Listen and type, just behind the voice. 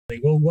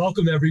Well,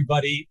 welcome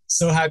everybody.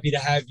 So happy to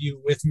have you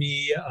with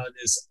me on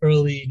this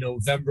early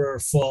November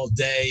fall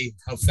day,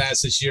 how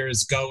fast this year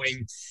is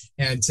going.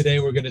 And today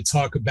we're going to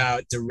talk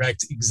about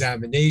direct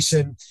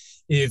examination.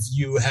 If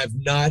you have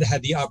not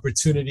had the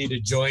opportunity to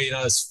join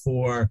us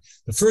for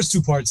the first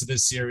two parts of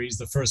this series,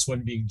 the first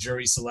one being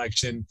jury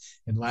selection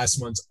and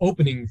last month's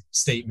opening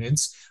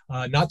statements,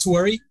 not to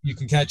worry, you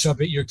can catch up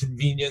at your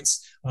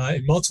convenience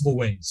in multiple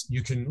ways.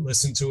 You can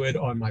listen to it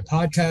on my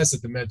podcast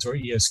at The Mentor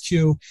ESQ.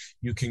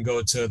 You can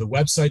go to the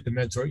website,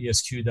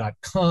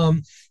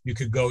 thementoresq.com. You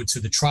could go to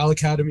the Trial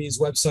Academy's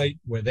website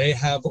where they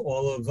have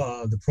all of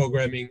the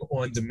programming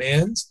on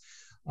demand.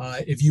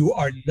 If you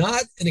are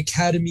not an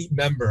Academy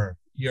member,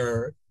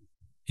 you're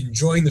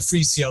enjoying the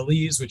free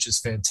CLEs, which is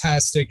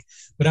fantastic,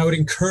 but I would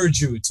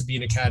encourage you to be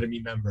an Academy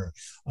member.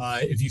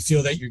 If you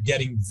feel that you're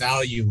getting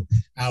value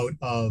out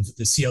of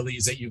the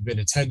CLEs that you've been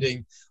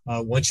attending,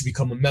 once you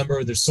become a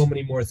member, there's so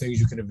many more things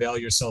you can avail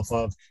yourself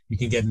of. You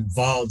can get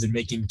involved in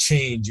making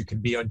change. You can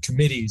be on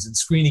committees and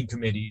screening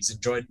committees and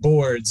join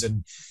boards.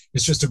 And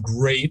it's just a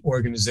great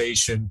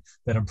organization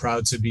that I'm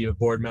proud to be a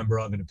board member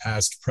of and a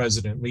past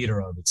president leader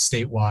of. It's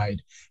statewide.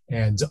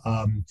 And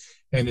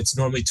it's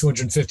normally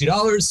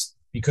 $250.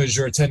 Because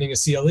you're attending a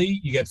CLE,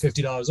 you get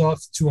 $50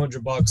 off,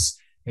 $200,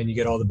 and you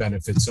get all the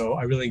benefits. So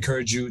I really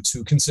encourage you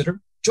to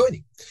consider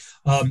joining.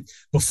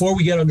 Before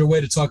we get underway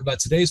to talk about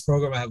today's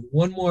program, I have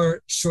one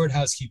more short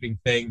housekeeping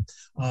thing.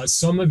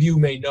 Some of you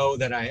may know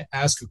that I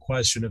ask a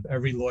question of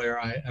every lawyer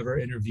I ever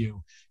interview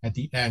at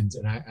the end,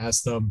 and I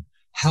ask them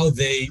how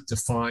they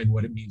define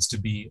what it means to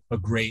be a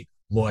great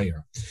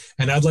lawyer.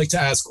 And I'd like to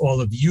ask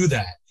all of you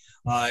that.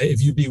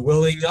 If you'd be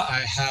willing,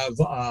 I have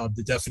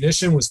the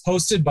definition was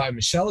posted by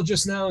Michelle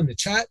just now in the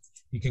chat.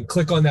 You can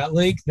click on that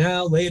link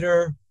now,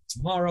 later,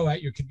 tomorrow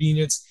at your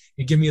convenience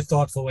and give me a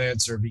thoughtful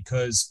answer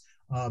because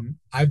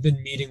I've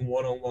been meeting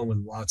one-on-one with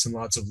lots and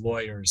lots of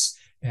lawyers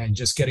and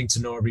just getting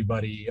to know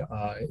everybody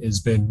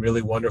has been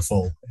really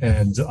wonderful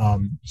and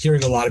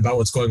hearing a lot about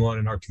what's going on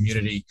in our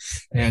community.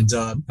 And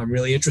I'm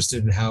really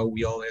interested in how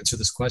we all answer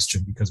this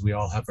question because we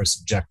all have our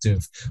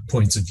subjective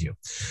points of view.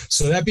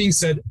 So that being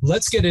said,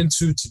 let's get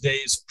into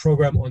today's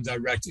program on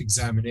direct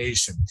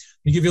examination.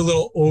 Let me give you a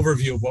little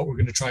overview of what we're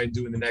going to try and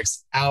do in the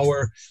next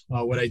hour.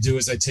 What I do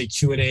is I take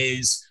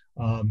Q&As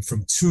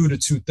from 2 to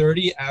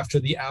 2:30 after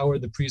the hour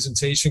of the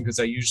presentation because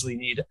I usually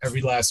need every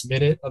last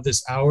minute of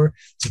this hour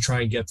to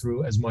try and get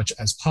through as much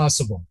as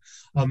possible.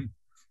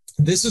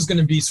 This is going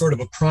to be sort of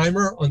a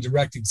primer on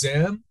direct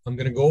exam. I'm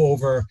going to go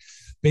over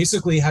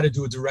basically how to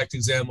do a direct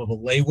exam of a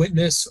lay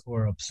witness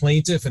or a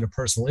plaintiff in a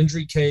personal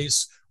injury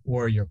case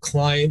or your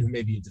client who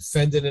may be a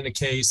defendant in a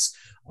case.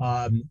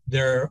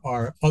 There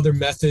are other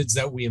methods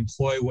that we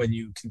employ when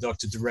you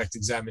conduct a direct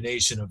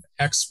examination of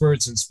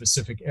experts in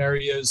specific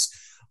areas.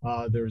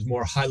 There's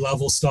more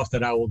high-level stuff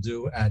that I will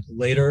do at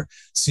later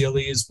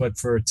CLEs, but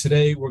for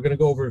today, we're going to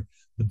go over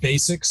the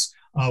basics.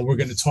 We're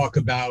going to talk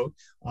about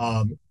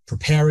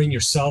preparing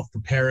yourself,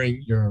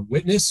 preparing your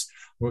witness.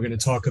 We're going to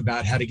talk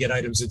about how to get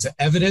items into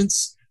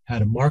evidence, how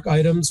to mark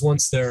items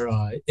once they're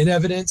in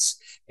evidence,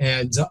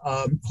 and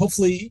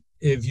hopefully,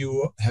 if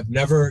you have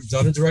never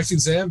done a direct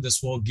exam,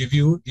 this will give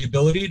you the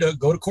ability to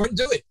go to court and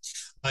do it.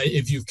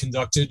 If you've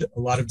conducted a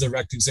lot of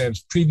direct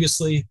exams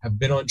previously, have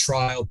been on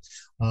trial,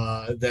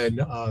 then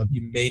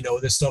you may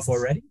know this stuff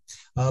already,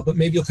 but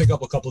maybe you'll pick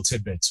up a couple of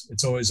tidbits.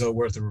 It's always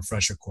worth a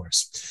refresher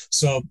course.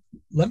 So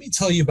let me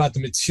tell you about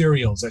the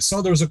materials. I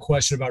saw there was a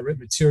question about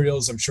written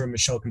materials. I'm sure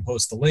Michelle can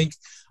post the link.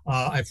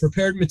 I've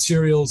prepared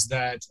materials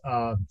that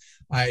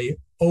I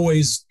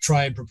always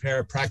try and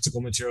prepare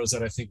practical materials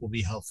that I think will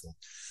be helpful.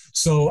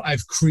 So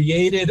I've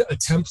created a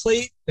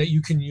template that you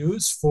can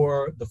use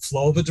for the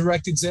flow of a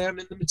direct exam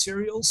in the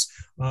materials.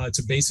 It's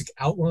a basic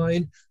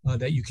outline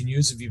that you can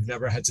use if you've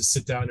never had to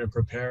sit down and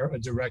prepare a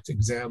direct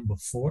exam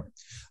before.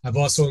 I've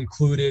also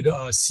included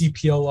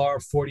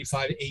CPLR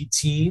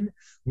 4518,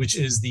 which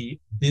is the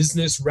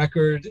business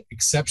record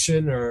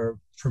exception or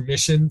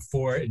permission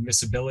for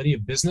admissibility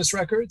of business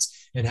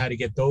records and how to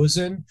get those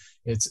in.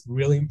 It's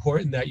really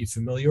important that you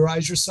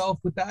familiarize yourself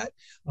with that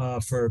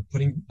for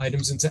putting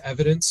items into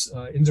evidence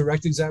in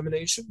direct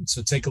examination.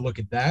 So take a look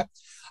at that.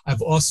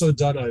 I've also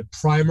done a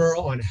primer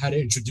on how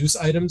to introduce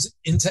items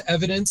into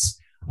evidence.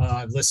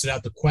 I've listed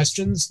out the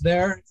questions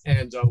there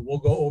and we'll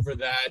go over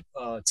that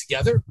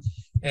together.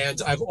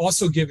 And I've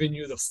also given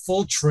you the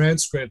full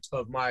transcript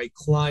of my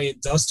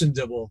client, Dustin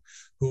Dibble,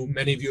 who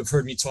many of you have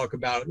heard me talk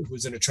about,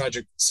 who's in a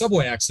tragic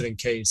subway accident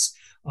case.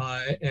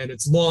 And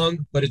it's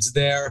long, but it's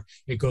there.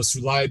 It goes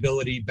through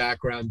liability,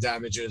 background,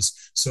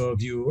 damages. So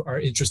if you are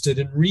interested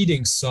in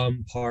reading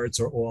some parts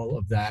or all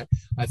of that,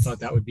 I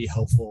thought that would be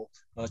helpful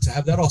to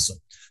have that also.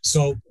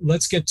 So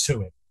let's get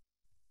to it.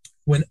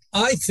 When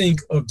I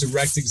think of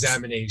direct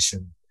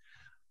examination,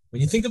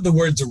 when you think of the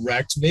word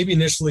direct, maybe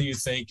initially you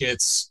think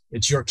it's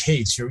your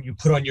case. You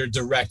put on your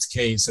direct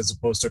case as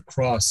opposed to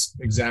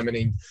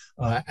cross-examining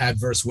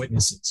adverse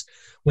witnesses.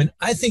 When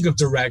I think of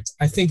direct,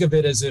 I think of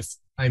it as if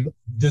I'm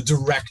the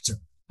director.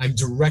 I'm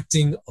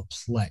directing a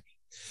play.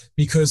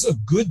 Because a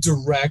good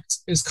direct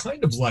is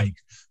kind of like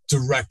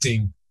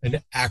directing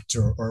an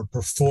actor or a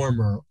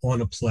performer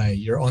on a play.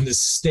 You're on the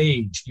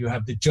stage, you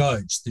have the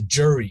judge, the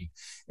jury,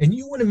 and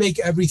you want to make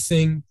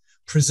everything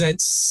present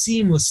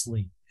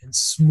seamlessly and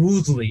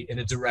smoothly in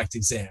a direct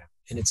exam.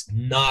 And it's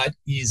not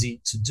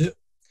easy to do.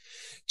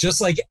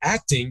 Just like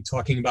acting,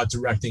 talking about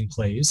directing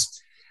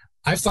plays,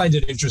 I find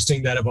it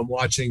interesting that if I'm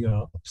watching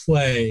a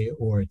play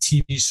or a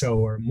TV show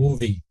or a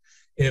movie,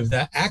 if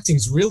the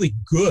acting's really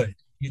good,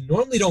 you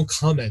normally don't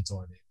comment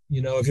on it.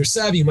 You know, if you're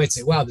savvy, you might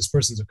say, wow, this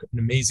person's an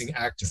amazing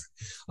actor.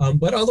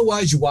 But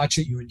otherwise, you watch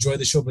it, you enjoy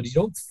the show, but you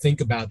don't think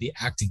about the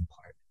acting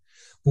part.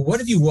 But what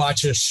if you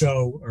watch a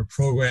show or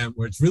program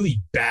where it's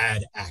really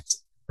bad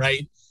acting,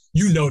 right?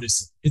 You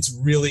notice it. It's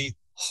really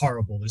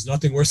horrible. There's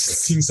nothing worse than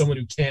seeing someone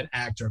who can't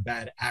act or a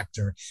bad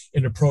actor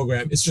in a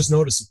program. It's just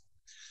noticeable.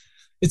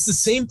 It's the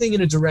same thing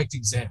in a direct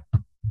exam.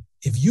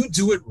 If you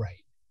do it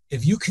right,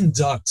 if you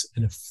conduct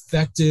an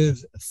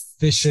effective,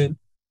 efficient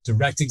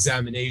direct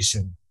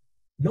examination,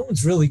 no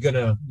one's really going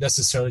to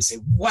necessarily say,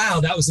 wow,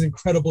 that was an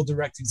incredible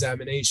direct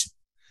examination.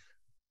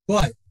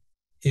 But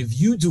if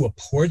you do a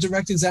poor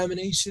direct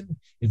examination,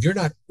 if you're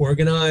not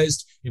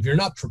organized, if you're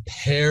not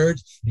prepared,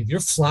 if you're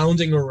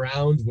floundering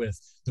around with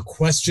the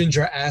questions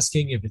you're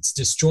asking, if it's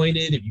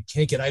disjointed, if you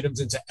can't get items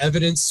into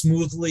evidence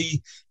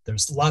smoothly,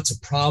 there's lots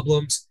of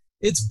problems,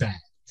 it's bad.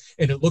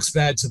 And it looks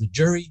bad to the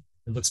jury,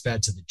 it looks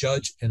bad to the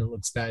judge, and it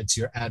looks bad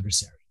to your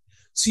adversary.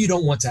 So you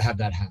don't want to have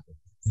that happen.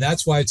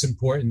 That's why it's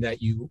important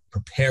that you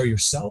prepare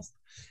yourself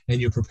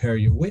and you prepare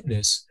your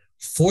witness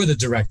for the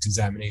direct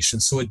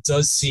examination so it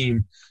does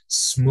seem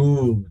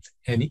smooth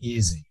and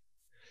easy.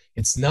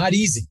 It's not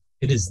easy.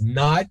 It is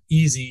not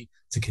easy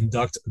to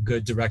conduct a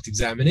good direct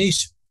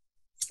examination.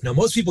 Now,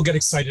 most people get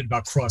excited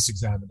about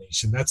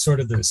cross-examination. That's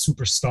sort of the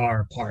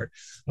superstar part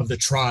of the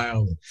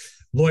trial.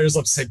 Lawyers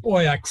love to say,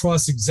 boy, I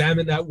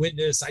cross-examined that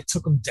witness. I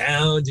took them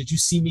down. Did you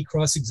see me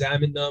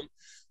cross-examine them?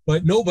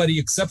 But nobody,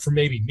 except for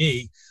maybe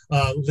me,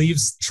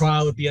 leaves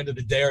trial at the end of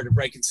the day or to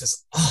break and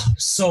says, oh, I'm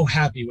so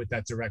happy with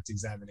that direct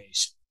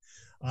examination.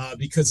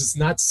 Because it's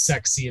not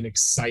sexy and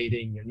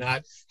exciting. You're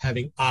not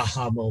having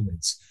aha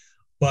moments.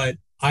 But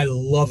I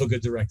love a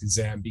good direct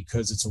exam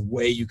because it's a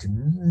way you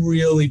can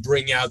really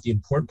bring out the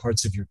important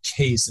parts of your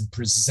case and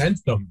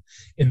present them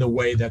in the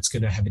way that's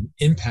going to have an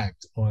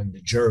impact on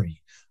the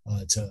jury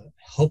to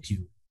help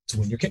you to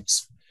win your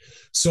case.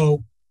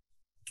 So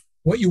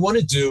what you want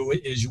to do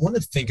is you want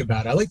to think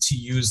about, I like to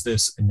use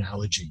this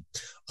analogy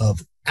of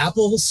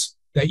apples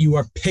that you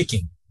are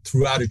picking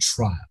throughout a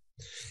trial.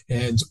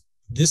 And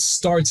this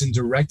starts in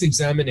direct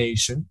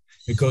examination,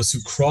 it goes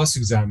through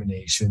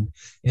cross-examination,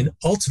 and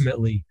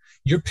ultimately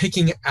you're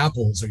picking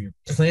apples or you're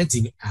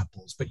planting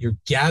apples, but you're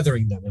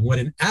gathering them. And what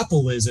an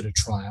apple is at a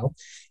trial,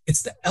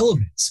 it's the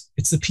elements,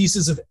 it's the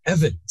pieces of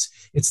evidence,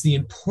 it's the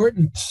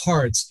important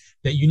parts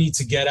that you need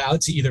to get out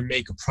to either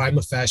make a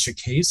prima facie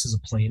case as a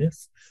plaintiff,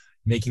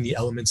 making the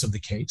elements of the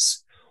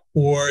case,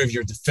 or if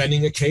you're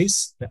defending a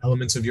case, the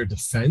elements of your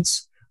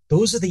defense.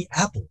 Those are the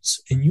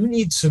apples. And you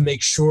need to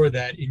make sure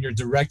that in your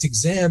direct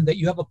exam that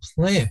you have a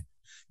plan.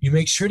 You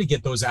make sure to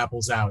get those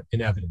apples out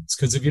in evidence,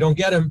 because if you don't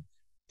get them,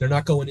 they're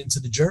not going into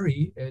the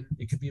jury and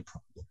it could be a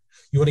problem.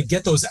 You want to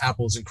get those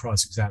apples in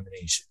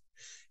cross-examination.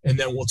 And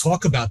then we'll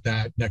talk about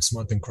that next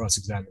month in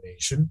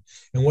cross-examination.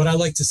 And what I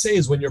like to say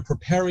is when you're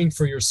preparing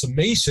for your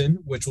summation,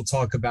 which we'll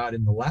talk about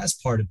in the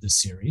last part of this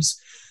series,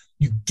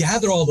 you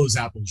gather all those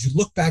apples. You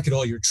look back at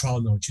all your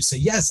trial notes. You say,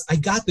 yes, I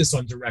got this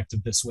on direct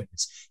of this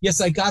witness.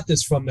 Yes, I got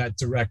this from that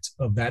direct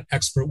of that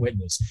expert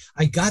witness.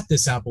 I got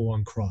this apple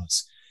on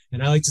cross.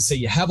 And I like to say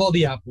you have all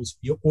the apples,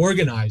 you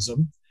organize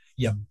them,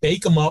 you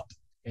bake them up,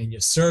 and you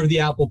serve the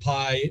apple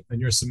pie on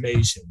your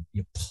summation.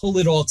 You pull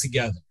it all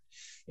together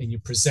and you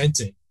present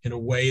it in a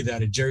way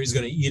that a jury's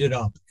going to eat it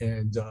up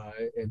and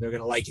they're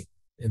going to like it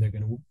and they're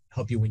going to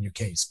help you win your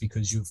case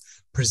because you've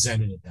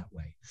presented it that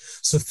way.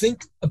 So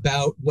think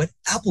about what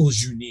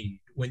apples you need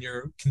when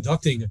you're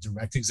conducting a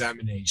direct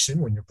examination,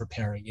 when you're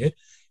preparing it,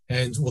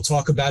 and we'll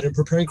talk about it in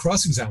preparing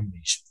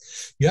cross-examination.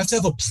 You have to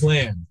have a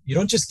plan. You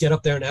don't just get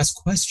up there and ask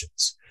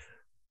questions.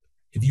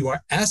 If you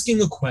are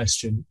asking a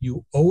question,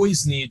 you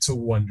always need to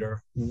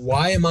wonder,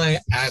 why am I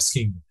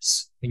asking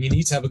this? And you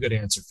need to have a good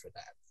answer for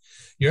that.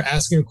 You're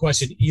asking a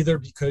question either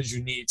because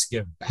you need to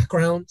give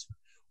background,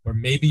 or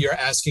maybe you're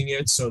asking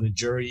it so the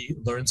jury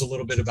learns a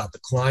little bit about the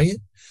client,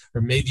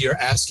 or maybe you're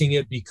asking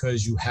it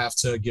because you have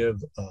to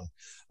give an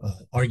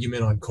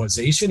argument on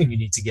causation and you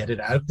need to get it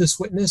out of this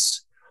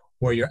witness,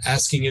 or you're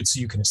asking it so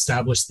you can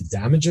establish the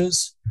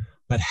damages.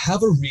 But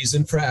have a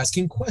reason for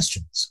asking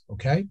questions,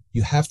 okay?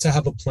 You have to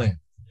have a plan.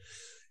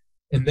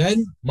 And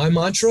then my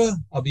mantra,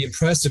 I'll be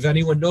impressed if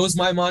anyone knows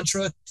my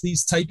mantra,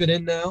 please type it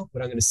in now,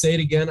 but I'm going to say it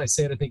again. I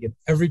say it, I think, in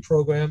every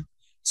program.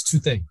 It's two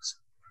things: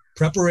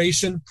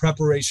 preparation,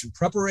 preparation,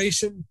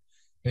 preparation,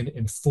 and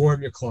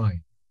inform your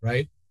client,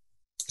 right?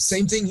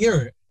 Same thing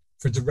here.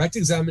 For direct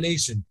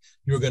examination,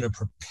 you're going to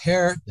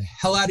prepare the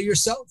hell out of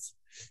yourself,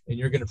 and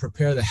you're going to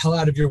prepare the hell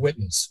out of your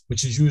witness,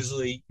 which is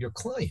usually your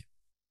client.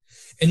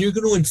 And you're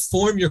going to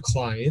inform your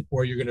client,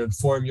 or you're going to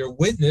inform your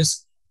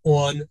witness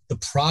on the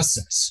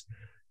process.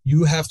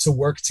 You have to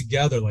work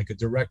together like a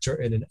director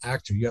and an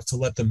actor. You have to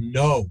let them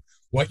know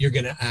what you're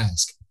going to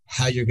ask,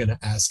 how you're going to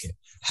ask it,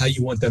 how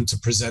you want them to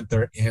present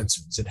their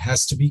answers. It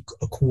has to be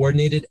a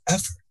coordinated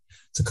effort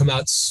to come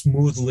out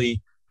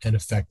smoothly and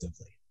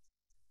effectively.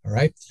 All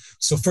right.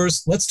 So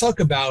first, let's talk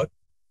about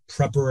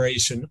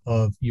preparation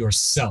of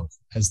yourself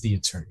as the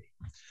attorney.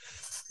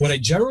 What I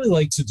generally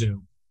like to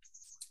do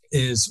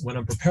is when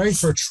I'm preparing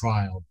for a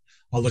trial,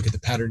 I'll look at the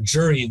pattern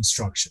jury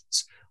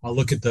instructions. I'll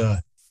look at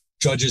the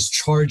judge's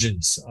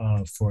charges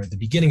for the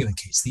beginning of the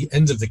case, the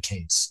end of the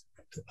case,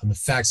 and the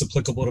facts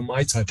applicable to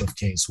my type of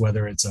case,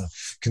 whether it's a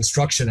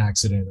construction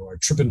accident or a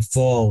trip and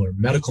fall or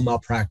medical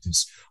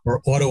malpractice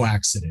or auto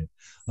accident.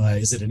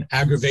 Is it an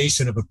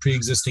aggravation of a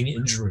pre-existing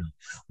injury?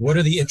 What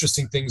are the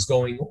interesting things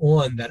going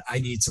on that I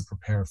need to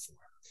prepare for?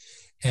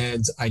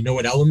 And I know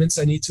what elements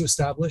I need to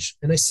establish,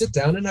 and I sit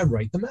down and I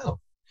write them out.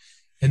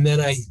 And then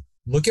I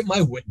look at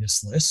my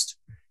witness list,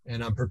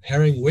 and I'm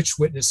preparing which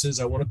witnesses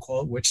I want to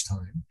call at which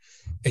time.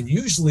 And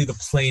usually the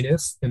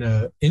plaintiff in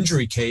an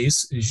injury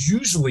case is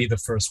usually the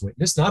first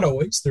witness. Not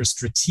always. There's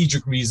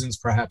strategic reasons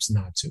perhaps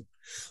not to,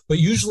 but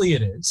usually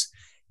it is.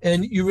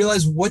 And you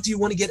realize, what do you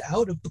want to get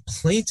out of the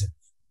plaintiff?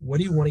 What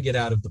do you want to get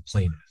out of the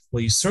plaintiff?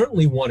 Well, you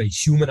certainly want to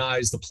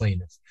humanize the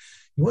plaintiff.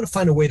 You want to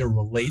find a way to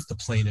relate the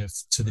plaintiff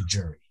to the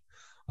jury.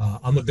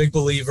 I'm a big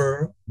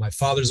believer. My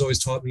father's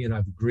always taught me, and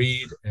I've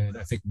agreed, and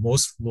I think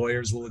most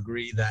lawyers will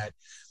agree, that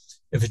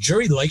if a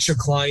jury likes your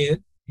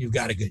client, you've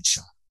got a good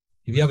shot.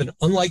 If you have an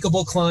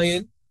unlikable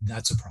client,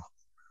 that's a problem.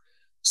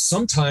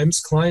 Sometimes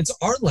clients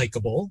are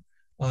likable,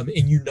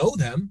 and you know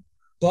them,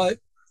 but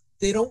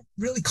they don't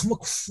really come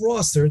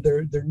across.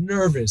 They're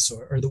nervous,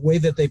 or the way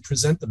that they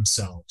present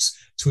themselves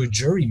to a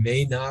jury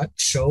may not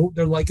show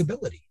their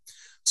likability.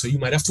 So you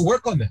might have to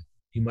work on that.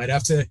 You might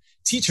have to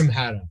teach them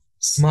how to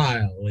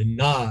smile and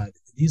nod.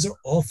 These are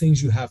all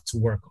things you have to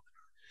work on.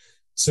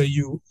 So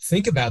you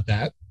think about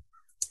that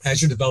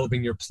as you're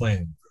developing your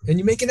plan, and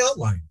you make an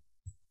outline.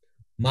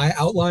 My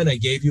outline I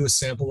gave you a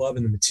sample of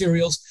in the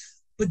materials,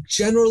 but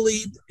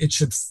generally it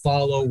should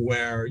follow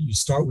where you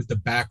start with the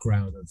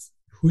background of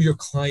who your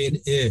client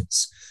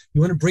is.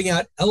 You want to bring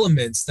out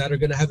elements that are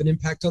going to have an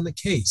impact on the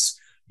case.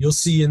 You'll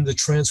see in the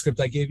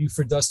transcript I gave you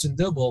for Dustin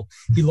Dibble,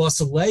 he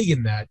lost a leg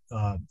in that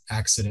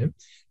accident,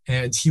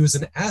 and he was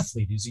an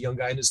athlete. He was a young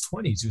guy in his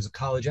 20s. He was a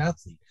college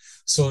athlete.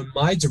 So in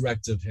my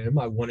direct of him,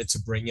 I wanted to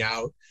bring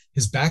out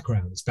his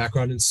background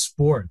in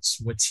sports,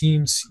 what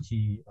teams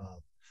he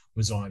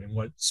was on, and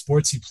what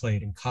sports he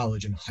played in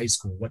college and high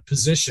school, what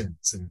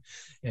positions,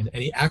 and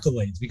any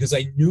accolades, because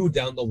I knew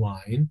down the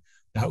line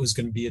that was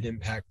going to be an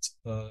impact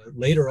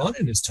later on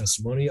in his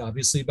testimony,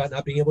 obviously, about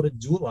not being able to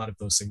do a lot of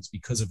those things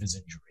because of his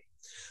injury.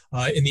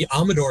 In the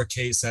Amador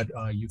case that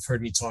you've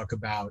heard me talk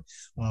about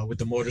with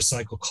the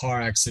motorcycle car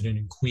accident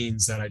in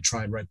Queens that I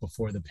tried right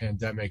before the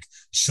pandemic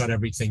shut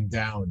everything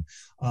down,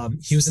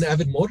 he was an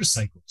avid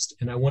motorcyclist,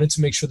 and I wanted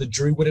to make sure the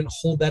jury wouldn't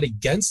hold that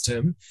against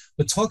him,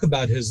 but talk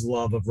about his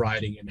love of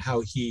riding and how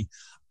he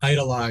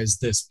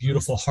idolized this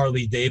beautiful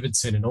Harley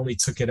Davidson and only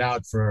took it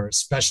out for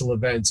special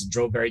events and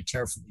drove very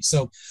carefully.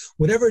 So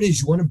whatever it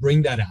is, you want to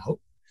bring that out.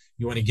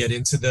 You want to get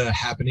into the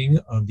happening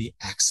of the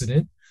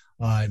accident,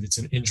 if it's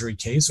an injury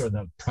case, or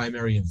the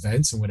primary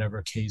events in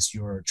whatever case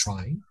you're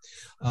trying.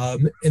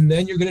 And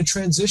then you're going to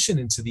transition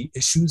into the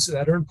issues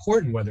that are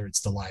important, whether it's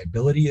the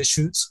liability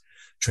issues,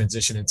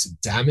 transition into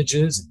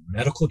damages and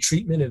medical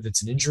treatment if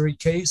it's an injury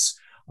case.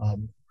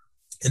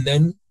 And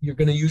then you're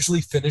going to usually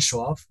finish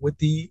off with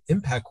the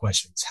impact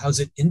questions. How's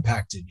it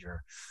impacted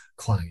your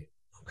client?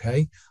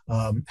 Okay.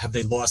 Have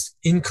they lost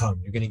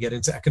income? You're going to get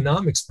into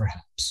economics,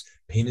 perhaps,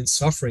 pain and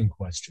suffering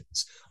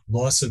questions,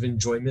 loss of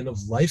enjoyment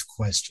of life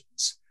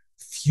questions,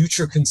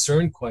 future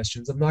concern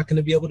questions. I'm not going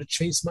to be able to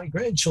chase my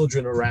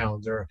grandchildren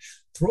around or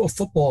throw a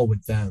football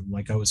with them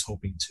like I was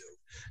hoping to.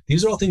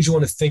 These are all things you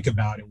want to think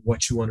about and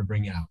what you want to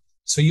bring out.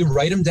 So you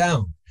write them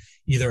down,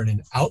 either in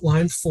an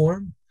outline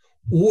form,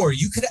 or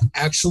you could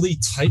actually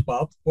type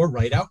up or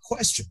write out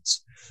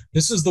questions.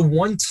 This is the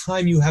one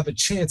time you have a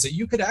chance that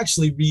you could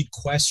actually read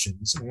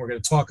questions, and we're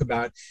going to talk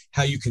about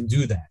how you can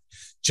do that.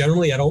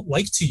 Generally, I don't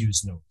like to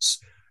use notes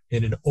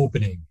in an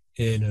opening,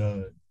 in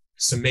a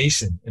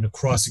summation, in a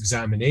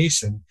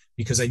cross-examination,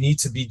 because I need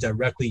to be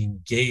directly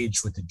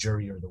engaged with the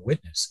jury or the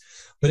witness.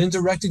 But in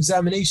direct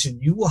examination,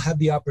 you will have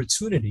the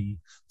opportunity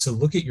to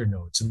look at your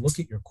notes and look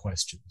at your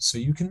questions. So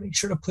you can make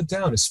sure to put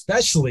down,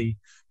 especially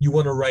you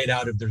want to write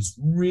out if there's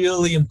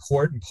really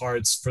important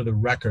parts for the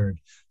record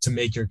to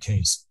make your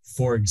case.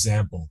 For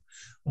example,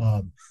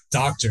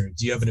 doctor,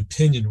 do you have an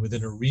opinion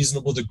within a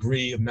reasonable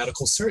degree of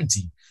medical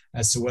certainty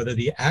as to whether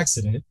the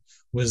accident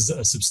was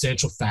a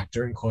substantial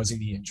factor in causing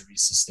the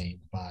injuries sustained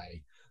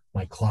by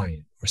my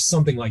client, or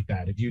something like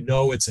that? If you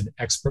know it's an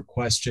expert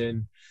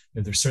question,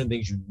 if there's certain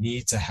things you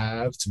need to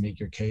have to make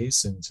your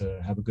case and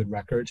to have a good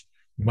record,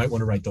 you might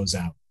want to write those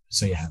out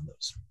so you have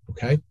those,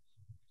 okay?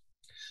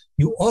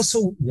 You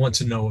also want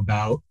to know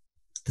about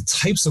the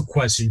types of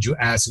questions you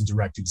ask in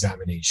direct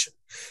examination.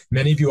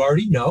 Many of you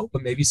already know,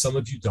 but maybe some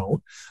of you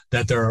don't,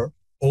 that there are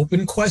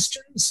open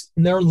questions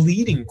and there are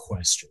leading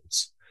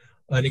questions.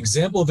 An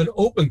example of an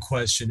open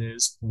question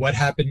is, what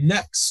happened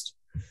next?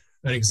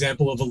 An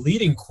example of a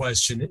leading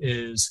question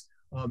is,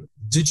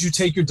 did you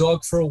take your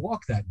dog for a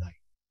walk that night?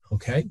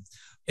 Okay.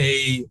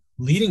 A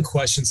leading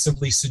question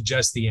simply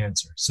suggests the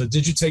answer. So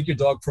did you take your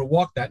dog for a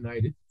walk that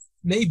night? It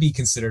may be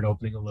considered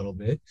opening a little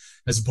bit,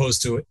 as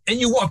opposed to, and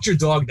you walked your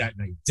dog that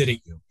night,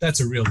 didn't you?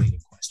 That's a real leading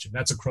question.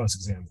 That's a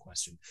cross-exam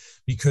question,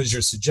 because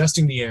you're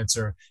suggesting the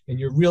answer and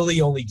you're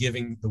really only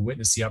giving the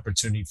witness the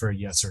opportunity for a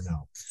yes or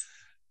no.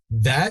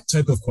 That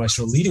type of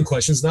question, a leading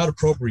question, is not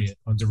appropriate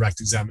on direct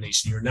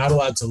examination. You're not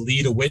allowed to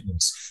lead a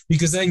witness,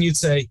 because then you'd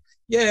say,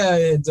 yeah,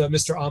 and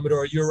Mr.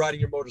 Amador, you were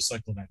riding your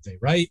motorcycle that day,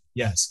 right?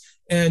 Yes.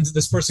 And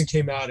this person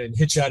came out and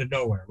hit you out of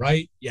nowhere,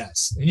 right?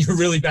 Yes. And you're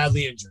really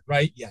badly injured,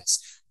 right?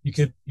 Yes. You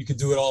could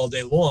do it all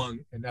day long,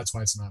 and that's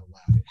why it's not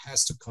allowed. It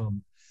has to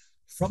come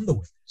from the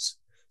witness.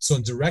 So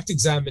in direct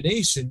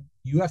examination,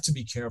 you have to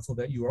be careful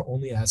that you are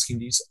only asking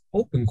these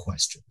open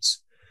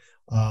questions.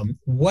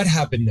 What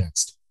happened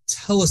next?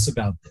 Tell us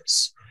about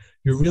this.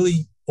 You're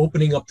really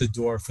opening up the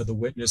door for the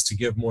witness to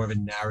give more of a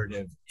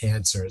narrative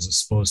answer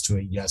as opposed to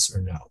a yes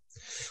or no.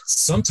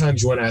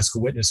 Sometimes you want to ask a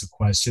witness a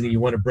question and you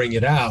want to bring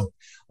it out,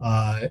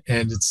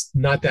 and it's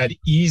not that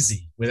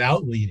easy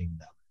without leading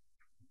them.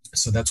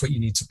 So that's what you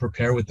need to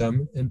prepare with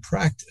them and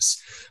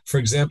practice. For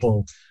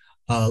example,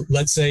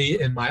 let's say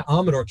in my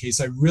Amador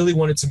case, I really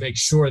wanted to make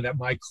sure that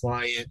my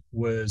client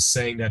was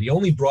saying that he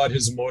only brought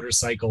his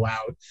motorcycle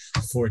out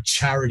for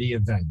charity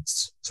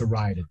events to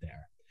ride it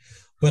there.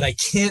 But I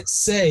can't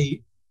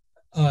say,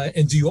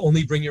 and do you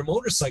only bring your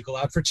motorcycle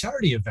out for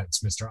charity events,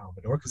 Mr.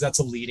 Amador? Because that's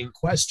a leading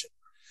question.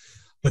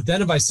 But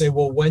then if I say,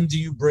 well, when do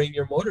you bring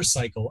your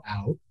motorcycle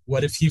out?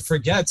 What if he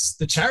forgets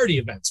the charity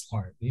events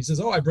part? And he says,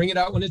 oh, I bring it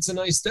out when it's a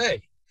nice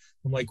day.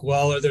 I'm like,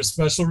 well, are there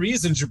special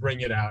reasons you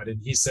bring it out?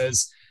 And he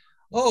says,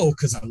 oh,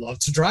 because I love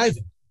to drive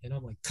it. And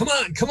I'm like, come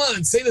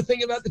on, say the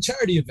thing about the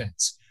charity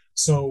events.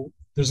 So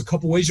there's a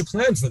couple ways you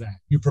plan for that.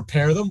 You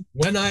prepare them.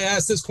 When I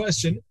ask this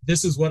question,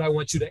 this is what I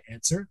want you to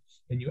answer.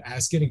 And you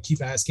ask it and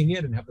keep asking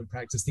it and have them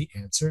practice the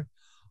answer.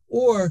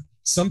 Or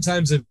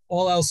sometimes if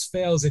all else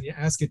fails and you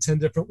ask it 10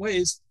 different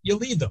ways, you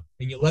lead them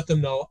and you let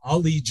them know,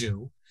 I'll lead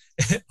you,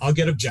 I'll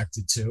get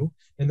objected to,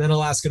 and then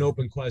I'll ask an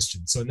open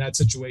question. So in that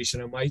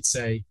situation, I might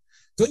say,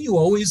 don't you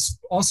always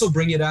also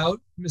bring it out,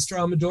 Mr.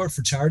 Amador,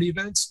 for charity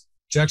events?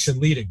 Objection,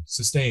 leading,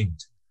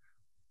 sustained.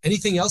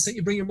 Anything else that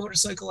you bring your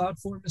motorcycle out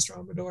for, Mr.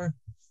 Amador?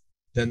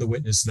 Then the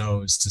witness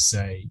knows to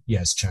say,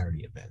 yes,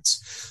 charity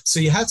events. So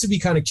you have to be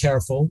kind of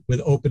careful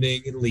with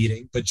opening and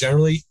leading, but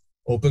generally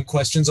open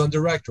questions on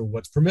direct or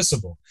what's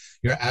permissible.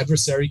 Your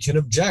adversary can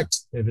object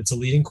if it's a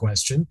leading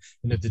question,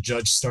 and if the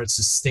judge starts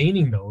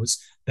sustaining those,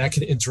 that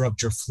can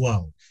interrupt your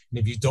flow. And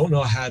if you don't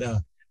know how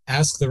to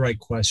ask the right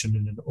question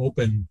in an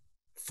open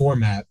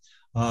format,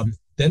 then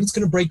it's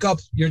going to break up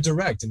your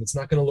direct and it's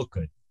not going to look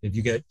good if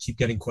you keep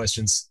getting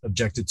questions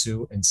objected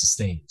to and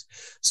sustained.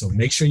 So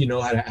make sure you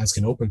know how to ask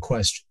an open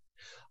question.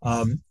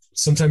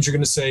 Sometimes you're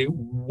going to say,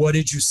 what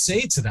did you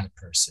say to that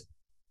person?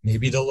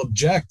 Maybe they'll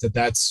object that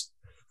that's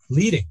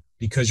leading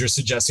because you're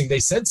suggesting they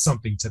said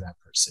something to that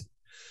person.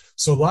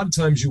 So a lot of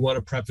times you want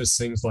to preface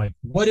things like,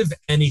 what, if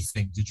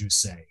anything, did you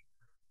say?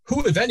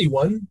 Who, if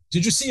anyone,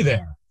 did you see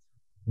there?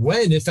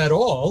 When, if at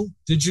all,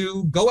 did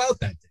you go out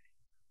that day?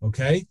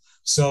 Okay,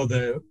 so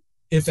the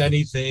if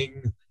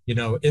anything,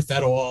 if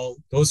at all,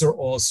 those are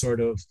all sort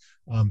of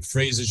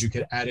phrases you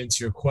could add into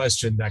your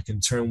question that can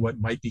turn what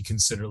might be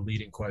considered a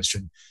leading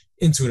question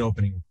into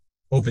an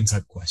open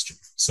type question.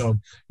 So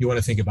you want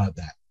to think about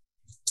that.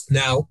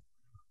 Now,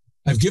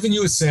 I've given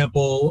you a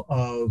sample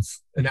of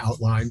an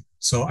outline.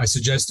 So I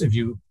suggest if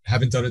you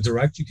haven't done a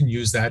direct, you can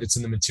use that. It's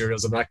in the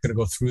materials. I'm not going to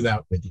go through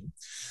that with you.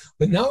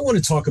 But now I want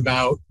to talk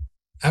about,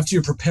 after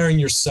you're preparing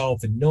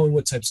yourself and knowing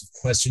what types of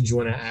questions you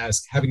want to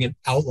ask, having an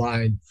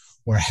outline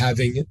or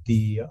having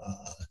the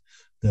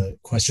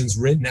questions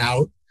written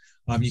out.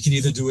 You can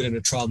either do it in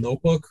a trial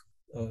notebook.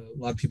 A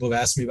lot of people have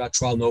asked me about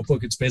trial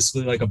notebook. It's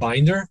basically like a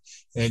binder,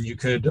 and you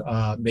could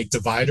make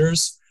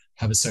dividers,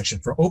 have a section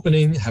for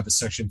opening, have a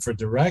section for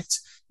direct.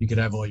 You could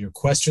have all your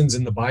questions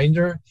in the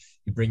binder.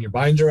 You bring your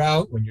binder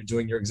out when you're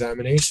doing your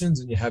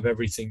examinations and you have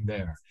everything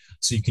there.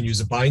 So you can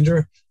use a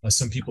binder.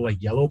 Some people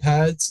like yellow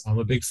pads. I'm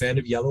a big fan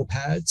of yellow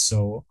pads,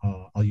 so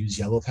I'll use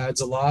yellow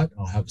pads a lot.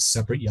 I'll have a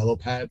separate yellow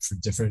pad for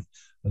different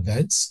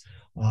events.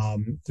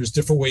 There's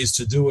different ways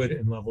to do it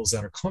in levels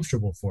that are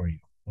comfortable for you,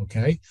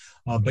 okay?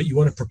 But you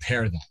want to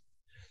prepare that.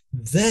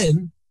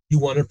 Then you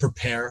want to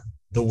prepare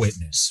the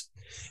witness.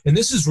 And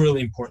this is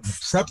really important.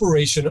 The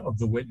preparation of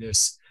the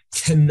witness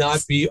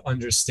cannot be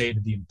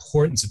understated, the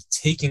importance of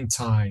taking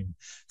time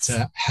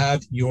to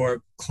have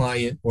your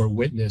client or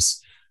witness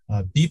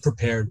be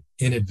prepared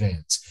in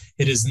advance.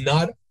 It is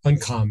not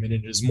uncommon,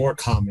 it is more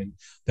common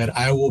that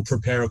I will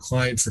prepare a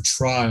client for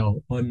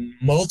trial on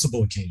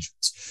multiple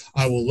occasions.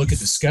 I will look at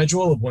the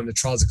schedule of when the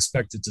trial is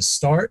expected to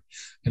start,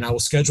 and I will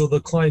schedule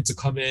the client to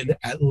come in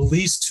at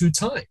least 2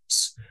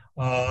 times.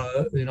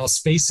 And I'll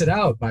space it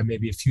out by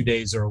maybe a few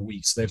days or a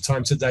week so they have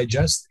time to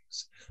digest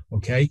things.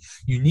 Okay.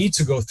 You need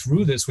to go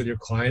through this with your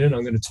client. And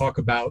I'm going to talk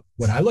about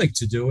what I like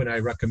to do and I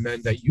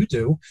recommend that you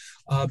do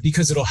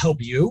because it'll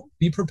help you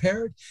be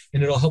prepared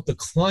and it'll help the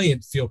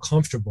client feel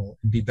comfortable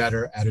and be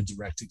better at a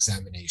direct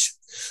examination.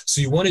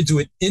 So you want to do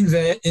it in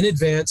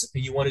advance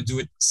and you want to do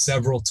it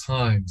several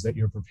times that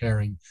you're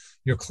preparing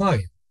your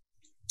client.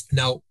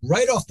 Now,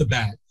 right off the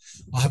bat,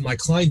 I'll have my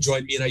client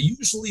join me, and I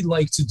usually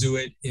like to do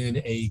it in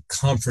a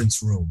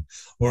conference room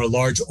or a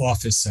large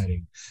office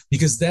setting,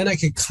 because then I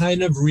can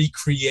kind of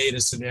recreate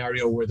a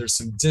scenario where there's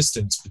some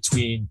distance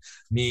between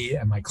me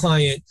and my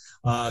client,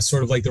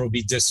 sort of like there will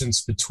be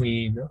distance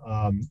between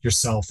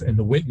yourself and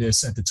the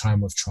witness at the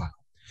time of trial.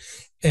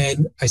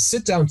 And I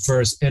sit down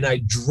first and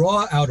I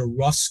draw out a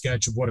rough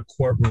sketch of what a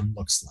courtroom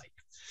looks like.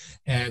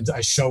 And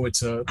I show it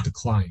to the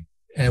client.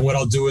 And what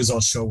I'll do is I'll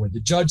show where the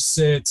judge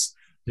sits.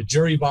 The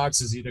jury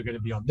box is either going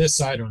to be on this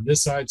side or on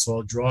this side, so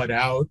I'll draw it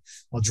out.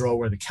 I'll draw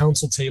where the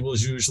counsel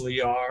tables usually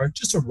are,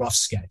 just a rough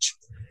sketch.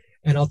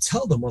 And I'll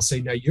tell them, I'll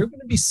say, now you're going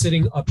to be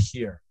sitting up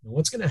here. And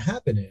what's going to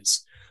happen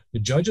is the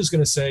judge is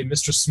going to say,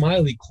 Mr.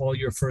 Smiley, call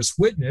your first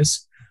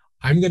witness.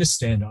 I'm going to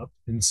stand up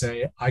and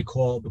say, I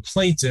call the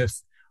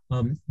plaintiff,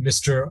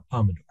 Mr.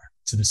 Amador,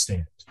 to the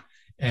stand.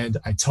 And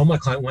I tell my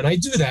client, when I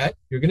do that,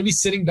 you're going to be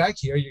sitting back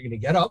here. You're going to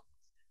get up.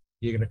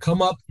 You're going to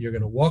come up, you're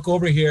going to walk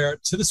over here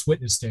to this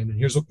witness stand, and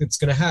here's what's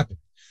going to happen.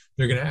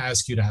 They're going to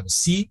ask you to have a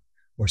seat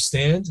or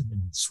stand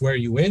and swear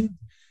you in.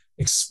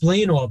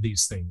 Explain all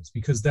these things,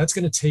 because that's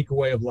going to take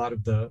away a lot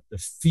of the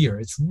fear.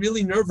 It's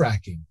really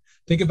nerve-wracking.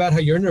 Think about how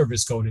you're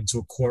nervous going into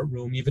a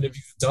courtroom, even if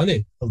you've done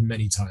it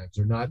many times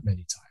or not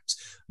many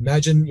times.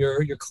 Imagine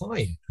your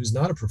client who's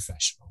not a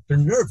professional. They're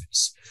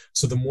nervous.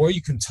 So the more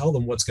you can tell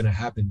them what's going to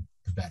happen,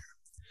 the better.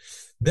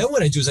 Then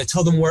what I do is I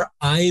tell them where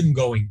I'm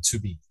going to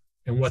be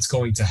and what's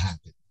going to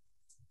happen.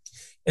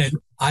 And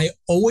I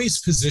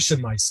always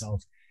position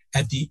myself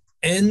at the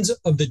end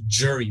of the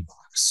jury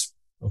box,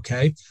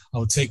 okay?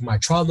 I'll take my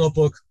trial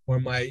notebook or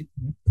my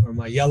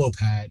yellow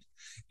pad,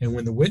 and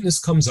when the witness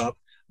comes up,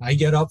 I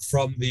get up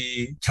from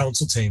the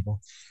counsel table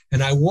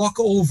and I walk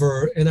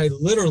over, and I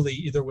literally,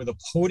 either with a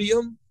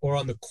podium or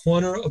on the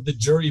corner of the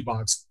jury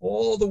box,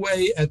 all the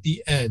way at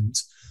the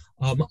end,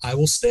 I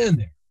will stand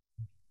there.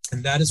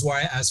 And that is where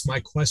I ask my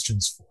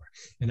questions for.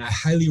 And I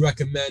highly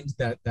recommend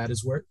that that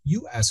is where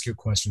you ask your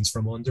questions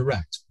from on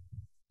direct.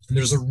 And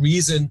there's a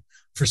reason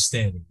for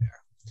standing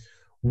there.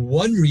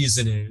 One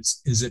reason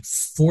is it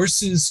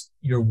forces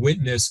your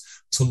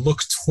witness to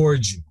look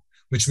towards you,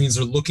 which means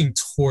they're looking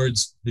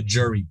towards the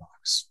jury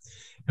box.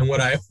 And what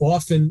I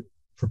often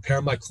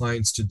prepare my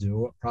clients to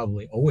do, or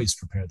probably always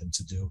prepare them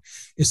to do,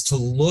 is to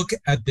look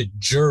at the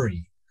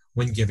jury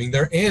when giving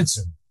their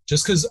answer.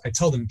 Just because I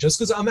tell them, just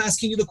because I'm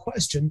asking you the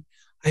question,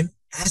 I'm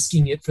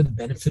asking it for the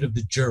benefit of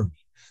the jury.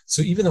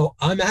 So even though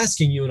I'm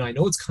asking you, and I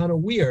know it's kind of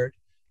weird,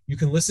 you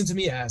can listen to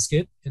me ask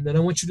it, and then I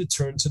want you to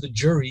turn to the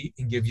jury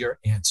and give your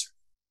answer,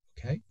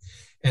 okay?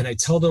 And I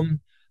tell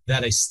them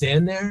that I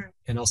stand there,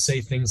 and I'll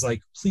say things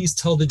like, please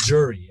tell the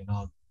jury, and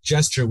I'll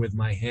gesture with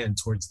my hand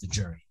towards the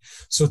jury.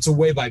 So it's a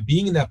way, by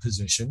being in that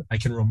position, I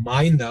can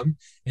remind them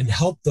and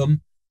help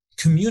them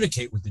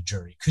communicate with the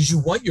jury, because you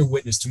want your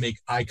witness to make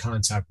eye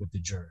contact with the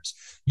jurors.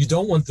 You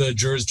don't want the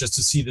jurors just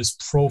to see this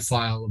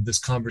profile of this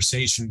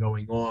conversation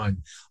going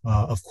on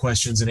of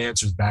questions and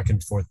answers back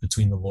and forth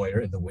between the lawyer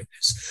and the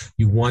witness.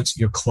 You want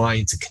your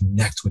client to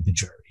connect with the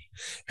jury.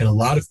 And a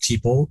lot of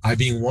people, I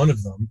being one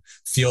of them,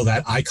 feel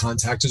that eye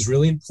contact is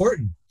really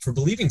important for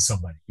believing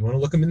somebody. You want to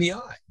look them in the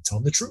eye and tell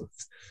them the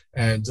truth.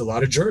 And a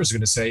lot of jurors are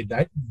going to say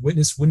that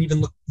witness wouldn't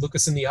even look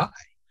us in the eye.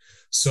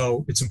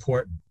 So it's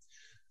important.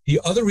 The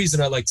other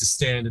reason I like to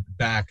stand at the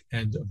back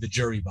end of the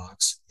jury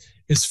box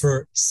is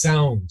for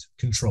sound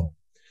control.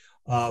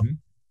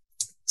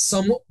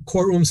 Some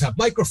courtrooms have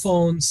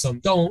microphones, some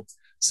don't.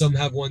 Some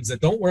have ones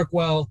that don't work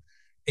well.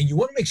 And you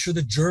want to make sure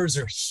the jurors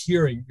are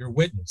hearing your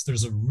witness.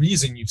 There's a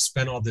reason you've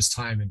spent all this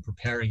time in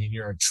preparing and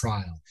you're at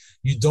trial.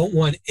 You don't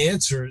want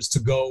answers to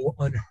go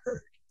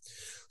unheard.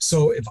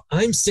 So if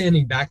I'm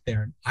standing back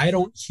there and I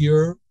don't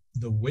hear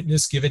the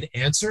witness give an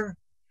answer,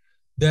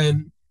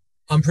 then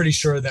I'm pretty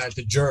sure that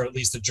the juror, at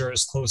least the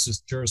jurors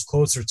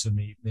closer to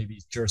me,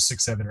 maybe jurors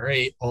 6, 7, or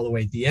 8, all the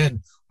way at the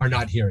end, are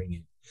not hearing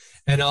it.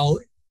 And I'll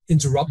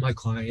interrupt my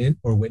client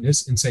or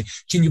witness and say,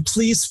 can you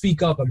please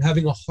speak up? I'm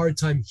having a hard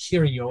time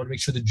hearing you. I want to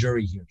make sure the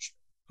jury hears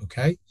you.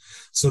 Okay?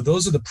 So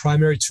those are the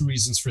primary 2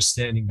 reasons for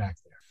standing back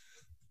there.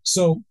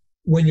 So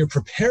when you're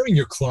preparing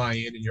your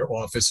client in your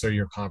office or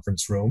your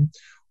conference room,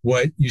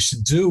 what you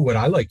should do, what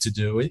I like to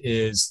do,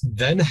 is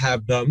then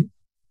have them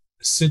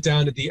sit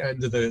down at the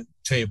end of the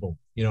table,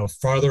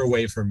 farther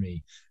away from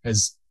me,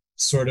 as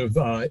sort of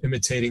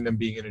imitating them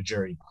being in a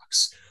jury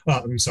box.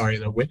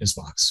 In a witness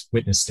box,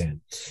 witness stand.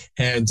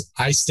 And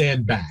I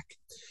stand back.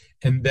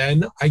 And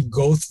then I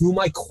go through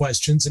my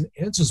questions and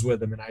answers with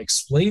them. And I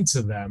explain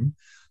to them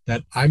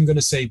that I'm going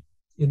to say,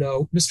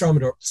 Mr.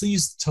 Amador,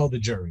 please tell the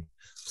jury.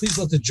 Please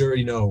let the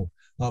jury know.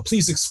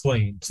 Please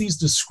explain. Please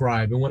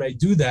describe. And when I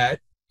do that,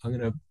 I'm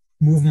going to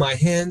move my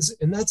hands,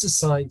 and that's a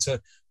sign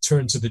to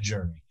turn to the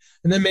jury.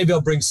 And then maybe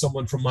I'll bring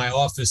someone from my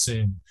office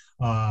in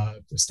a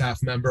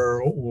staff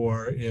member,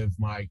 or if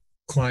my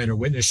client or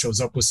witness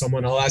shows up with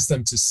someone, I'll ask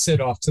them to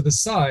sit off to the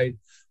side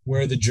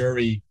where the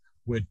jury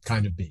would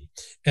kind of be.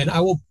 And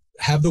I will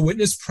have the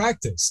witness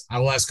practice. I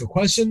will ask a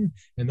question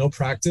and they'll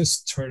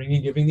practice turning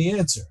and giving the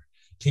answer.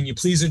 Can you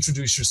please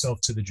introduce yourself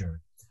to the jury?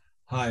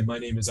 Hi, my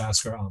name is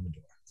Oscar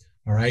Amador.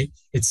 All right.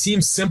 It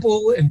seems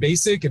simple and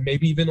basic and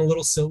maybe even a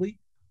little silly,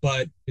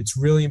 but it's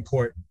really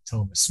important. Tell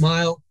them to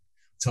smile,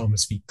 tell them to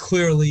speak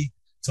clearly,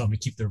 tell them to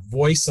keep their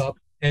voice up,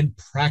 and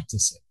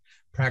practice it.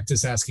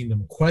 Practice asking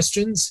them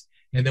questions.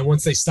 And then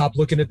once they stop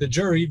looking at the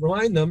jury,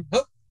 remind them,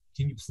 oh,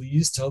 can you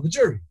please tell the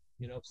jury?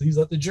 Please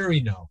let the jury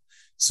know,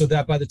 so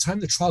that by the time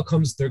the trial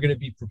comes, they're going to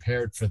be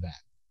prepared for that.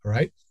 All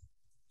right.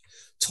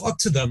 Talk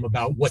to them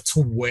about what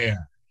to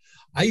wear.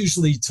 I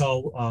usually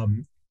tell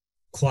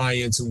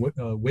clients and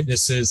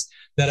witnesses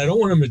that I don't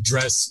want them to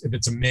dress, if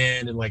it's a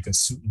man, in like a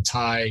suit and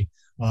tie,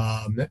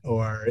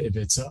 or if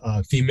it's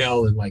a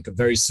female in like a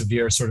very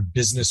severe sort of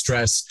business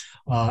dress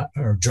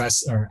or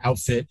dress or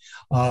outfit,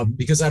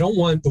 because I don't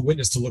want the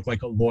witness to look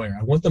like a lawyer.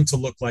 I want them to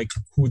look like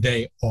who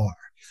they are.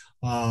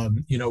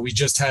 We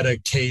just had a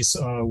case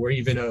where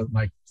even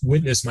my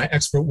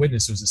expert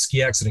witness, it was a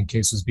ski accident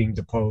case, was being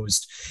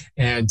deposed.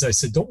 And I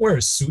said, don't wear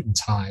a suit and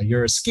tie.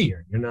 You're a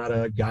skier. You're not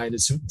a guy in a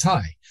suit and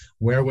tie.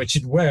 Wear what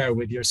you'd wear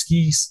with your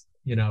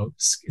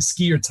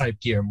skier type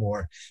gear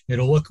more.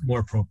 It'll look more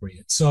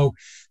appropriate. So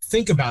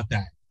think about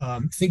that.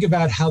 Think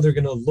about how they're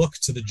going to look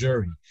to the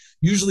jury.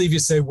 Usually if you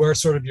say, wear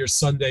sort of your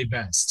Sunday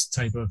best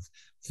type of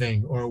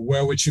thing, or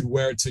wear what you'd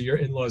wear to your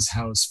in-laws'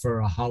 house for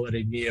a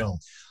holiday meal,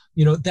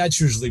 that's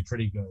usually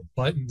pretty good.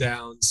 Button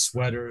downs,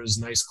 sweaters,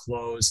 nice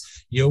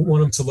clothes. You don't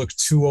want them to look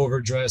too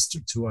overdressed or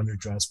too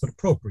underdressed, but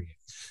appropriate.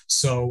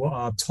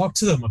 So talk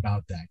to them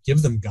about that.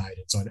 Give them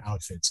guidance on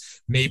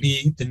outfits.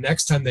 Maybe the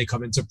next time they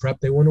come into prep,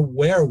 they want to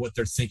wear what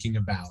they're thinking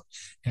about,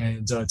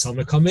 and tell them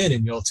to come in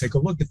and you'll take a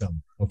look at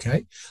them.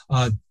 Okay.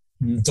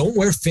 Don't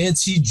wear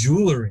fancy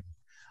jewelry.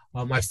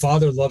 My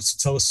father loves to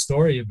tell a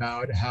story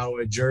about how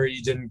a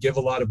jury didn't give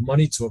a lot of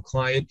money to a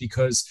client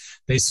because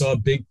they saw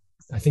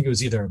I think it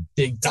was either a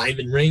big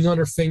diamond ring on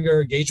her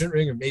finger, engagement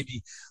ring, or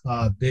maybe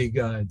big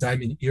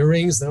diamond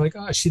earrings. They're like,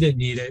 oh, she didn't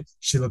need it.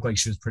 She looked like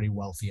she was pretty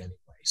wealthy anyway.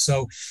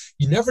 So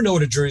you never know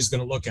what a jury is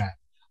going to look at.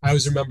 I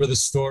always remember the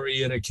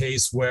story in a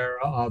case where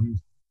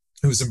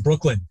it was in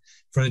Brooklyn in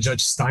front of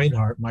Judge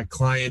Steinhardt. My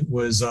client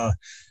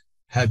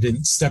had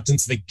been stepped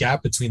into the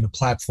gap between the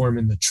platform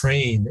and the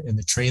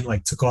train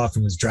like took off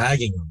and was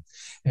dragging him.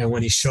 And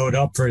when he showed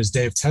up for his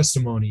day of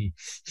testimony,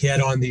 he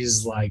had on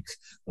these like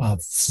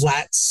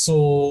flat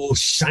sole,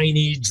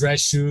 shiny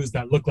dress shoes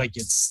that looked like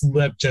it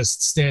slipped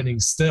just standing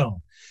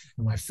still.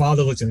 And my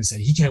father looked at him and said,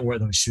 he can't wear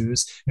those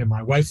shoes. And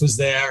my wife was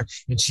there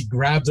and she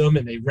grabbed him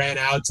and they ran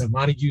out to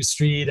Montague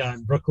Street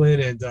in Brooklyn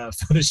and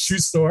found a shoe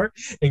store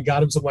and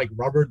got him some like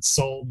rubber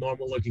sole,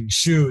 normal looking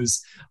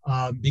shoes,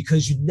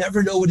 because you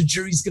never know what a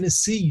jury's going to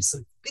see. So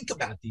think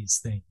about these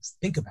things.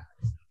 Think about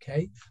it.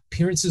 Okay.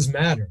 Appearances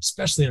matter,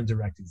 especially on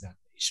direct examination.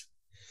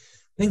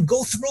 Then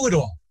go through it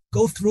all.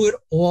 Go through it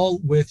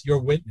all with your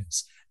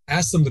witness.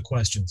 Ask them the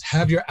questions.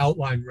 Have your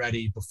outline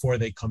ready before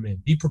they come in.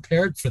 Be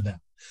prepared for them.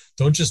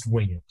 Don't just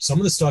wing it. Some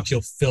of the stuff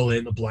you'll fill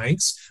in the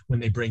blanks when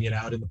they bring it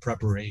out in the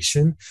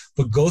preparation,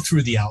 but go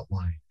through the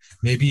outline.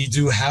 Maybe you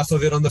do half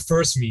of it on the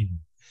first meeting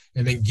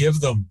and then give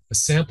them a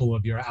sample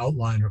of your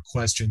outline or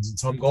questions and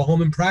tell them go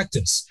home and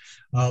practice.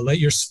 Let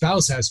your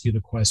spouse ask you the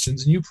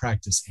questions and you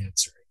practice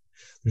answering.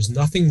 There's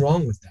nothing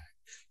wrong with that.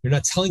 You're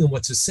not telling them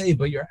what to say,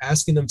 but you're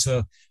asking them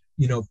to,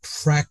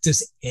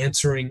 practice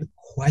answering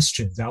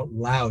questions out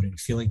loud and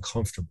feeling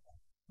comfortable.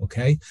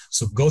 Okay.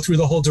 So go through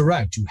the whole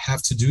direct. You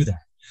have to do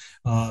that.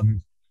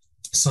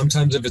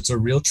 Sometimes if it's a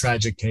real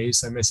tragic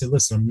case, I may say,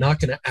 listen, I'm not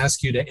going to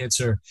ask you to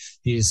answer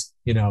these,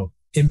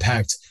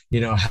 impact,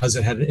 how's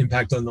it had an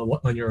impact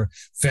on your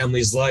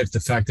family's life, the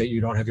fact that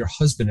you don't have your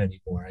husband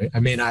anymore. I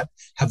may not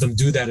have them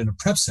do that in a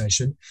prep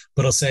session,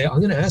 but I'll say, I'm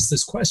going to ask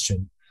this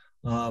question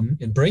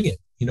and bring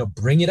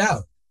it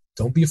out.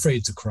 Don't be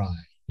afraid to cry,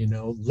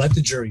 let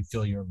the jury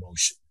feel your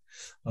emotion.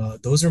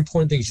 Those are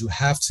important things. You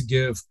have to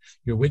give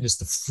your witness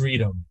the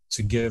freedom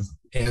to give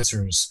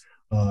answers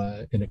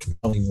in a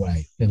compelling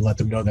way and let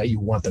them know that you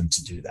want them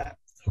to do that.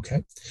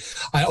 Okay.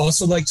 I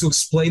also like to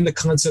explain the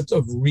concept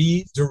of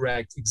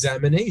redirect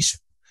examination.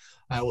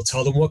 I will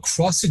tell them what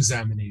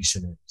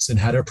cross-examination is and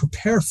how to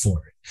prepare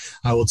for it.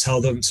 I will tell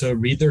them to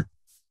read their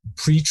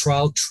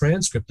pre-trial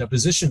transcript,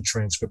 deposition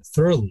transcript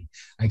thoroughly.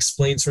 I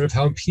explain sort of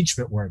how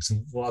impeachment works,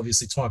 and we'll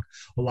obviously talk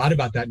a lot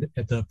about that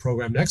at the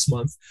program next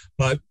month,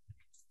 but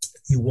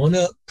you want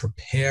to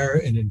prepare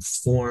and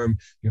inform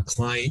your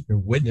client, your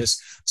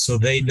witness, so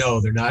they know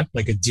they're not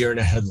like a deer in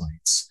the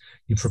headlights.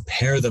 You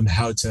prepare them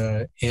how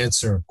to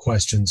answer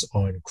questions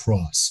on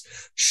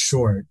cross,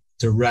 short,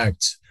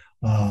 direct,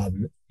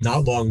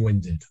 not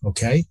long-winded,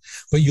 okay?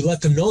 But you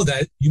let them know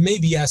that you may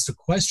be asked a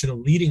question, a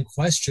leading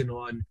question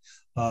on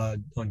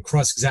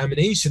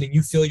cross-examination, and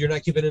you feel you're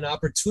not given an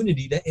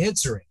opportunity to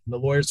answer it. And the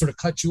lawyer sort of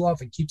cuts you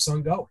off and keeps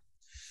on going.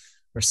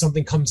 Or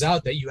something comes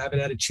out that you haven't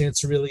had a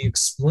chance to really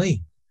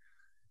explain.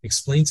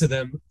 Explain to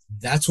them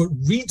That's what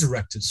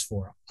redirect is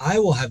for. I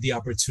will have the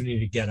opportunity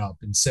to get up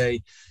and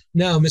say,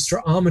 now,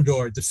 Mr.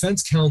 Amador,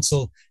 defense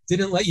counsel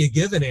didn't let you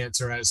give an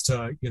answer as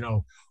to,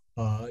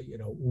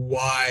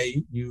 why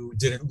you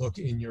didn't look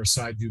in your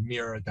side view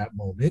mirror at that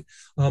moment.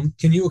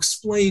 Can you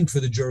explain for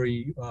the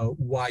jury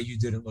why you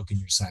didn't look in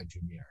your side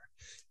view mirror?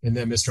 And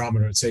then Mr.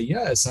 Amador would say,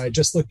 yes, I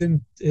just looked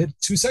in it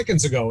 2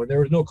 seconds ago and there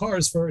were no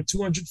cars for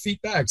 200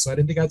 feet back, so I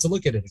didn't think I had to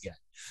look at it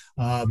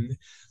again.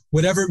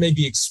 Whatever it may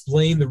be,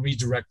 explain the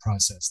redirect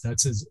process.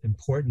 That's as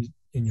important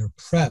in your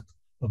prep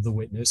of the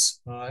witness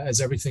as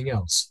everything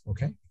else,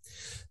 okay?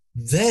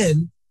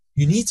 Then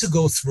you need to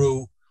go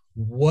through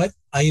what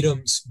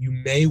items you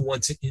may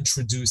want to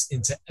introduce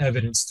into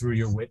evidence through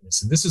your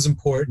witness. And this is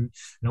important,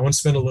 and I want to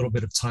spend a little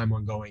bit of time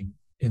on going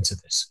into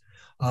this.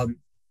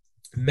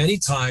 Many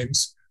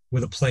times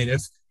with a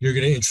plaintiff, you're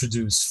going to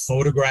introduce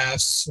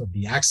photographs of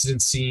the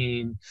accident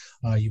scene.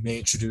 You may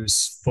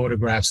introduce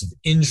photographs of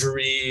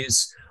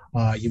injuries.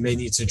 You may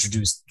need to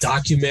introduce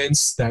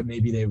documents that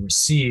maybe they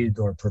received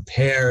or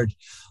prepared.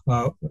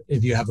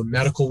 If you have a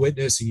medical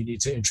witness and you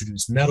need to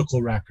introduce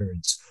medical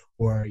records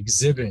or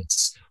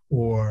exhibits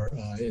or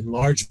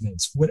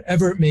enlargements,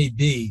 whatever it may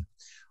be,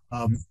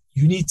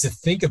 you need to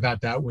think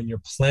about that when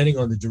you're planning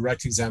on the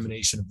direct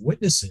examination of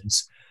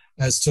witnesses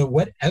as to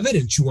what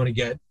evidence you want to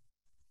get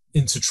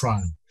into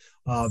trial.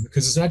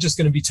 Because it's not just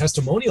going to be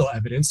testimonial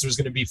evidence. There's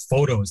going to be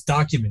photos,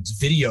 documents,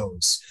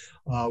 videos,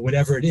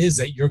 whatever it is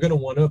that you're going to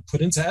want to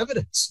put into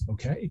evidence,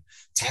 okay?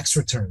 Tax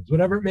returns,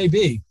 whatever it may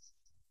be.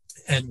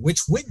 And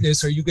which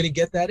witness are you going to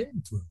get that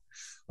in through?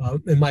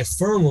 In my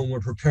firm, when we're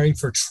preparing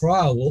for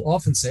trial, we'll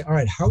often say, all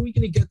right, how are we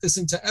going to get this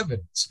into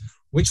evidence?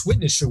 Which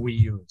witness should we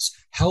use?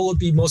 How will it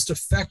be most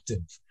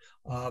effective?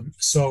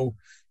 So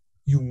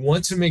you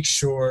want to make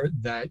sure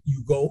that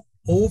you go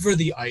over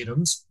the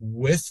items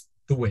with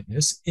the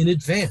witness in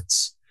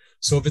advance.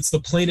 So if it's the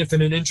plaintiff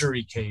in an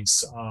injury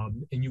case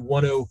and you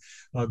want to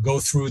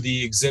go through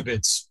the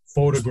exhibits,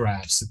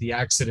 photographs at the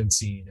accident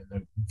scene and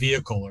the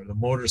vehicle or the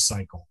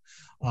motorcycle,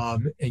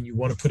 and you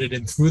want to put it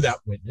in through that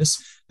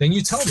witness, then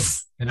you tell them.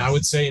 And I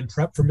would say in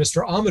prep for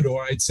Mr.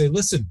 Amador, I'd say,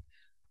 listen,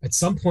 at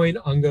some point,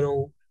 I'm going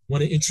to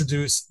want to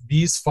introduce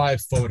these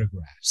 5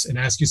 photographs and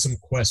ask you some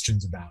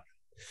questions about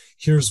it.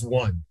 Here's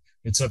one.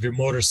 It's of your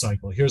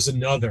motorcycle. Here's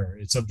another.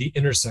 It's of the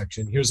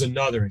intersection. Here's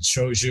another. It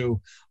shows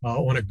you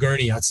on a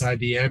gurney outside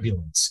the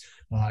ambulance.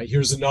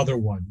 Here's another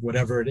one,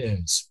 whatever it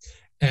is.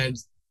 And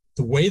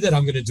the way that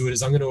I'm going to do it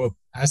is I'm going to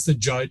ask the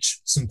judge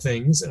some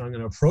things, and I'm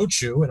going to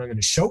approach you, and I'm going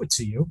to show it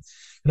to you,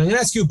 and I'm going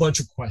to ask you a bunch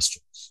of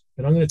questions,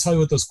 and I'm going to tell you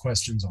what those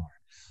questions are.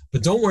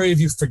 But don't worry if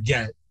you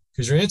forget,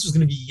 because your answer is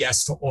going to be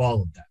yes to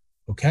all of them,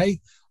 okay?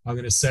 I'm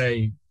going to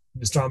say,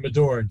 Mr.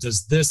 Amador,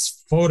 does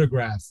this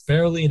photograph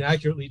fairly and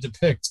accurately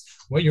depict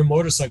what your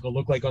motorcycle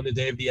looked like on the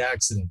day of the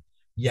accident?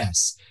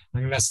 Yes.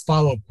 I'm going to ask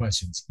follow-up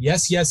questions.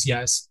 Yes, yes,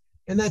 yes.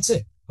 And that's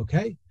it.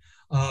 Okay.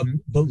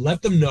 But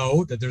let them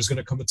know that there's going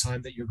to come a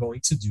time that you're going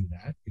to do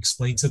that.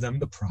 Explain to them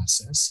the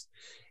process.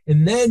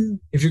 And then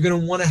if you're going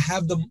to want to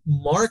have them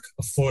mark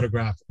a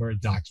photograph or a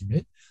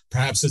document,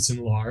 perhaps it's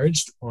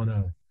enlarged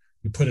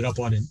you put it up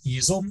on an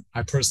easel.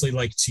 I personally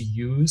like to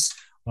use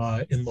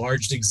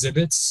enlarged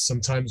exhibits.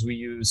 Sometimes we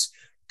use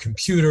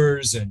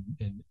computers and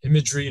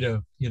imagery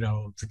to,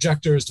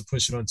 projectors to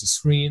push it onto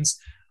screens.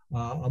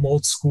 I'm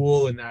old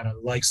school in that I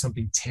like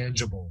something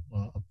tangible,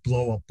 a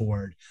blow-up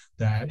board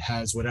that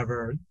has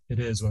whatever it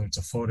is, whether it's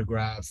a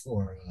photograph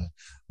or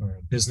a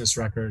business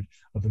record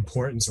of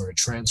importance or a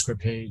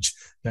transcript page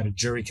that a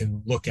jury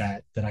can look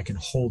at, that I can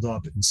hold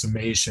up in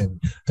summation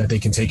that they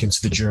can take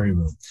into the jury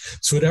room.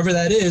 So whatever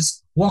that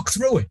is, walk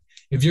through it.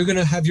 If you're going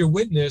to have your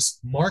witness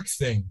mark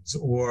things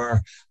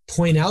or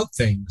point out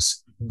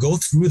things, go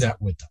through that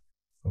with them,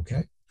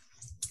 okay?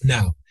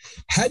 Now,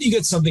 how do you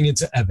get something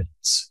into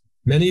evidence?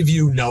 Many of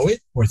you know it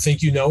or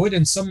think you know it,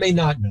 and some may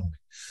not know it.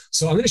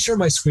 So I'm going to share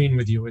my screen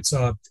with you. It's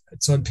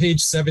on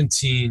page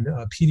 17,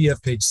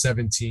 PDF page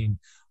 17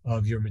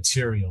 of your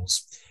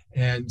materials.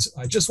 And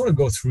I just want to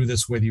go through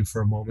this with you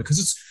for a moment because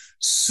it's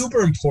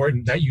super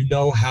important that you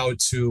know how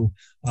to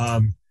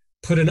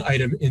put an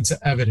item into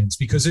evidence.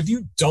 Because if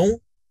you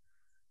don't,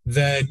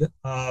 then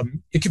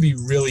it could be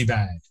really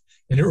bad.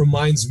 And it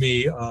reminds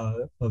me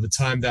of a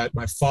time that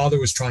my father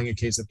was trying a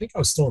case. I think I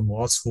was still in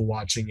law school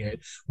watching it,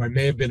 or I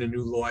may have been a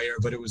new lawyer,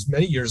 but it was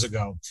many years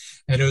ago.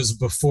 And it was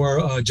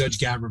before Judge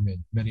Gammerman,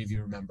 many of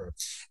you remember.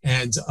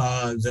 And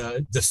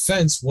the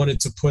defense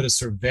wanted to put a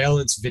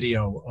surveillance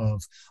video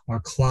of our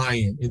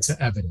client into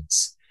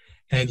evidence.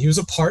 And he was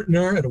a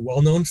partner at a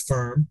well-known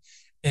firm,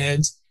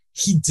 and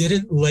he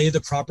didn't lay the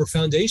proper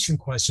foundation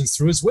questions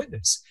through his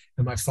witness.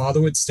 And my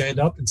father would stand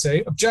up and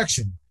say,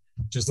 objection.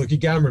 Just look at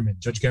Gammerman.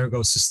 Judge Gammerman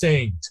goes,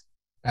 sustained.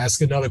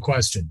 Ask another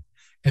question.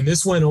 And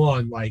this went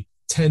on like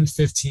 10,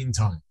 15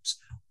 times.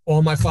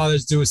 All my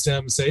fathers do is stand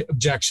up and say,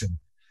 objection,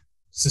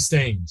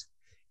 sustained.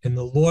 And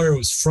the lawyer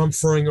was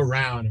frumfurring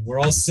around, and we're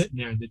all sitting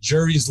there, and the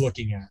jury's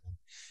looking at him.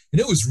 And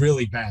it was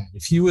really bad.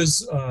 If he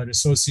was an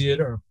associate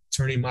or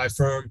attorney in my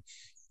firm,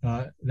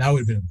 that would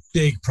have been a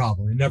big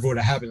problem. It never would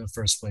have happened in the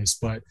first place,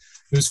 but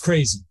it was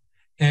crazy.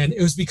 And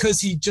it was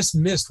because he just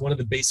missed one of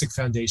the basic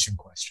foundation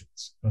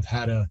questions of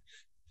how to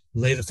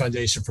lay the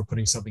foundation for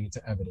putting something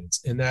into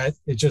evidence. And that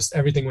it just,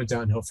 everything went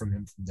downhill from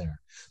him from there.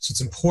 So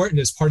it's important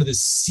as part of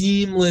this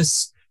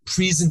seamless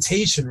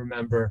presentation,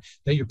 remember,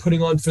 that you're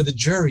putting on for the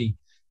jury,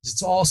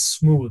 it's all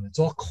smooth, it's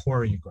all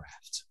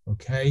choreographed,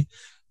 okay?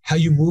 How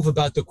you move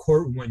about the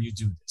courtroom when you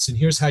do this. And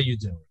here's how you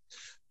do it.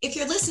 If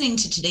you're listening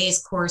to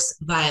today's course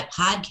via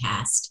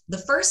podcast, the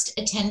first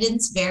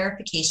attendance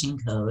verification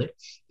code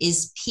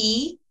is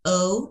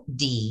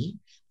POD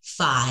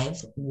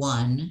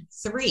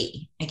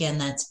 513. Again,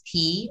 that's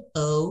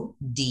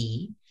POD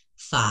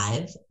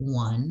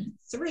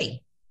 513.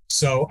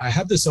 So I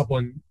have this up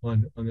on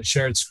the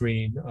shared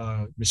screen.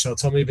 Michelle,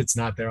 tell me if it's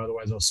not there.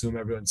 Otherwise, I'll assume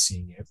everyone's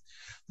seeing it.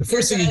 The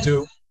first thing you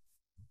do,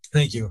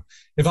 thank you.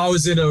 If I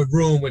was in a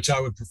room, which I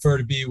would prefer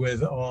to be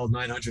with all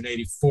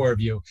 984 of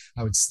you,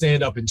 I would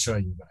stand up and show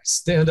you. But I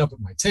stand up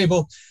at my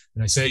table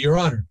and I say, Your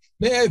Honor,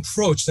 may I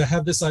approach to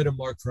have this item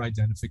marked for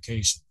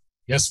identification?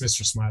 Yes,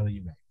 Mr. Smiley,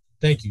 you may.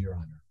 Thank you, Your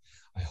Honor.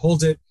 I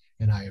hold it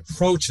and I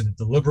approach in a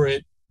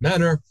deliberate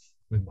manner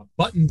with my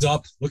buttoned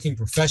up, looking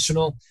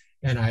professional,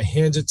 and I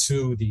hand it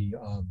to the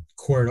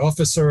court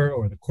officer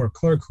or the court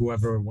clerk,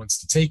 whoever wants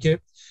to take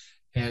it.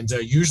 And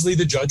usually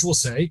the judge will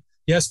say,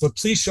 yes, but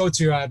please show it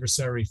to your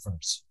adversary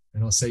first.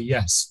 And I'll say,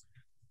 yes.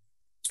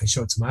 I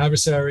show it to my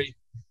adversary.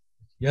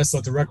 Yes,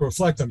 let the record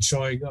reflect. I'm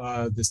showing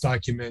this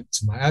document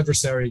to my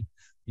adversary.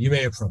 You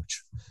may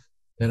approach.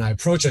 Then I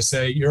approach. I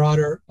say, Your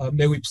Honor,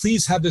 may we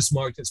please have this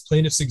marked as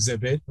plaintiff's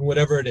exhibit, and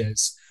whatever it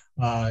is,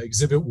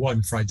 exhibit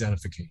 1 for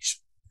identification.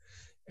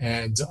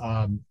 And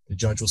the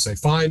judge will say,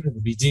 fine, it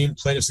will be deemed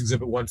plaintiff's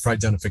exhibit 1 for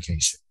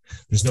identification.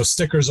 There's no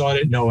stickers on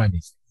it, no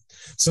anything.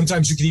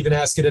 Sometimes you could even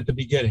ask it at the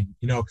beginning.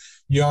 You know,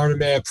 Your Honor,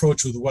 may I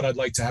approach with what I'd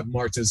like to have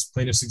marked as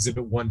plaintiff's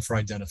exhibit 1 for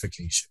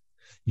identification.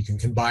 You can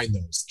combine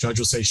those. The judge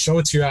will say, show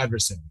it to your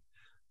adversary.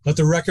 Let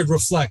the record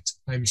reflect.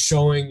 I'm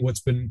showing what's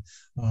been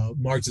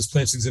marked as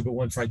plaintiff's exhibit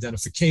 1 for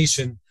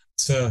identification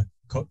to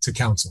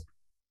counsel.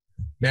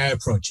 May I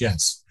approach?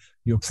 Yes.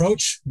 You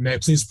approach. May I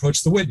please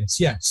approach the witness?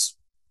 Yes.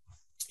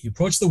 You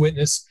approach the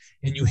witness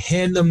and you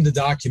hand them the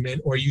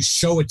document or you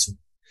show it to them.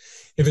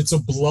 If it's a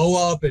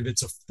blow up, if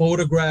it's a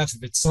photograph,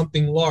 if it's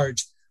something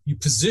large, you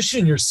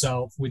position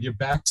yourself with your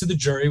back to the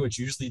jury, which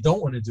you usually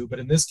don't want to do. But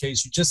in this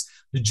case,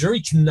 the jury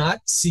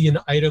cannot see an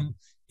item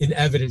in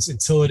evidence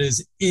until it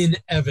is in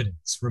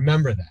evidence.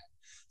 Remember that.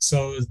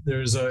 So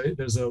there's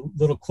a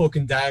little cloak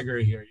and dagger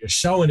here. You're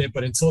showing it,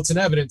 but until it's in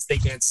evidence, they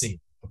can't see it.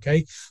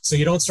 Okay. So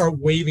you don't start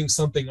waving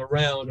something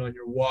around on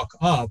your walk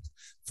up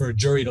for a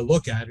jury to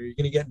look at, or you're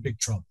going to get in big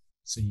trouble.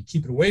 So you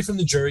keep it away from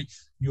the jury,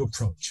 you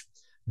approach.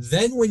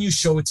 Then when you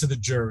show it to the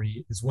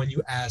jury is when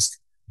you ask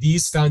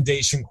these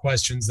foundation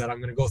questions that I'm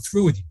going to go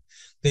through with you.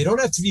 They don't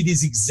have to be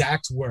these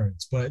exact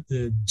words, but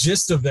the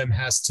gist of them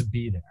has to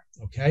be there.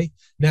 Okay.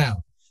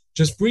 Now,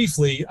 just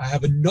briefly, I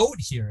have a note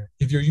here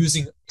if you're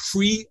using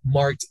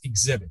pre-marked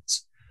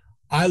exhibits.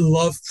 I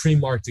love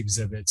pre-marked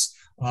exhibits.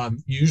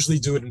 You usually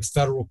do it in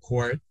federal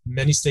court.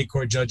 Many state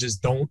court judges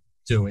don't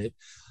do it.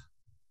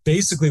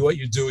 Basically, what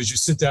you do is you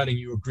sit down and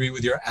you agree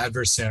with your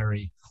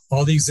adversary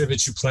all the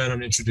exhibits you plan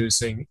on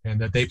introducing and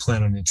that they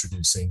plan on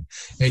introducing,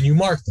 and you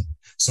mark them.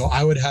 So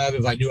I would have,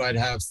 if I knew I'd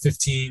have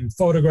 15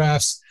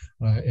 photographs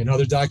and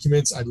other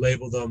documents, I'd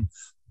label them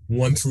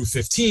 1 through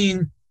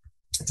 15.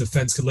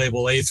 Defense could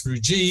label A through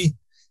G,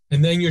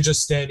 and then you're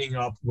just standing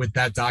up with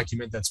that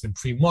document that's been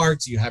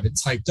pre-marked. You have it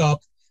typed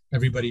up.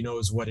 Everybody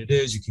knows what it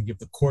is. You can give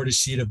the court a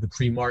sheet of the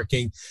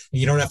pre-marking, and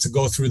you don't have to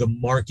go through the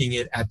marking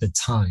it at the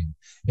time.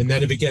 And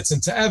then if it gets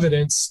into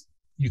evidence,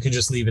 you can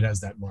just leave it as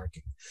that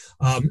marking.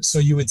 So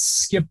you would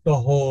skip the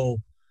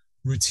whole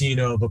routine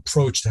of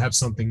approach to have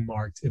something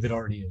marked if it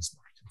already is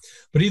marked.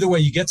 But either way,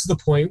 you get to the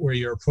point where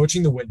you're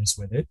approaching the witness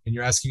with it, and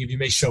you're asking if you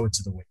may show it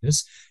to the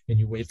witness, and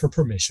you wait for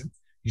permission.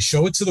 You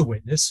show it to the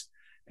witness,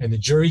 and the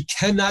jury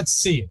cannot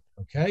see it,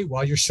 okay,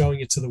 while you're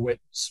showing it to the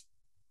witness.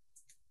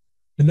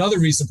 Another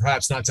reason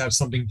perhaps not to have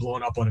something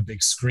blown up on a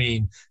big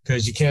screen,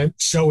 because you can't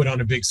show it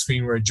on a big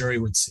screen where a jury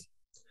would see.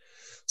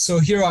 So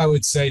here I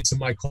would say to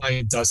my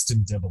client,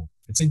 Dustin Dibble,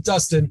 I'd say,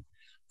 Dustin,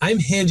 I'm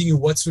handing you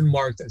what's been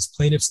marked as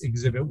Plaintiff's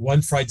Exhibit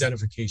 1 for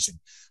identification.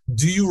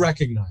 Do you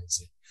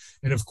recognize it?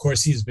 And of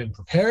course, he's been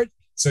prepared.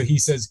 So he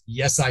says,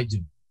 yes, I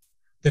do.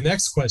 The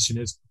next question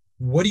is,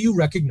 what do you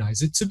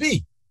recognize it to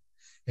be?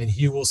 And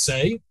he will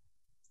say,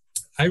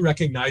 I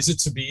recognize it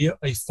to be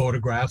a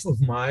photograph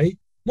of my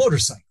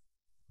motorcycle.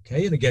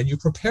 Okay, and again, you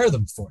prepare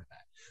them for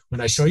that.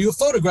 When I show you a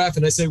photograph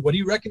and I say, what do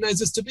you recognize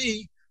this to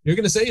be? You're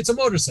going to say it's a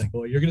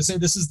motorcycle. Or you're going to say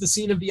this is the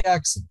scene of the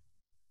accident.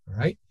 All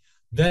right.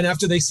 Then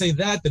after they say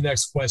that, the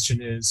next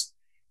question is,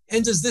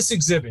 and does this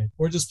exhibit,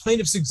 or does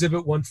Plaintiff's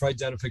Exhibit 1 for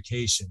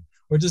identification,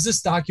 or does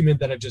this document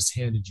that I've just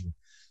handed you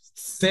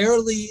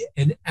fairly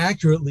and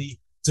accurately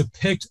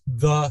depict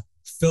the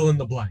fill in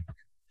the blank?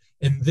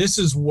 And this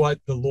is what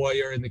the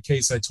lawyer in the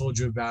case I told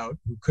you about,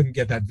 who couldn't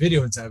get that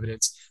video into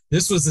evidence,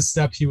 this was the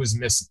step he was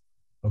missing.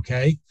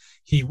 Okay.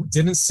 He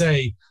didn't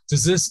say,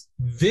 does this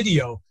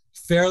video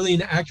fairly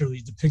and accurately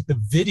depict the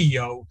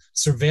video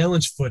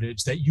surveillance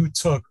footage that you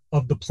took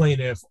of the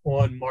plaintiff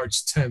on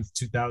March 10th,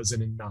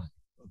 2009.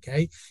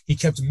 Okay. He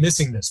kept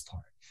missing this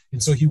part.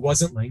 And so he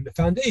wasn't laying the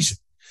foundation.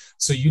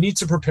 So you need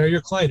to prepare your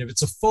client. If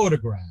it's a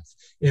photograph,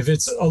 if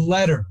it's a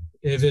letter,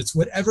 if it's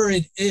whatever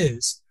it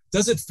is,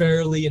 does it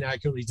fairly and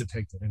accurately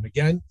depict it? And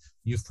again,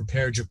 you've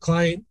prepared your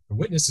client or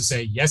witness to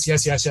say yes,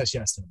 yes, yes, yes,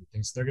 yes to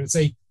everything. So they're going to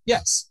say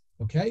yes.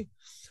 Okay.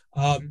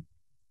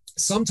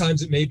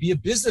 Sometimes it may be a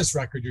business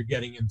record you're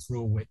getting in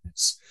through a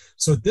witness.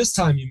 So at this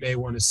time, you may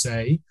want to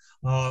say,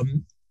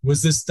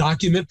 was this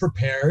document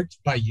prepared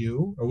by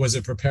you, or was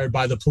it prepared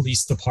by the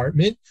police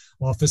department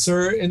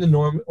officer in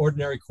the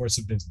ordinary course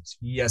of business?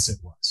 Yes, it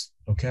was.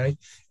 Okay.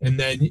 And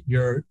then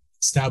you're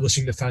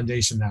establishing the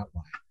foundation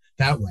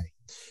that way.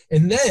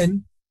 And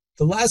then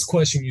the last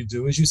question you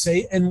do is you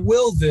say, and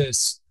will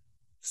this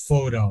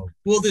photo,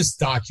 will this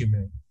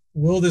document,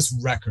 will this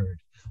record,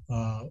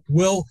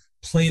 will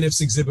Plaintiff's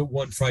Exhibit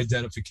 1 for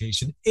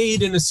identification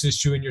aid and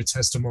assist you in your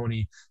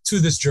testimony to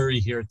this jury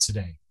here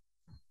today?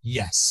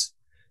 Yes.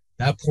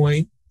 At that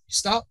point, you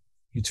stop,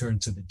 you turn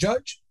to the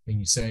judge, and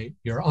you say,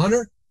 Your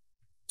Honor,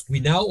 we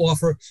now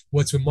offer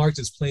what's been marked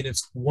as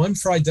Plaintiff's 1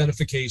 for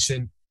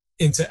identification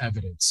into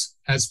evidence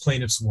as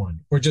Plaintiff's 1,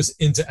 or just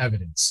into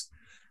evidence.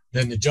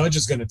 Then the judge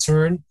is going to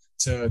turn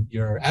to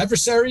your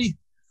adversary.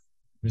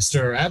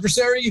 Mr.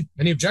 Adversary,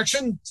 any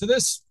objection to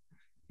this?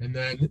 And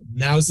then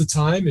now's the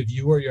time, if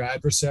you or your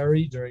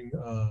adversary during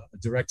a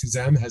direct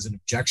exam has an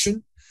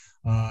objection,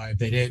 if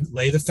they didn't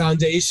lay the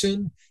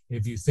foundation,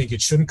 if you think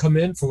it shouldn't come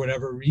in for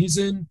whatever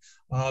reason,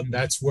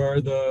 that's where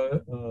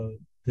the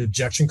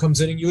objection comes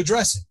in and you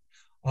address it.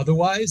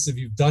 Otherwise, if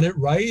you've done it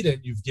right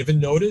and you've given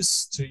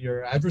notice to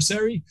your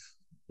adversary,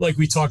 like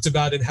we talked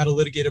about in How to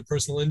Litigate a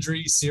Personal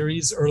Injury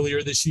series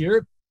earlier this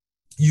year,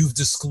 you've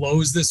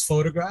disclosed this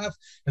photograph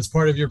as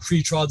part of your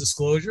pretrial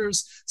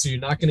disclosures. So you're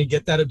not going to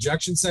get that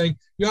objection saying,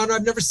 Your Honor,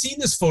 I've never seen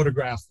this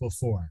photograph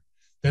before.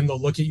 Then they'll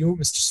look at you,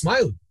 Mr.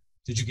 Smiley,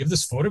 did you give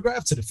this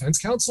photograph to defense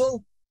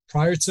counsel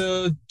prior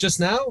to just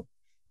now?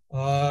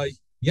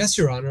 Yes,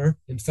 Your Honor.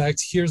 In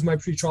fact, here's my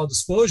pretrial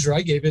disclosure.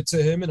 I gave it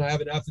to him and I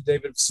have an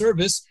affidavit of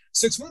service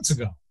 6 months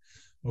ago.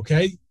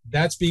 Okay,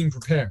 that's being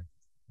prepared.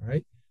 All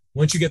right.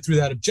 Once you get through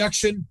that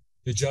objection,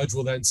 the judge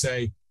will then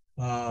say,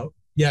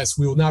 yes,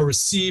 we will now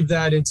receive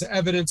that into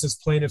evidence as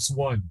Plaintiff's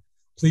 1.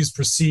 Please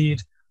proceed.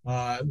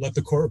 Let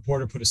the court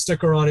reporter put a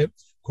sticker on it.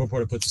 Court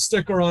reporter puts a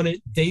sticker on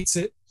it, dates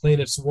it,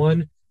 Plaintiff's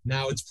 1.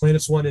 Now it's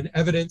Plaintiff's 1 in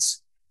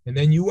evidence. And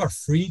then you are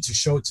free to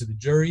show it to the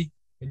jury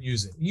and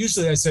use it.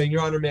 Usually I say,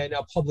 Your Honor, may I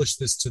now publish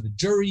this to the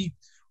jury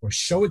or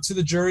show it to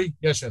the jury?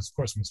 Yes, of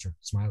course, Mr.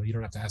 Smiley. You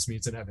don't have to ask me.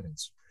 It's in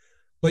evidence.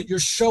 But you're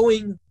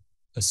showing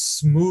a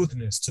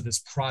smoothness to this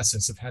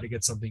process of how to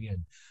get something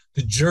in.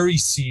 The jury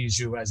sees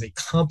you as a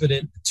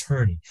competent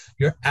attorney.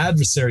 Your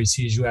adversary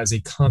sees you as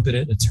a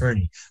competent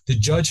attorney. The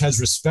judge has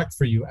respect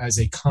for you as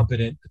a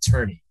competent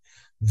attorney.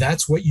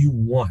 That's what you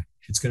want.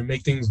 It's going to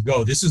make things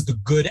go. This is the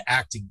good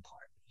acting part.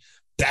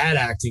 Bad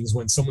acting is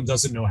when someone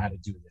doesn't know how to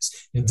do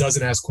this and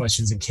doesn't ask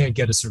questions and can't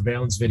get a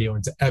surveillance video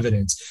into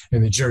evidence,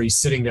 and the jury's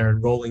sitting there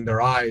and rolling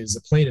their eyes,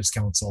 the plaintiff's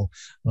counsel,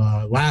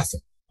 laughing.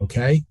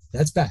 Okay?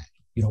 That's bad.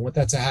 You don't want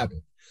that to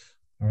happen.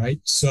 All right?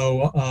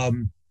 So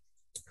I'm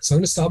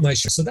going to stop my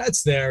share. So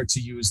that's there to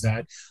use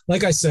that.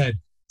 Like I said,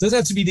 doesn't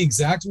have to be the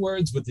exact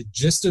words, but the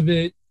gist of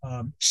it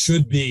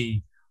should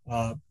be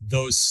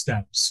those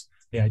steps.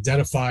 They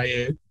identify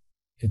it,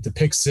 it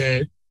depicts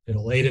it,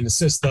 it'll aid in the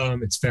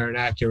system, it's fair and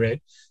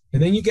accurate, and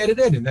then you get it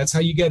in. And that's how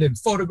you get in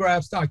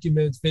photographs,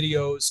 documents,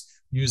 videos,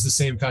 use the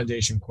same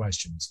foundation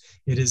questions.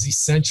 It is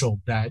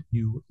essential that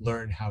you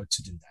learn how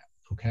to do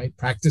that, okay?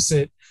 Practice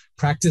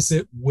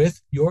it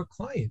with your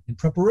client in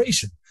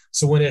preparation.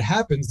 So when it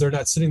happens, they're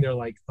not sitting there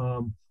like,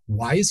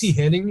 why is he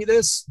handing me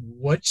this?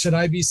 What should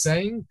I be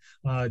saying?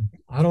 I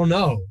don't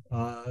know.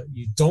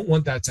 You don't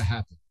want that to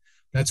happen.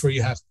 That's where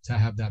you have to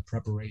have that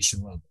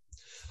preparation level.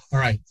 All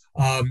right.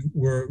 I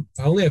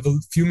only have a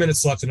few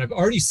minutes left, and I've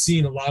already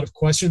seen a lot of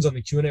questions on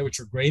the Q&A,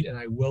 which are great, and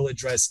I will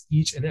address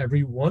each and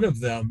every one of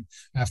them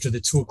after the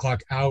 2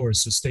 o'clock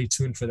hours. So stay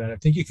tuned for that. I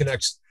think you can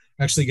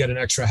actually get an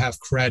extra half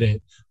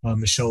credit.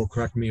 Michelle will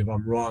correct me if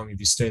I'm wrong, if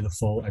you stay the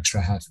full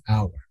extra half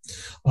hour.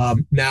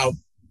 Now,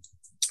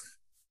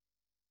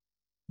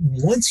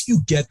 once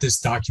you get this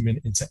document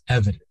into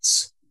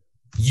evidence,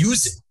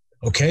 use it,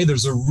 okay?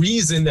 There's a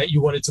reason that you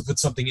wanted to put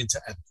something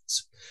into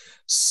evidence.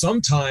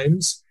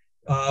 Sometimes,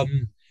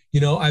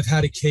 I've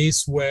had a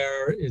case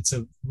where it's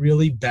a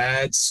really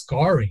bad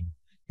scarring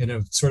in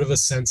a sort of a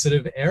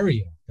sensitive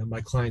area that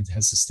my client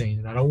has sustained,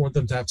 and I don't want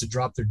them to have to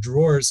drop their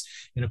drawers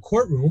in a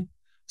courtroom,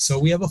 so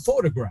we have a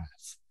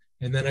photograph.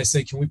 And then I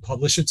say, can we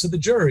publish it to the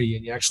jury?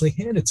 And you actually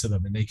hand it to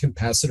them, and they can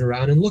pass it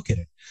around and look at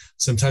it.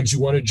 Sometimes you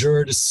want a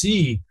juror to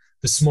see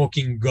the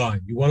smoking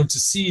gun. You want them to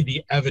see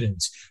the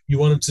evidence. You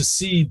want them to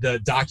see the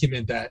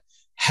document that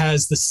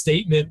has the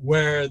statement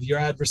where your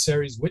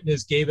adversary's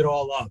witness gave it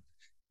all up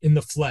in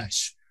the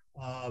flesh.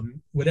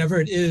 Whatever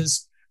it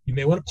is, You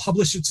may want to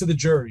publish it to the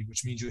jury,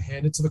 which means you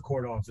hand it to the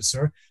court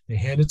officer. They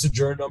hand it to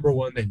juror number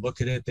one. They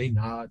look at it, they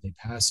nod, they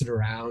pass it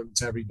around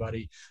to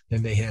everybody,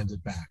 then they hand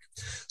it back.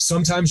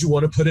 Sometimes you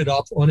want to put it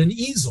up on an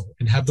easel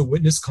and have the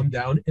witness come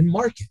down and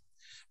mark it.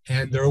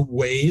 And there are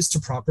ways to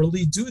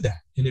properly do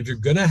that. And if you're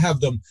going to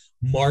have them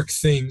mark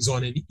things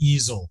on an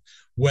easel,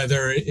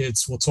 whether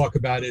it's, we'll talk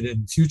about it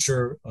in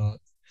future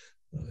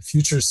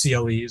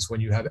CLEs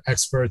when you have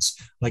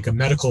experts like a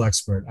medical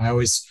expert. I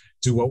always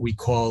do what we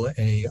call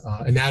a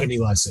anatomy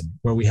lesson,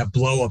 where we have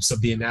blow-ups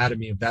of the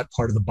anatomy of that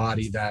part of the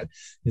body that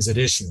is at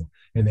issue,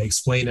 and they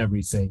explain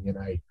everything. And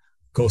I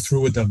go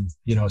through with them,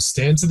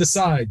 stand to the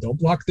side, don't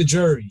block the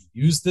jury,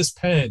 use this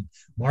pen,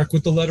 mark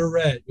with the letter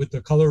red, with the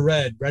color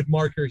red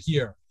marker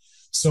here.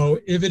 So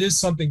if it is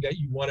something that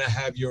you want to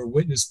have your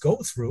witness go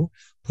through,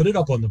 put it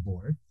up on the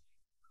board,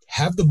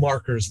 have the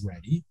markers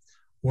ready,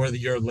 or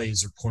your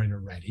laser pointer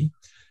ready.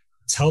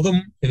 Tell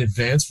them in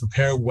advance,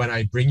 prepare when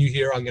I bring you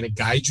here, I'm going to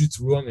guide you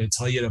through, I'm going to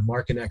tell you to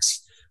mark an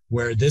X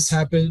where this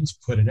happened,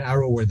 put an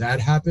arrow where that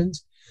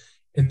happened.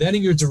 And then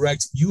in your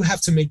direct, you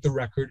have to make the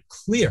record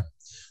clear.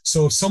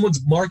 So if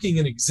someone's marking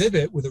an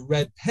exhibit with a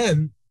red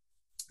pen,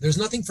 there's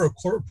nothing for a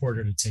court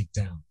reporter to take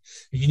down.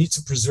 And you need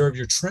to preserve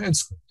your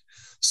transcript.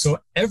 So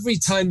every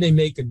time they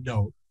make a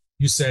note,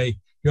 you say,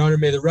 Your Honor,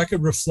 may the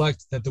record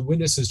reflect that the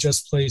witness has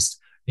just placed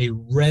a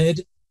red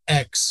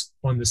X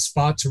on the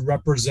spot to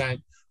represent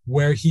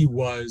where he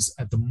was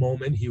at the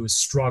moment he was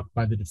struck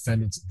by the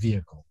defendant's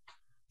vehicle.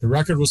 The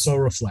record will so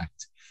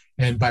reflect.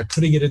 And by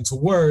putting it into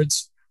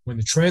words, when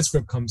the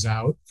transcript comes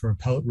out for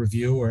appellate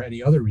review or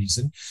any other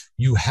reason,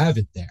 you have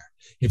it there.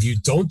 If you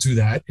don't do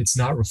that, it's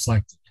not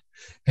reflected.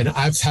 And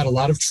I've had a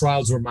lot of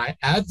trials where my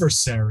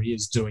adversary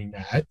is doing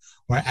that,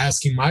 or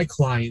asking my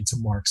client to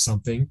mark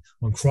something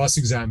on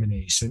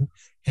cross-examination,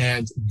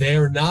 and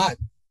they're not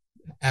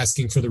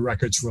asking for the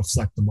record to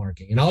reflect the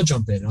marking. And I'll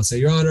jump in. I'll say,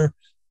 Your Honor,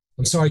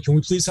 I'm sorry, can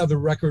we please have the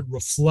record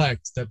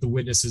reflect that the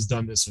witness has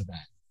done this or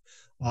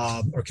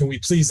that? Or can we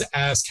please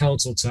ask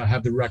counsel to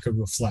have the record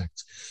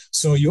reflect?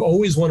 So you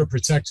always want to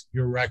protect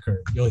your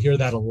record. You'll hear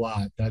that a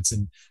lot. That's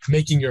in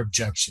making your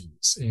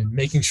objections and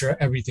making sure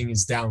everything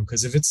is down.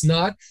 Because if it's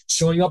not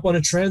showing up on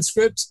a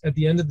transcript at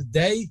the end of the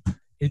day,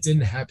 it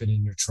didn't happen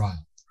in your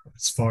trial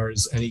as far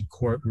as any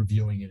court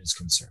reviewing it is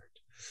concerned.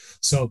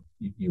 So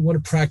you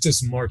want to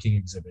practice marking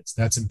exhibits.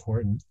 That's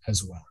important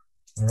as well.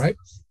 All right.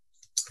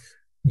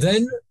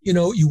 Then,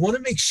 you want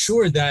to make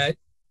sure that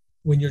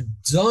when you're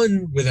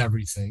done with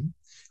everything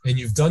and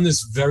you've done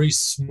this very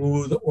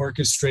smooth,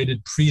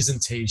 orchestrated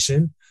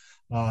presentation,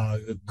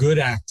 the good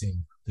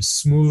acting, the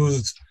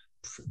smooth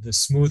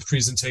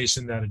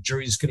presentation that a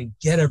jury is going to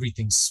get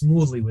everything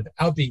smoothly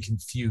without being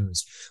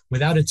confused,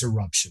 without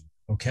interruption,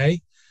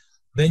 okay?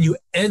 Then you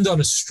end on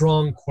a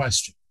strong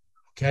question,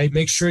 okay?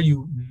 Make sure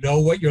you know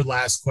what your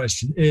last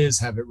question is,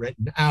 have it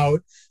written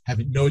out, have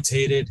it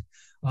notated.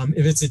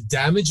 If it's a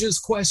damages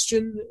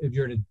question, if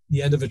you're at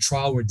the end of a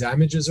trial where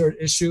damages are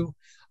at issue,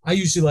 I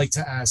usually like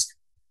to ask,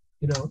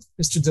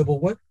 Mr. Dibble,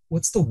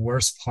 what's the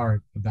worst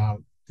part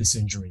about this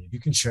injury? If you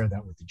can share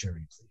that with the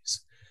jury,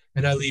 please.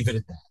 And I leave it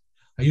at that.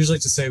 I usually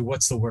like to say,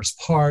 what's the worst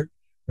part?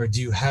 Or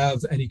do you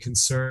have any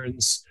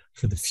concerns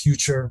for the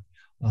future?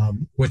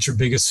 What's your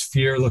biggest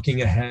fear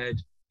looking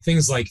ahead?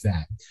 Things like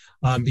that.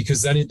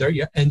 Because then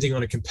you're ending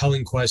on a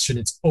compelling question.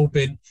 It's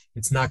open.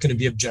 It's not going to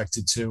be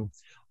objected to.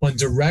 On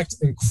direct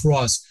and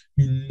cross,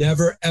 you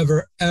never,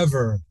 ever,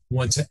 ever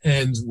want to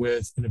end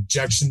with an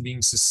objection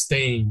being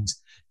sustained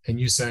and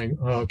you saying,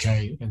 oh,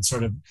 okay, and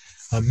sort of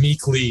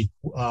meekly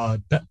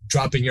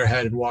dropping your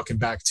head and walking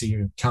back to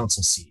your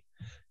counsel seat.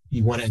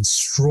 You want to end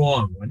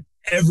strong on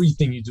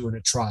everything you do in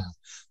a trial.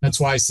 That's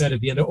why I said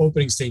at the end of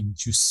opening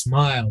statements, you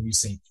smile, you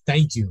say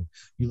thank you,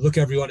 you look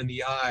everyone in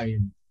the eye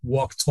and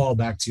walk tall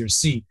back to your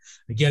seat.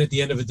 Again, at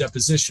the end of a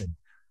deposition,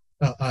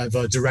 of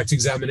a direct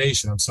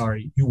examination,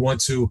 you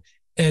want to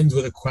end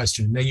with a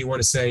question. And then you want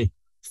to say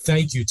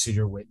thank you to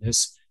your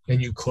witness,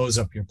 and you close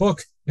up your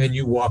book and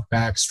you walk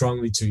back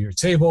strongly to your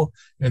table,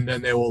 and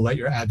then they will let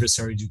your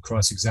adversary do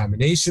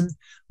cross-examination,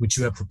 which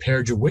you have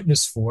prepared your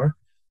witness for.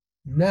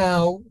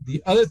 Now,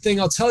 the other thing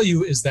I'll tell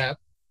you is that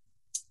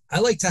I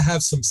like to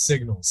have some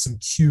signals, some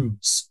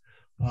cues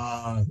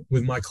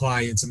with my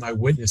clients and my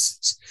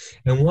witnesses.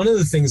 And one of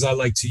the things I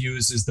like to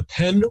use is the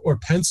pen or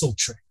pencil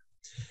trick.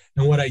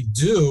 And what I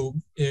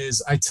do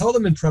is I tell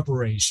them in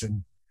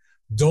preparation,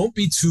 don't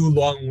be too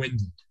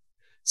long-winded.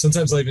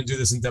 Sometimes I even do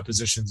this in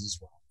depositions as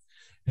well.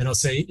 And I'll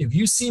say, if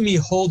you see me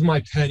hold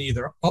my pen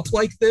either up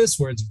like this,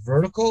 where it's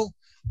vertical,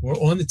 or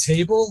on the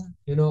table,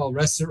 I'll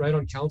rest it right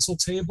on counsel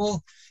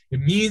table,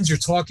 it means you're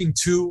talking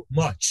too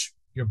much.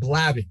 You're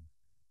blabbing.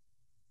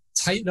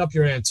 Tighten up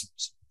your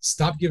answers.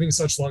 Stop giving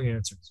such long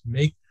answers.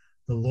 Make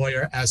the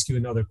lawyer ask you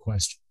another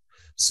question.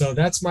 So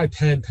that's my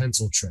pen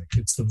pencil trick.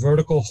 It's the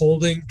vertical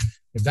holding.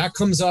 If that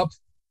comes up,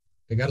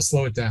 they got to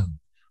slow it down.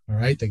 All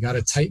right. They got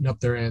to tighten up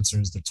their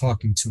answers. They're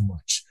talking too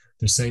much.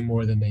 They're saying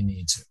more than they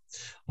need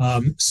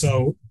to.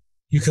 So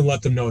you can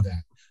let them know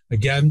that.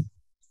 Again,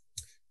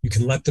 you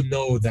can let them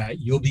know that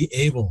you'll be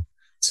able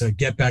to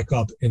get back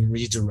up and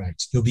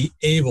redirect. You'll be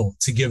able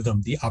to give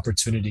them the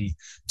opportunity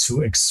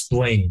to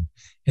explain.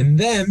 And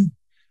then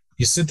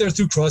you sit there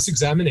through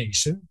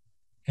cross-examination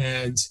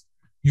and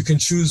you can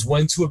choose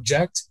when to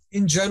object.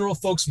 In general,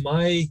 folks,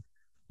 my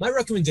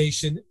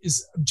recommendation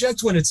is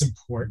object when it's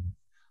important.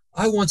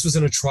 I once was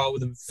in a trial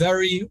with a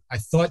very, I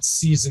thought,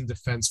 seasoned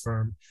defense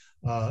firm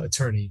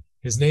attorney.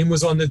 His name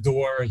was on the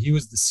door. He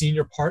was the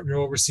senior partner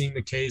overseeing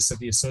the case that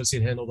the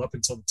associate handled up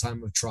until the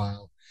time of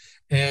trial.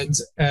 And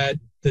at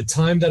the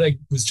time that I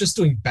was just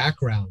doing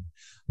background,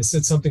 I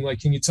said something like,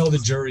 can you tell the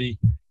jury,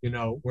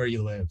 where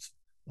you live?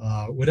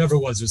 Whatever it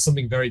was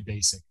something very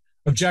basic.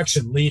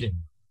 Objection, leading.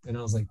 And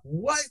I was like,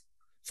 what?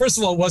 First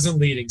of all, it wasn't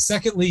leading.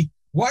 Secondly,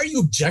 why are you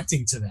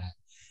objecting to that?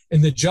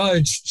 And the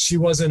judge, she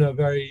wasn't a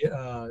very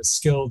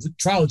skilled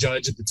trial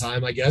judge at the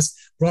time, I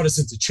guess, brought us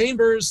into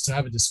chambers to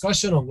have a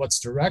discussion on what's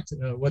direct,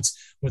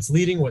 what's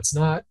leading, what's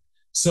not.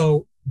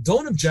 So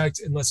don't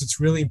object unless it's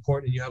really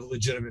important and you have a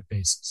legitimate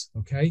basis,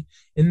 okay?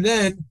 And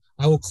then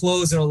I will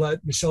close and I'll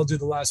let Michelle do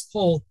the last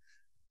poll.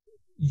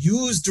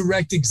 Use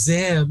direct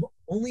exam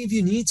only if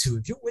you need to.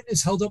 If your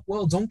witness held up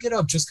well, don't get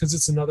up just because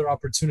it's another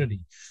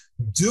opportunity.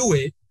 Do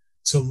it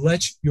to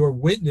let your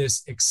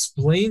witness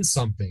explain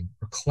something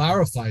or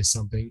clarify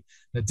something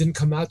that didn't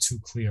come out too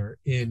clear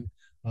in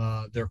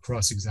their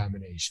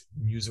cross-examination,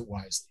 and use it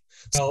wisely.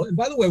 So, and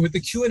by the way, with the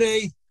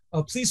Q&A,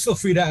 please feel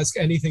free to ask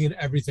anything and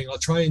everything. I'll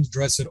try and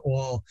address it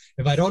all.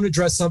 If I don't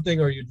address something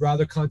or you'd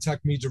rather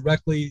contact me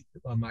directly,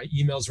 my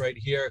email's right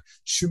here.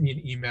 Shoot me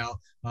an email.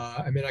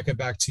 I may not get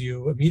back to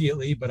you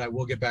immediately, but I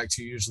will get back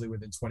to you usually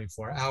within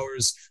 24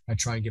 hours. I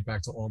try and get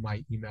back to all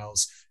my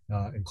emails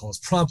and calls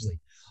promptly.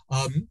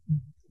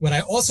 What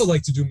I also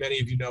like to do, many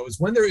of you know, is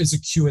when there is a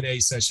Q&A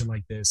session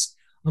like this,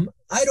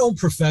 I don't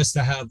profess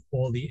to have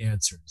all the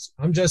answers.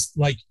 I'm just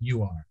like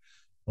you are.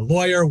 A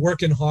lawyer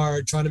working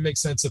hard, trying to make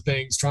sense of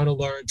things, trying to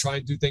learn, trying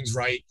to do things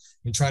right,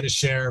 and trying to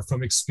share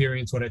from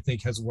experience what I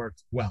think has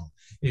worked well.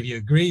 If you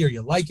agree or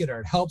you like it or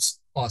it helps,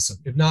 awesome.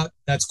 If not,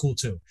 that's cool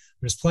too.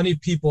 There's plenty of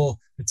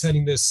people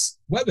attending this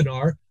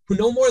webinar who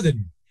know more than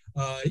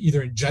me,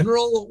 either in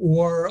general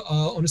or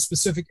on a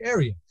specific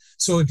area.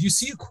 So if you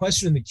see a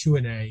question in the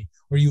Q&A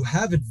or you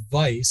have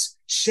advice,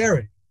 share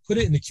it, put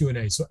it in the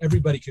Q&A so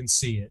everybody can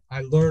see it.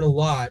 I learn a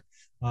lot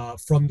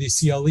from the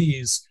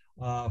CLEs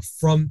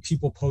from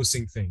people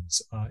posting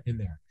things in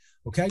there.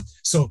 Okay,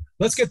 so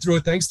let's get through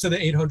it. Thanks to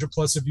the 800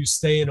 plus of you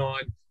staying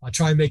on. I'll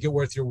try and make it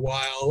worth your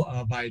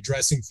while by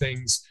addressing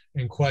things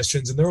and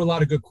questions. And there were a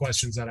lot of good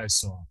questions that I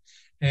saw.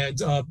 And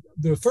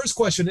the first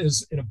question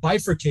is, in a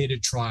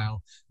bifurcated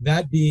trial,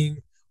 that being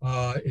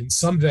in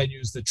some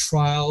venues, the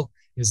trial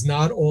is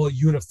not all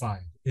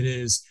unified. It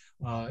is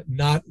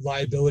not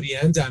liability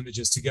and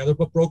damages together,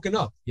 but broken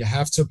up. You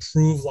have to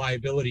prove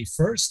liability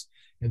first.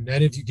 And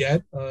then if you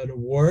get an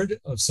award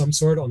of some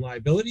sort on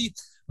liability,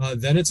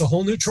 then it's a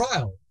whole new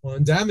trial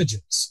on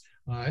damages.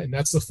 And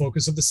that's the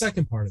focus of the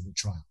second part of the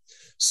trial.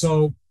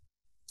 So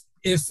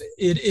if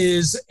it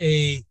is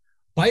a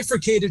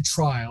bifurcated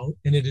trial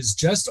and it is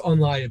just on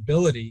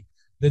liability,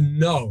 then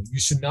no, you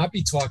should not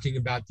be talking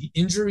about the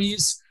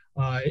injuries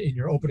in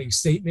your opening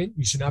statement.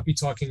 You should not be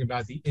talking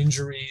about the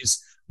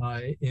injuries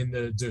in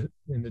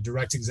the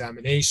direct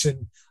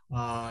examination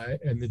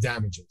and the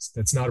damages.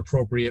 That's not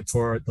appropriate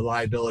for the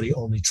liability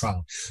only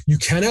trial. You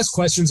can ask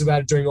questions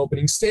about it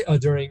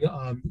during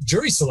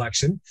jury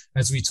selection,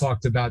 as we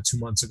talked about 2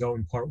 months ago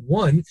in part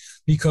 1,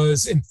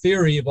 because in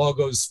theory, if all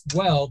goes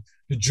well,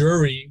 the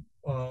jury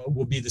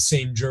will be the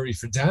same jury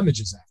for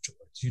damages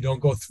afterwards. You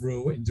don't go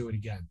through and do it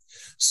again.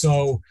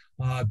 So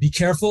be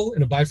careful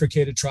in a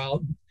bifurcated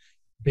trial.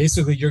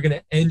 Basically, you're going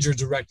to end your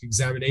direct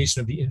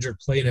examination of the injured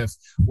plaintiff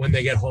when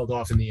they get hauled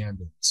off in the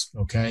ambulance,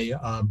 okay,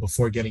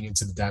 before getting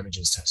into the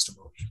damages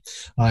testimony.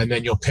 And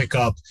then you'll pick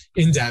up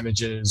in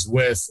damages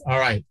with, all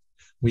right,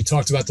 we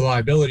talked about the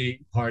liability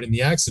part in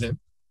the accident.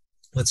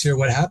 Let's hear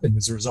what happened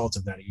as a result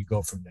of that. And you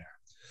go from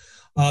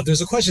there.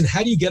 There's a question,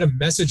 how do you get a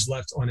message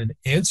left on an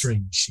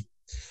answering machine?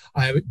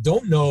 I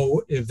don't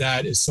know if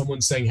that is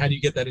someone saying, how do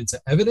you get that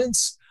into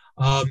evidence?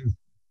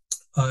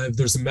 If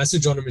there's a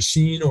message on a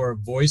machine or a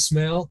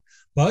voicemail,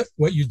 but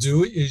what you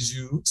do is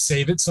you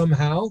save it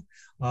somehow.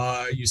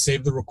 You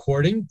save the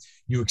recording,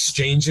 you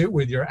exchange it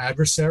with your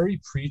adversary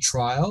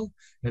pre-trial,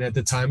 and at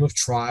the time of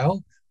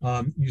trial,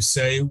 you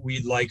say,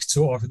 we'd like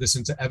to offer this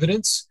into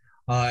evidence.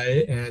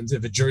 And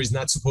if a jury's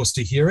not supposed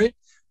to hear it,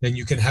 then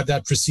you can have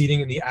that proceeding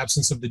in the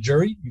absence of the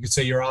jury. You could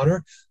say, Your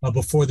Honor,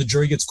 before the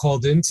jury gets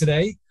called in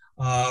today,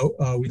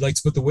 we'd like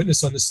to put the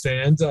witness on the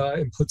stand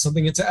and put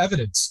something into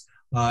evidence.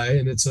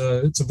 And it's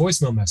a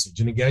voicemail message.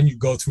 And again, you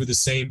go through the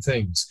same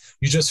things.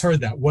 You just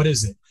heard that. What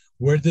is it?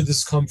 Where did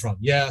this come from?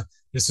 Yeah,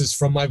 this is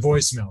from my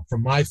voicemail,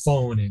 from my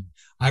phone, and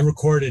I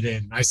recorded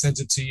it and I sent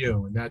it to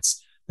you. And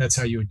that's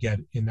how you would get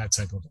in that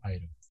type of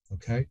item.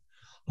 Okay.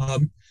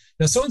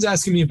 Now, someone's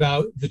asking me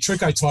about the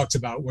trick I talked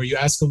about, where you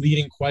ask a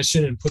leading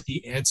question and put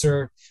the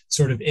answer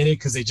sort of in it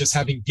because they just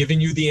haven't given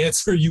you the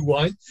answer you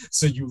want.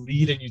 So you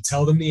lead and you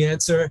tell them the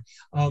answer.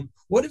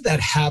 What if that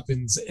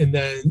happens and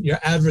then your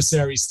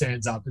adversary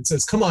stands up and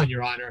says, come on,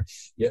 Your Honor,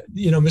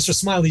 Mr.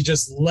 Smiley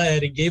just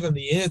led and gave him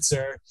the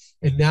answer,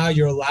 and now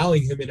you're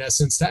allowing him, in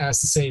essence, to ask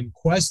the same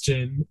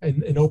question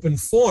in open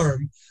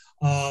form.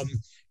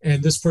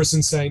 And this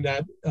person's saying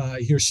that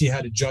he or she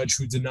had a judge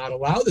who did not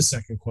allow the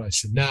second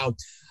question. Now,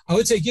 I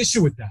would take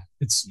issue with that.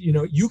 It's,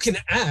 you can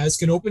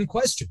ask an open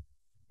question.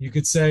 You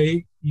could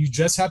say, you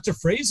just have to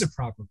phrase it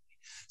properly.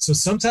 So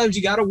sometimes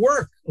you got to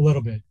work a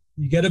little bit.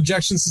 You get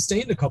objections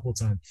sustained a couple of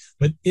times.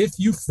 But if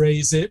you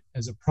phrase it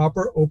as a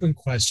proper open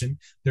question,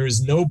 there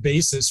is no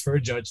basis for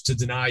a judge to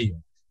deny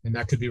you. And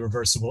that could be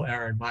reversible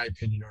error, in my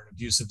opinion, or an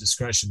abuse of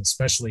discretion,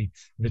 especially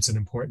if it's an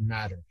important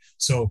matter.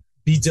 So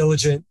be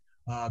diligent,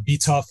 be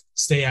tough,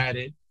 stay at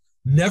it.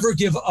 Never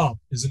give up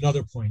is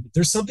another point. If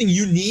there's something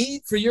you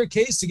need for your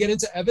case to get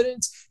into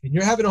evidence and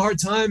you're having a hard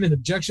time and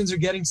objections are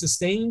getting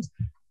sustained,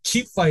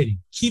 keep fighting,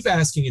 keep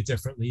asking it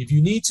differently. If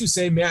you need to,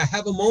 say, may I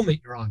have a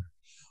moment, Your Honor?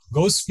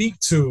 Go speak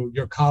to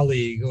your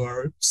colleague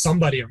or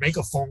somebody, or make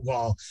a phone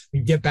call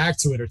and get back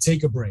to it, or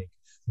take a break.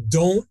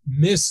 Don't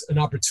miss an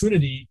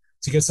opportunity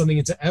to get something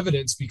into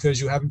evidence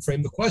because you haven't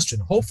framed the question.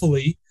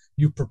 Hopefully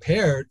you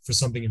prepared for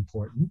something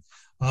important.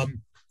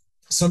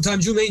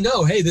 Sometimes you may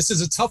know, hey, this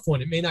is a tough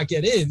one. It may not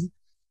get in.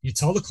 You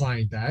tell the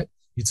client that.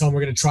 You tell them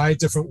we're going to try it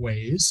different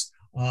ways,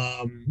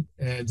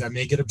 and I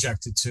may get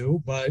objected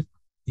to, but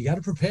you got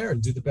to prepare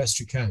and do the best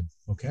you can,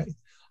 okay?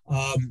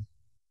 All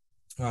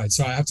right,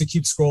 so I have to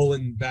keep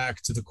scrolling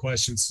back to the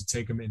questions to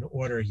take them in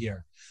order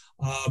here.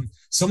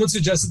 Someone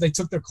suggested they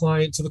took their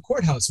client to the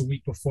courthouse a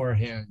week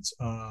beforehand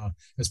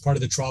as part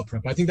of the trial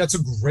prep. I think that's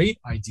a great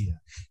idea.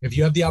 If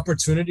you have the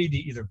opportunity to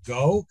either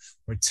go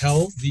or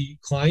tell the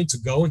client to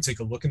go and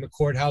take a look in the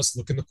courthouse,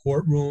 look in the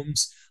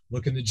courtrooms,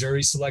 look in the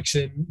jury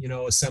selection,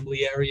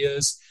 assembly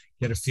areas,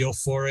 get a feel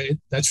for it,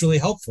 that's really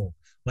helpful.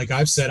 Like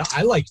I've said,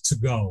 I like to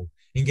go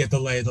and get the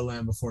lay of the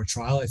land before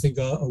trial. I think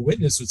a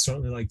witness would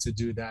certainly like to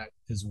do that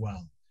as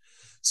well.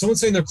 Someone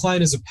saying their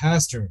client is a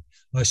pastor.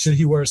 Should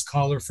he wear his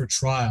collar for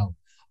trial?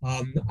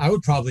 I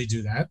would probably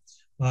do that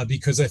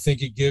because I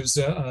think it gives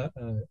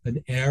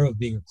an air of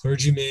being a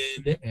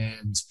clergyman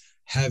and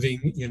having,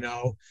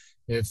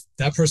 if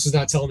that person's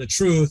not telling the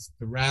truth,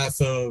 the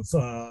wrath of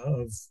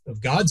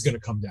God's going to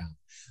come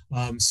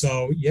down.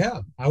 So yeah,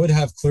 I would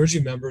have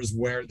clergy members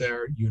wear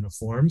their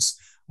uniforms.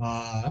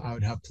 I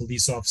would have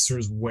police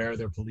officers wear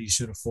their police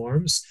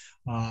uniforms.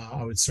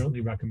 I would certainly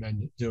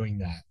recommend doing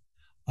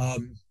that.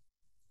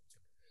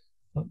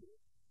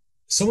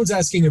 Someone's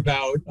asking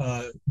about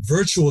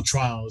virtual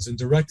trials and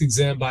direct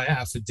exam by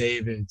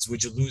affidavits.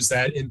 Would you lose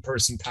that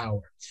in-person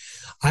power?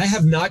 I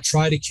have not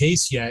tried a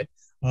case yet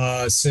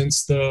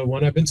since the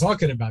one I've been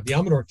talking about, the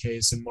Amador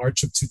case in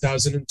March of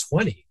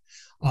 2020.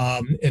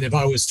 And if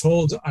I was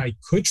told I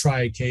could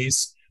try a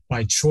case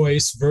by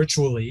choice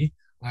virtually,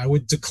 I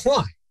would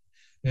decline.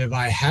 If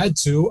I had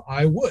to,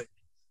 I would.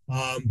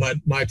 But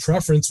my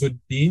preference would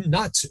be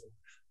not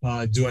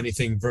to do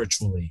anything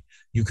virtually.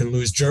 You can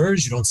lose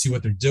jurors. You don't see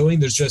what they're doing.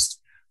 There's just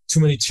too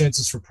many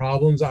chances for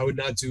problems. I would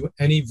not do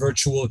any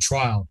virtual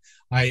trial.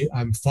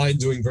 I'm fine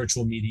doing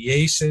virtual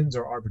mediations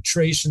or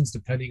arbitrations,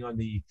 depending on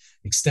the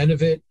extent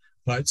of it,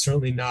 but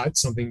certainly not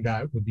something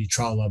that would be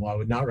trial level. I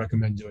would not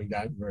recommend doing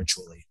that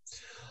virtually.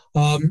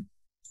 On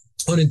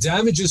a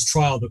damages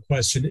trial, the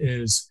question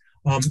is,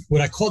 would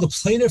I call the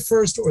plaintiff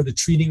first or the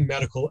treating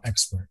medical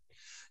expert?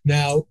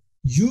 Now,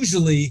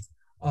 usually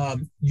I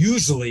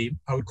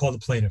would call the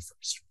plaintiff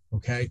first,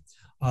 okay?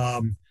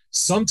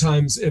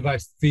 Sometimes if I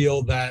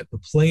feel that the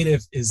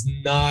plaintiff is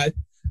not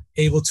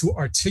able to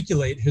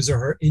articulate his or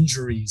her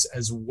injuries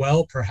as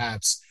well,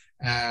 perhaps,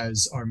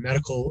 as our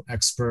medical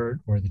expert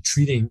or the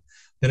treating,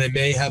 then I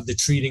may have the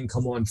treating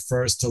come on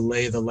first to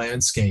lay the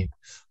landscape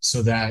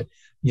so that,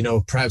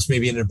 perhaps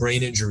maybe in a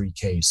brain injury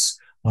case,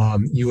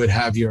 you would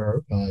have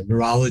your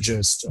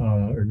neurologist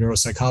or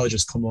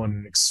neuropsychologist come on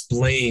and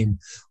explain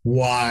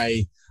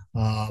why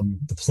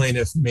the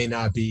plaintiff may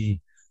not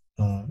be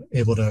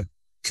able to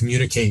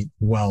communicate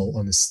well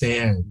on the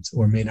stand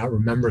or may not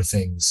remember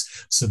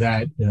things, so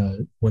that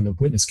when the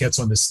witness gets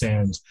on the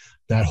stand,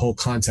 that whole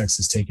context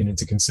is taken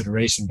into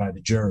consideration by the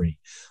jury.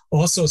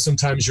 Also,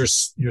 sometimes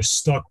you're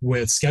stuck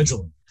with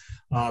scheduling.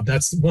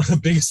 That's one of the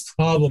biggest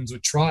problems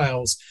with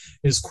trials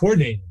is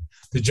coordinating.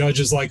 The judge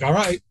is like, all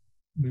right,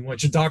 we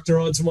want your doctor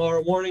on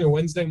tomorrow morning or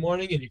Wednesday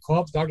morning, and you call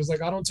up, the doctor's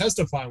like, I don't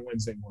testify on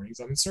Wednesday mornings,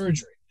 I'm in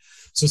surgery.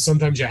 So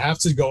sometimes you have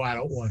to go out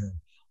of order.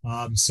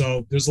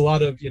 So there's a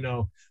lot of,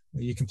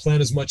 you can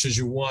plan as much as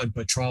you want,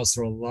 but trials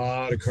throw a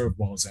lot of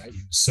curveballs at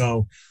you.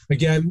 So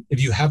again,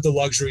 if you have the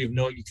luxury of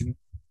knowing you can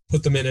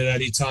put them in at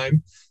any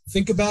time,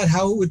 think about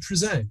how it would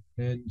present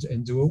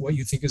and do it what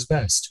you think is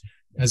best.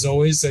 As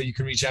always, you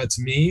can reach out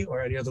to me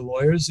or any other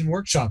lawyers and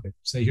workshop it.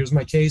 Say, here's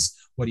my case.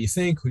 What do you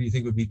think? Who do you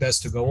think would be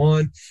best to go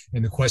on?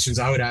 And the questions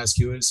I would ask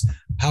you is,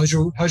 how's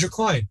your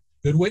client?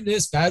 Good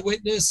witness, bad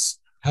witness?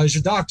 How's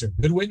your doctor?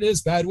 Good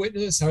witness, bad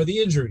witness? How are the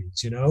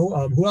injuries?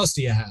 Who else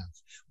do you have?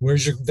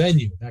 Where's your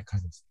venue? That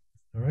kind of thing.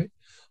 All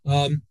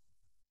right.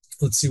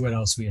 Let's see what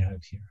else we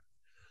have here.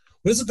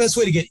 What is the best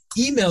way to get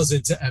emails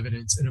into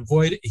evidence and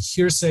avoid a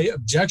hearsay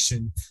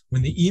objection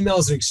when the email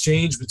is an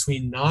exchange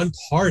between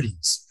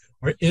non-parties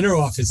or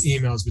inter-office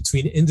emails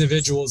between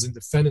individuals and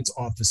defendants'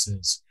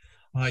 offices?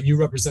 And you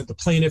represent the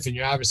plaintiff and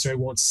your adversary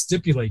won't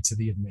stipulate to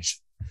the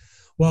admission.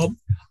 Well,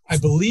 I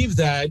believe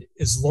that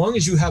as long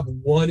as you have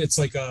one, it's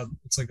like a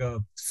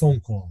phone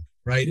call,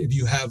 right? If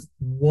you have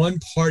one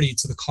party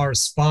to the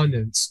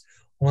correspondence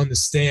on the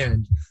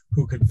stand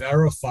who could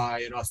verify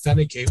and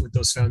authenticate with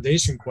those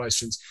foundation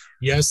questions,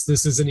 yes,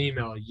 this is an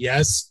email.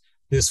 Yes,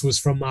 this was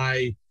from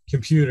my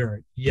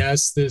computer.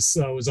 Yes, this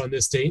was on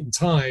this date and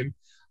time.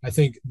 I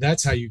think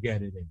that's how you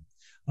get it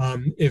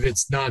in. If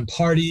it's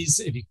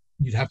non-parties,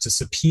 you'd have to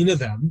subpoena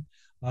them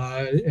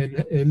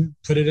and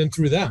put it in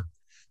through them.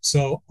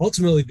 So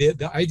ultimately,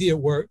 the idea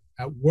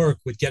at work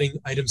with getting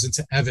items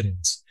into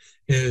evidence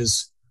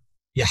is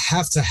you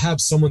have to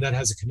have someone that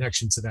has a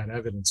connection to that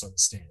evidence on the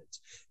stand.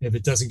 If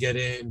it doesn't get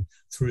in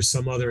through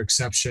some other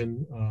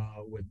exception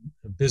with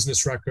a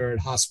business record,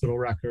 hospital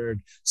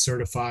record,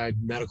 certified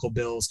medical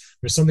bills,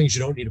 there's some things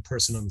you don't need a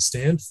person on the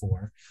stand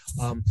for.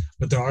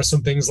 But there are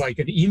some things like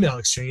an email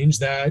exchange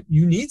that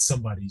you need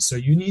somebody. So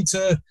you need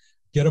to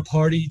get a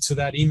party to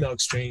that email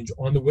exchange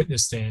on the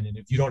witness stand. And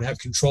if you don't have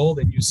control,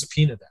 then you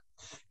subpoena them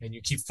and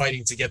you keep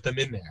fighting to get them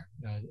in there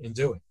and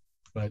do it.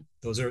 But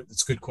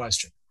it's a good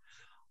question.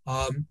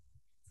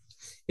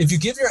 If you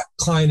give your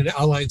client an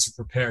outline to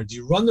prepare, do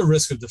you run the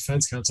risk of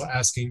defense counsel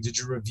asking, did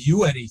you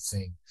review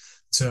anything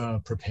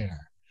to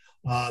prepare?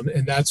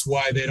 And that's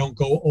why they don't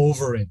go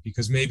over it,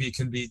 because maybe it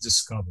can be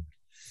discovered.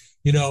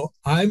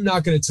 I'm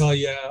not going to tell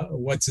you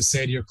what to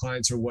say to your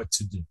clients or what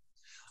to do.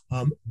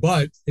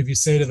 But if you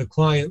say to the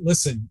client,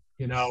 listen,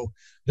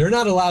 they're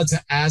not allowed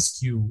to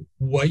ask you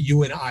what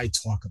you and I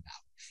talk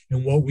about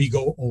and what we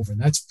go over.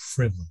 That's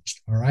privileged,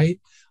 all right?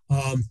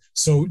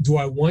 So do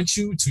I want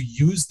you to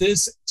use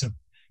this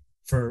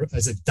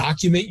as a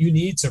document you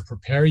need to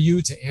prepare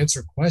you to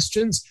answer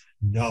questions?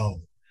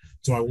 No.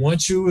 Do I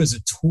want you as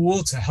a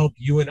tool to help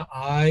you and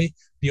I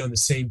be on the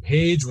same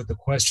page with the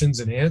questions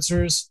and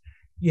answers?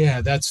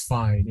 Yeah, that's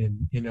fine.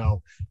 And,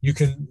 you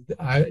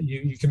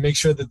can make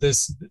sure that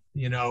this,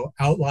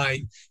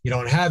 outline, you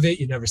don't have it,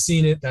 you've never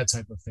seen it, that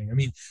type of thing. I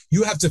mean,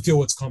 you have to feel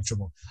what's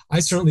comfortable.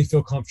 I certainly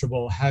feel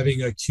comfortable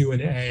having a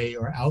Q&A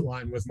or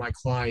outline with my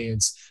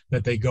clients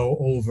that they go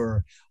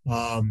over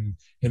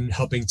and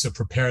helping to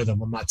prepare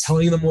them. I'm not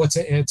telling them what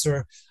to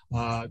answer.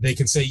 They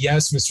can say,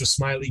 yes, Mr.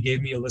 Smiley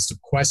gave me a list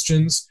of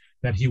questions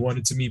that he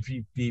wanted to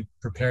be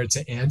prepared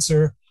to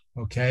answer.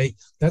 Okay,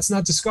 that's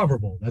not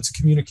discoverable. That's a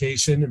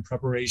communication and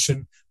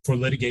preparation for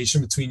litigation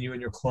between you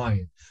and your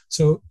client.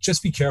 So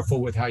just be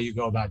careful with how you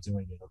go about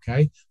doing it,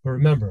 okay? But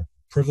remember,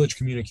 privileged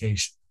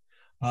communication.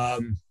 How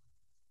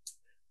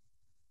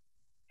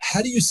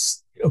do you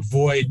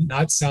avoid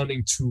not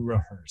sounding too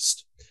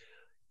rehearsed?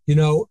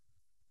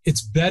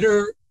 It's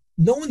better,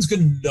 no one's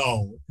going to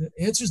know.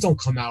 Answers don't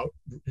come out,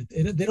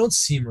 they don't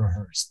seem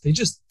rehearsed. They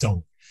just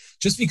don't.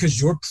 Just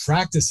because you're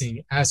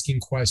practicing asking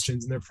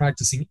questions and they're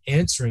practicing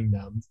answering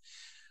them,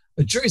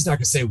 the jury's not going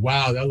to say,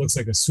 wow, that looks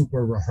like a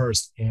super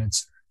rehearsed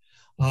answer.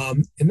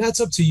 And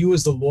that's up to you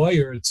as the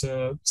lawyer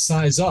to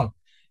size up.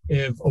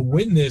 If a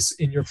witness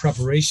in your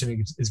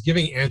preparation is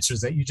giving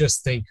answers that you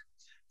just think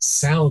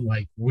sound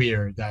like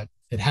weird, that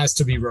it has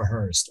to be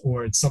rehearsed,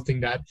 or it's something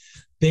that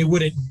they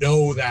wouldn't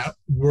know that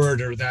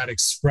word or that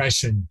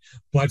expression,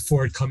 but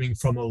for it coming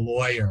from a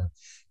lawyer,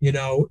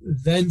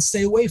 then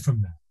stay away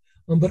from that.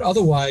 But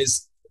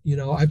otherwise,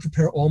 I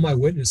prepare all my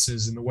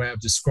witnesses in the way I've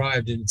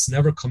described, and it's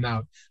never come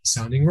out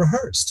sounding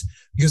rehearsed.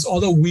 Because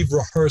although we've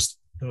rehearsed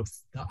the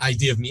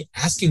idea of me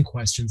asking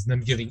questions and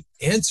them giving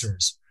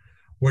answers,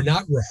 we're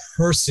not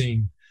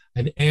rehearsing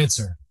an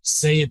answer.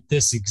 Say it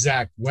this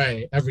exact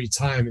way every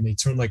time, and they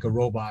turn like a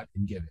robot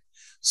and give it.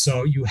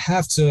 So you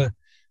have to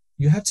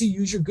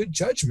use your good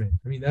judgment.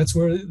 I mean, that's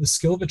where the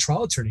skill of a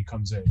trial attorney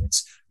comes in.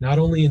 It's not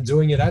only in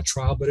doing it at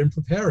trial, but in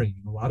preparing.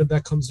 A lot of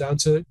that comes down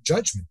to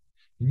judgment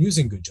and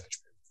using good judgment.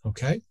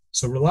 Okay,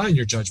 so rely on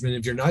your judgment.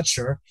 If you're not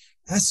sure,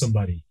 ask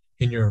somebody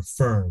in your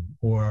firm,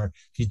 or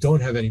if you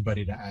don't have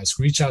anybody to ask,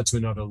 reach out to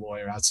another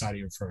lawyer outside of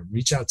your firm.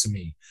 Reach out to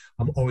me.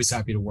 I'm always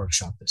happy to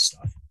workshop this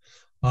stuff.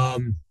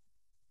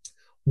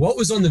 What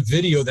was on the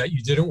video that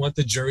you didn't want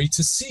the jury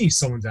to see?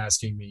 Someone's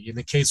asking me. In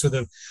the case where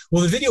the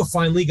video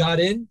finally got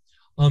in,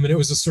 and it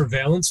was a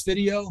surveillance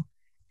video.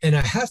 And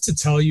I have to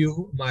tell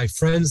you, my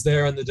friends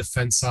there on the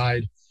defense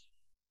side,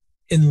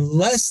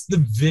 unless the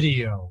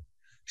video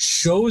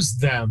shows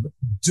them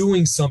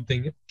doing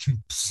something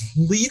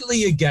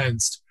completely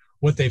against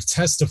what they've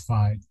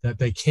testified that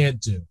they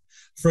can't do.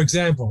 For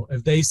example,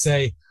 if they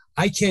say,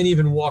 I can't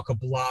even walk a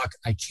block,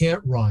 I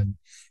can't run,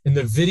 and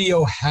the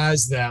video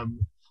has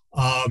them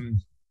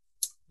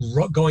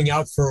going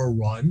out for a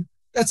run,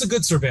 that's a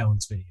good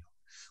surveillance video.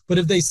 But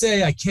if they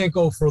say, I can't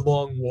go for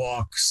long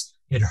walks,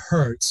 it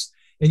hurts,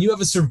 and you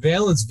have a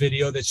surveillance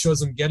video that shows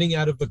them getting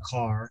out of the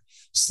car,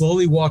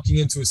 slowly walking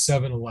into a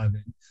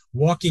 7-Eleven,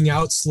 walking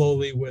out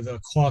slowly with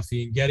a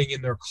coffee and getting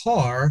in their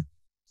car,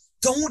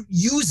 don't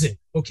use it,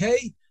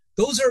 okay?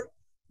 Those are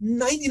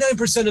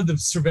 99% of the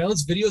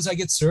surveillance videos I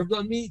get served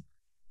on me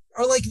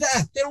are like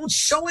that. They don't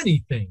show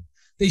anything.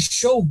 They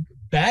show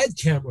bad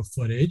camera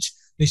footage.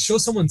 They show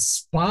someone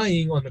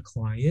spying on the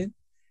client.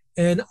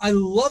 And I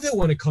love it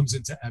when it comes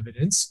into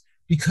evidence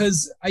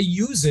because I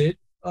use it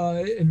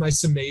in my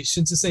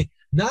summation to say,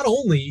 not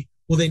only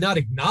will they not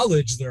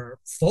acknowledge their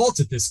fault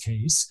at this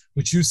case,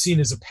 which you've seen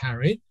as a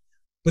parent,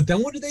 but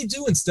then what do they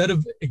do? Instead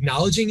of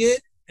acknowledging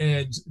it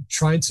and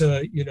trying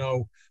to,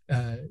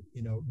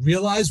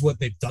 realize what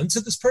they've done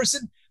to this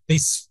person, they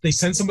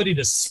send somebody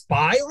to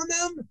spy on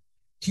them.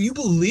 Can you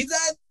believe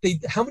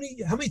that? How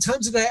many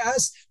times did I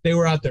ask? They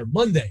were out there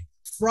Monday,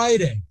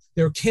 Friday.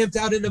 They were camped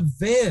out in a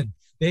van.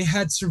 They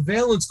had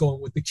surveillance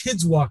going with the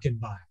kids walking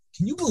by.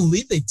 Can you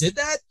believe they did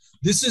that?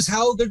 This is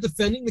how they're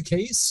defending the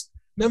case?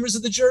 Members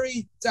of the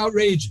jury? It's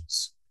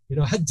outrageous.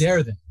 How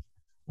dare they?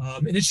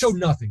 And it showed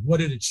nothing. What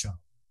did it show?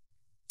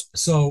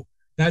 So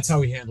that's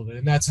how he handled it.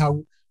 And that's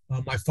how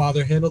my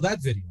father handled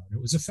that video. And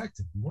it was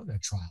effective. We won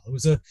that trial. It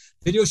was a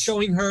video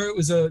showing her, it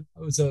was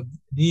a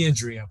knee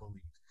injury, I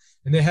believe.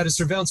 And they had a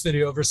surveillance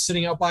video of her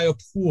sitting out by a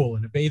pool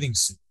in a bathing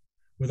suit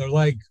with her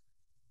leg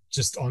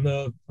just on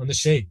the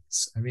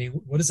shades. I mean,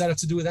 what does that have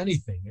to do with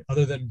anything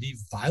other than be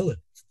violent?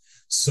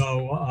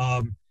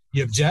 So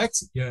you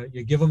object,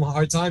 you give him a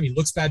hard time. He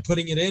looks bad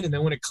putting it in. And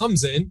then when it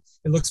comes in,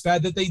 it looks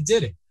bad that they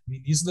did it. I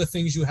mean, these are the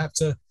things you have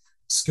to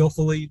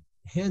skillfully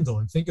handle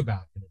and think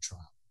about in a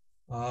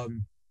trial.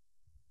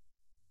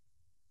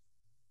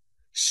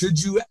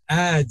 Should you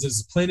add,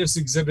 does the plaintiff's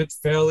exhibit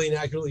fairly and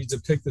accurately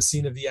depict the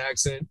scene of the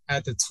accident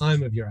at the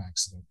time of your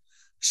accident?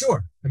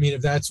 Sure. I mean,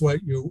 if that's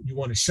what you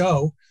want to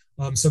show,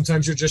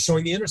 sometimes you're just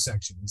showing the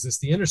intersection. Is this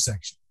the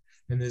intersection?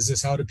 And is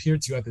this how it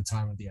appeared to you at the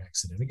time of the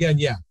accident? Again,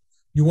 yeah,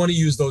 you want to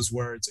use those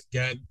words.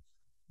 Again,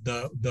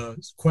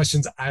 the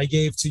questions I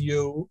gave to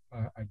you,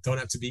 I don't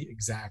have to be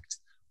exact.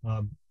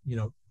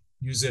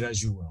 Use it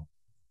as you will.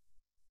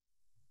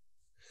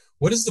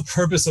 What is the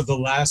purpose of the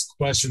last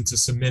question to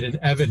submit in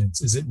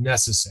evidence? Is it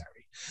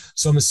necessary?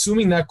 So I'm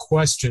assuming that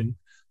question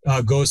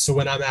goes to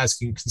when I'm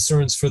asking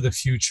concerns for the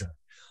future.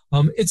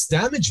 It's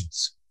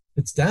damages.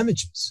 It's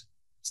damages.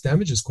 It's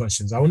damages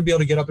questions. I want to be able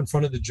to get up in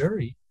front of the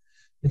jury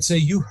and say,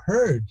 you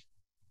heard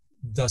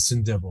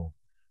Dustin Dibble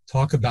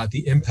talk about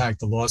the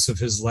impact the loss of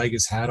his leg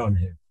has had on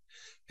him,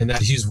 and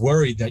that he's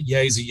worried that,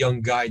 yeah, he's a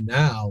young guy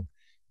now.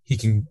 He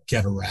can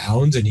get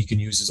around and he can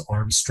use his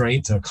arm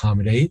strength to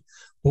accommodate.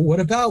 But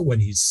what about when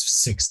he's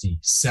 60,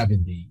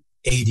 70,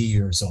 80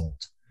 years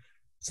old?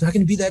 It's not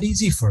going to be that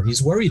easy for him.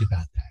 He's worried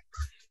about that.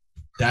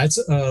 That's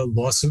a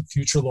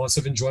future loss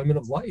of enjoyment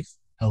of life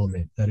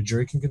element that a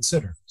jury can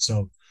consider.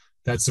 So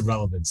that's the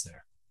relevance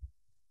there.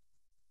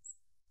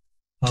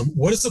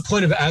 What is the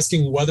point of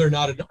asking whether or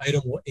not an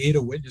item will aid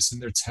a witness in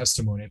their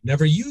testimony? I've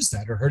never used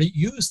that or heard it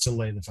used to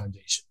lay the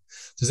foundation.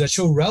 Does that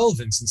show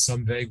relevance in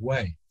some vague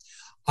way?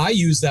 I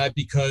use that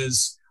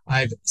because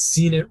I've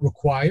seen it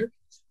required.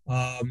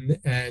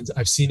 And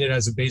I've seen it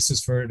as a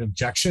basis for an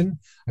objection.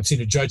 I've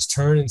seen a judge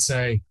turn and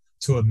say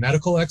to a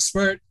medical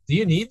expert, do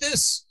you need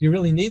this? Do you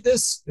really need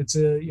this? It's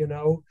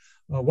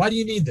why do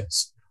you need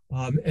this?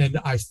 And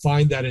I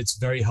find that it's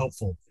very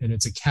helpful, and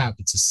it's a cap,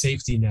 it's a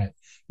safety net.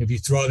 If you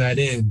throw that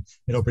in,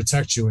 it'll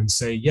protect you and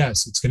say,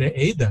 yes, it's going to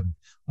aid them.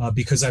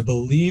 Because I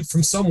believe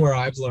from somewhere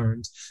I've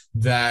learned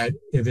that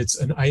if it's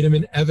an item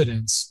in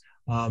evidence,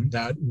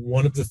 that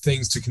one of the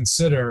things to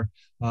consider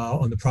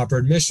on the proper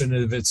admission,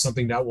 if it's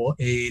something that will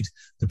aid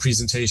the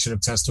presentation of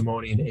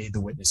testimony and aid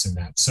the witness in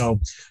that. So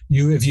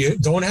if you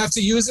don't have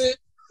to use it,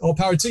 all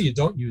power to you,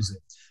 don't use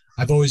it.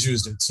 I've always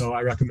used it, so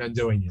I recommend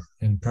doing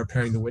it and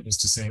preparing the witness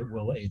to say it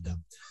will aid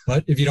them.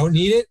 But if you don't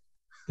need it,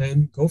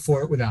 then go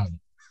for it without it.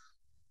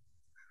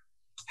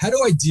 How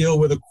do I deal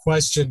with a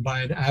question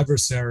by an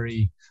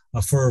adversary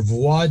for a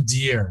voir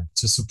dire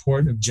to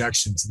support an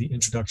objection to the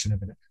introduction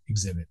of an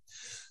exhibit?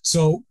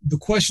 So the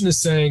question is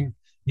saying,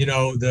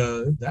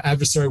 the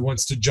adversary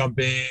wants to jump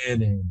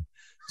in and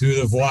do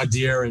the voir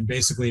dire and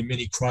basically a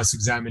mini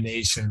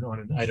cross-examination on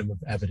an item of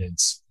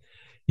evidence.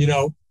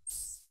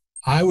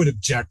 I would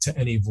object to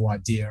any voir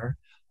dire.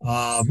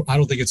 I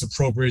don't think it's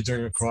appropriate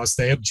during a cross.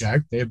 They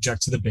object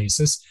to the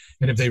basis.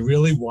 And if they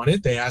really want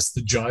it, they ask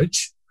the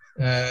judge,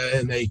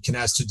 and they can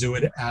ask to do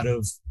it out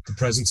of the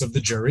presence of the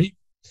jury.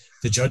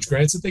 The judge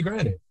grants it, they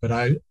grant it. But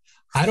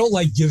I don't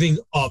like giving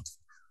up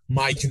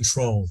my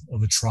control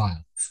of a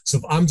trial. So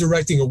if I'm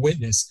directing a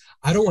witness,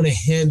 I don't want to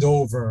hand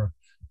over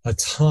a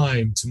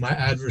time to my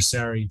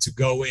adversary to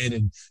go in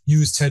and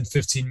use 10,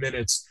 15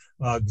 minutes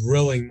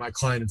grilling my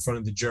client in front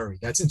of the jury.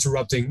 That's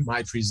interrupting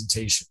my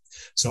presentation.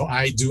 So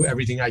I do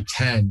everything I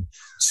can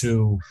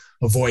to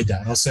avoid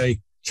that. I'll say,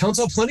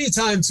 counsel, plenty of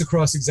time to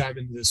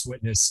cross-examine this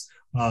witness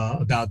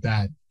about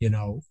that,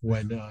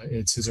 when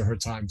it's his or her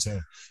time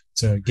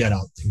to get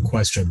up and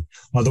question.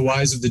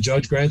 Otherwise, if the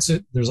judge grants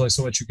it, there's only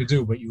so much you could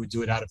do, but you would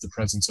do it out of the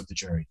presence of the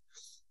jury.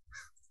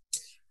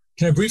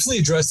 Can I briefly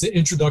address the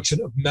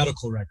introduction of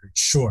medical records?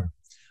 Sure.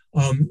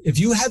 If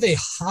you have a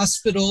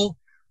hospital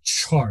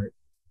chart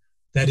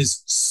that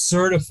is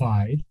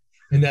certified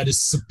and that is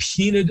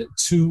subpoenaed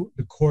to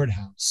the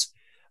courthouse,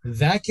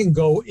 that can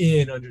go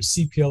in under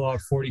CPLR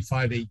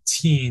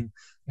 4518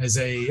 as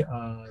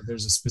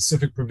there's a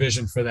specific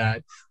provision for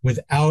that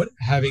without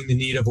having the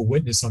need of a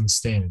witness on the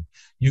stand.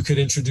 You could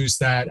introduce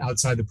that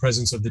outside the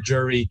presence of the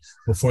jury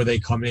before they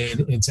come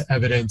in into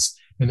evidence,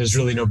 and there's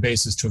really no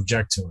basis to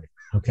object to it.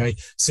 Okay.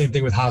 Same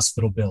thing with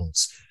hospital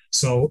bills.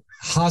 So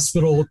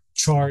hospital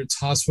charts,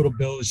 hospital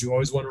bills, you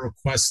always want to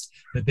request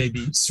that they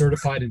be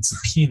certified and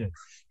subpoenaed.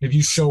 If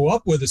you show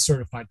up with a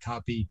certified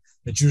copy,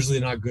 that's usually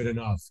not good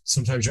enough.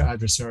 Sometimes your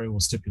adversary will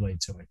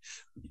stipulate to it.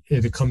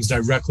 If it comes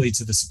directly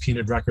to the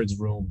subpoenaed records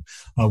room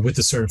with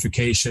the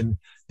certification,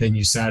 then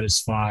you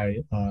satisfy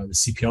the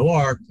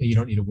CPLR and you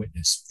don't need a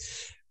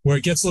witness. Where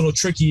it gets a little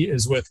tricky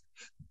is with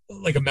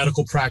like a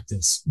medical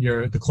practice.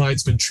 The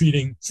client's been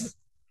treating,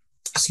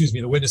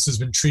 the witness has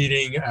been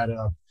treating at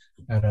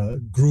a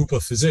group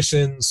of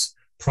physicians,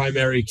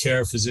 Primary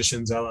Care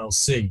Physicians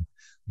LLC.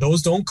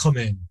 Those don't come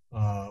in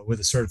with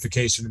a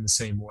certification in the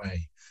same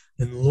way,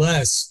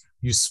 unless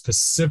you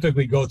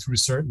specifically go through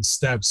certain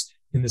steps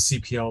in the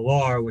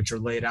CPLR, which are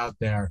laid out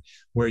there,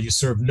 where you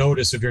serve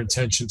notice of your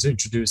intention to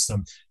introduce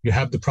them. You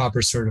have the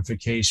proper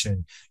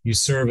certification. You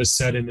serve a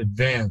set in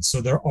advance. So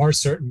there are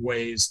certain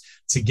ways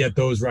to get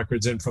those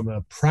records in from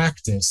a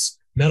practice,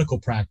 medical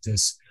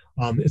practice.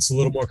 It's a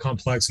little more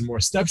complex and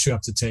more steps you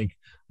have to take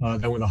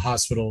than with a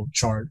hospital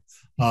chart.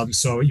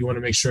 So you want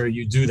to make sure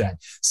you do that.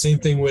 Same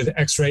thing with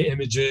X-ray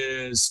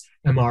images,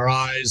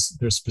 MRIs.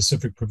 There's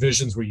specific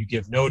provisions where you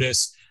give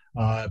notice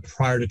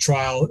prior to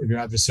trial. If your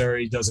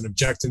adversary doesn't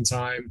object in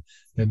time,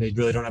 then they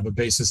really don't have a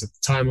basis at the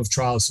time of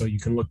trial, so you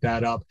can look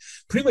that up.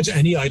 Pretty much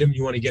any item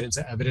you want to get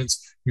into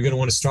evidence, you're going to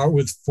want to start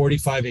with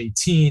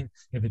 4518.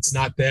 If it's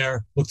not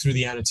there, look through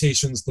the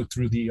annotations, look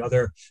through the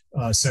other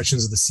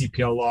sections of the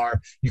CPLR.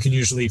 You can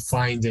usually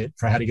find it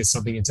for how to get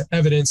something into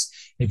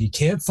evidence. If you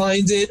can't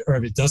find it, or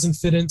if it doesn't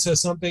fit into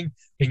something,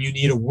 then you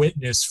need a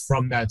witness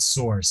from that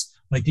source,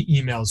 like the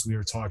emails we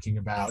were talking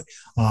about,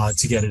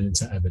 to get it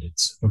into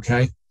evidence,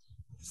 okay?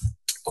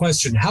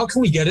 Question, how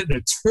can we get an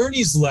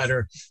attorney's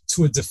letter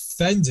to a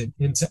defendant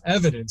into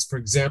evidence, for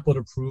example,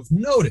 to prove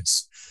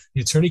notice?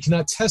 The attorney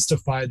cannot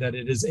testify that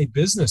it is a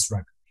business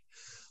record.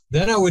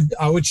 Then I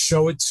would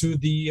show it to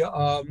the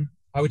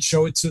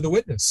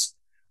witness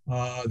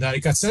that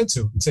it got sent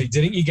to and say,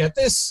 didn't you get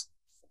this?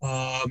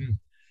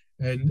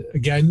 And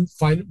again,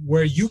 find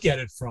where you get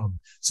it from.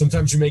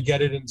 Sometimes you may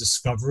get it in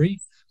discovery.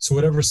 So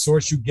whatever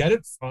source you get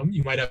it from,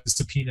 you might have to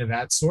subpoena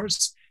that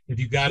source. If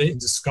you got it in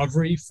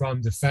discovery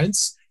from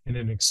defense, in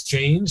an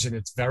exchange and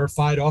it's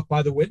verified off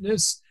by the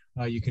witness,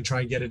 you can try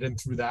and get it in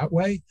through that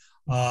way.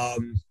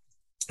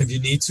 If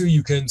you need to,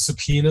 you can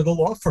subpoena the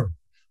law firm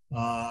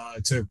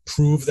to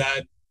prove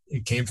that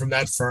it came from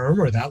that firm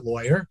or that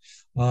lawyer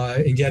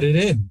and get it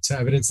in to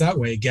evidence that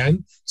way.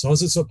 Again, as long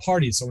as it's a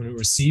party, someone who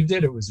received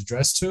it, it was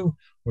addressed to,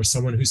 or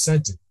someone who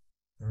sent it.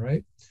 All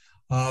right.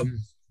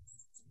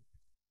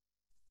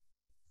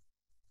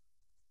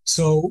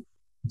 So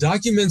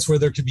documents where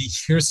there could be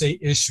hearsay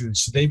issues,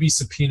 should they be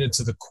subpoenaed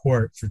to the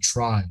court for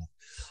trial?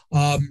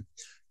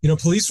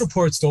 Police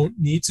reports don't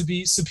need to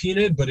be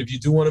subpoenaed, but if you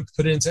do want to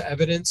put it into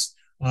evidence,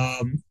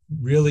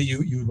 really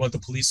you would want the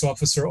police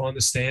officer on the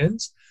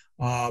stand.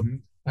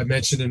 I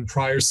mentioned in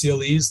prior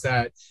CLEs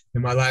that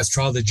in my last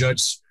trial, the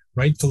judge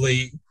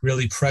rightfully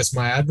really pressed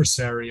my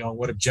adversary on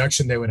what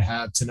objection they would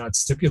have to not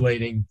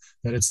stipulating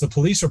that it's the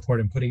police report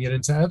and putting it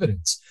into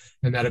evidence.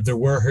 And that if there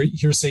were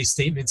hearsay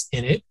statements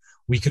in it,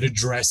 we could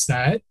address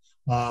that.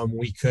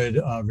 We could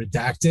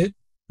redact it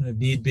if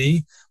need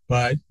be,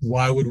 but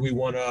why would we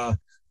want to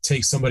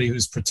take somebody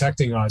who's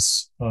protecting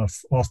us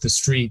off the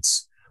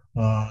streets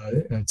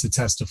to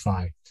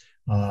testify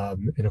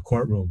in a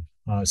courtroom?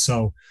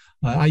 So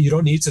you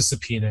don't need to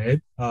subpoena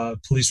it.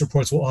 Police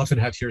reports will often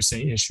have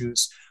hearsay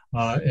issues,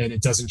 and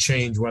it doesn't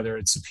change whether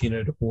it's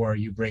subpoenaed or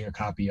you bring a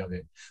copy of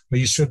it. But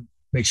you should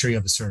make sure you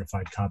have a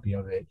certified copy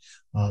of it.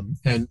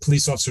 And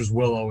police officers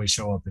will always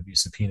show up if you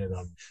subpoena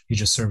them. You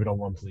just serve it on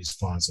one police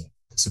plaza,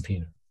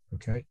 subpoena,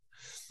 okay?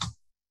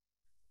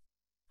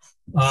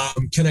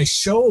 Can I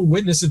show a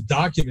witness a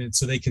document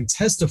so they can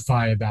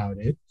testify about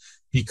it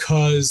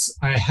because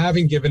I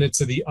haven't given it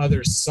to the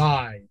other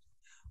side?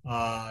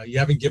 You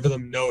haven't given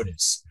them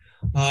notice.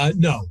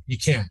 No, you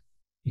can't.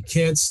 You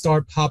can't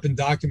start popping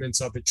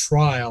documents up at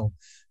trial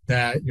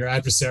that your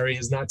adversary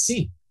has not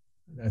seen.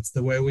 That's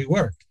the way we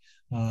work.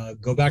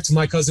 Go back to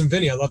my cousin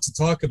Vinny. I love to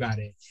talk about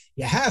it.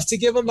 You have to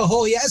give him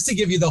he has to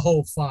give you the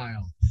whole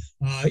file.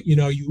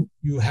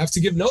 You have to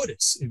give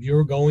notice. If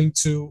you're going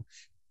to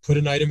put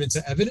an item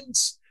into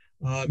evidence,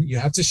 you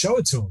have to show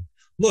it to him.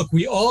 Look,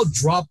 we all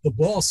drop the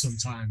ball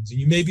sometimes, and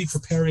you may be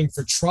preparing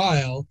for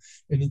trial,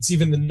 and it's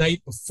even the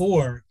night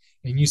before,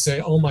 and you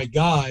say, oh my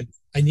God,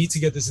 I need to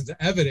get this into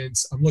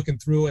evidence. I'm looking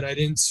through and I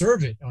didn't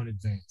serve it on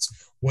advance.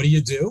 What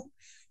do?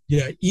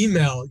 You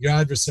email your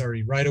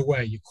adversary right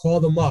away. You call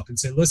them up and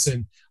say,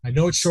 listen, I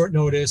know it's short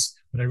notice,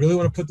 but I really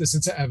want to put this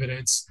into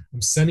evidence.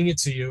 I'm sending it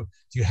to you.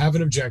 Do you have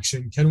an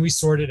objection? Can we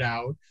sort it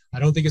out? I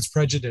don't think it's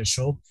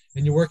prejudicial,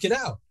 and you work it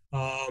out.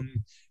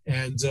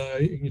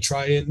 You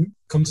try and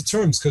come to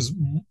terms, because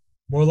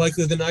more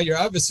likely than not, your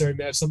adversary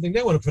may have something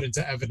they want to put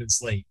into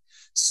evidence late.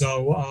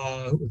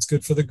 So it's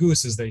good for the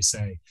goose, as they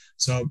say.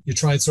 So you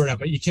try and sort it out,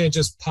 but you can't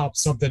just pop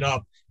something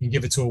up and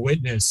give it to a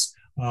witness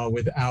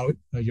without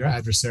your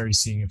adversary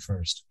seeing it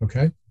first,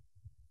 okay?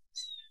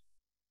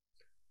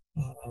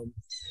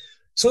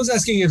 Someone's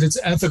asking if it's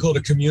ethical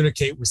to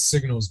communicate with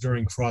signals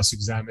during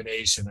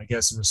cross-examination, I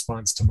guess in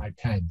response to my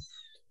pen.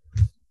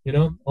 You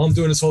know, all I'm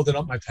doing is holding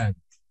up my pen.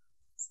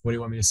 What do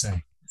you want me to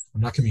say?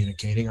 I'm not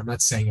communicating. I'm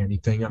not saying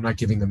anything. I'm not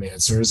giving them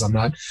answers. I'm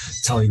not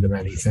telling them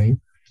anything.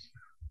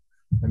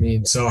 I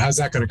mean, so how's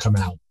that going to come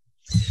out?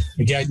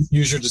 Again,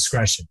 use your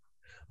discretion.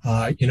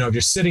 If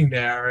you're sitting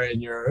there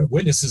and your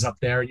witness is up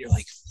there and you're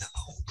like, no,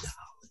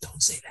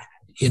 don't say that,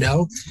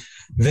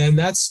 then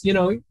that's,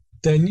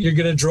 then you're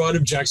going to draw an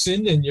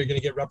objection and you're going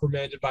to get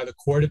reprimanded by the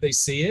court if they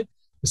see it.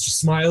 Mr.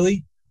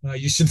 Smiley,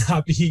 you should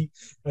not be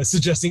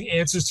suggesting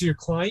answers to your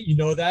client. You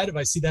know that. If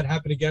I see that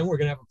happen again, we're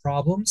going to have a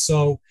problem.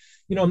 So,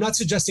 I'm not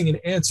suggesting an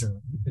answer.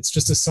 It's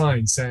just a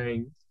sign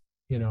saying,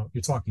 you're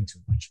talking too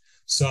much.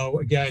 So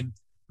again,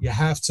 you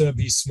have to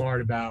be smart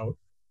about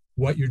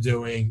what you're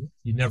doing.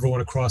 You never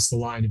want to cross the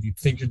line. If you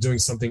think you're doing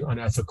something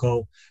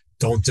unethical,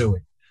 don't do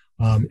it.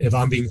 If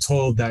I'm being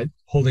told that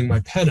holding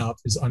my pen up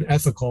is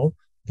unethical,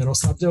 then I'll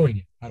stop doing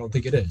it. I don't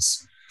think it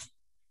is.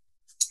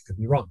 Could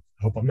be wrong.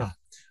 I hope I'm not.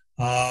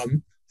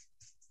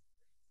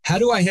 How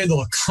do I handle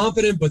a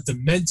competent but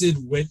demented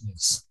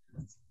witness?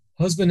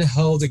 Husband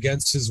held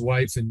against his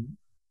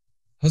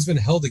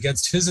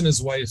and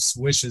his wife's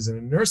wishes in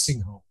a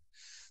nursing home.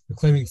 They're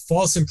claiming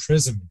false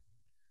imprisonment.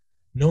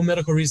 No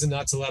medical reason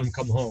not to let him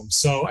come home.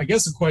 So I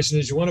guess the question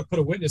is, you want to put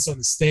a witness on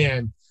the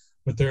stand,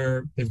 but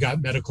they've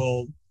got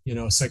medical,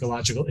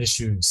 psychological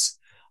issues.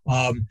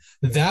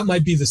 That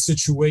might be the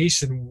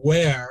situation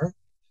where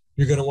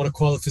you're going to want to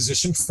call a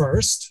physician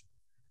first,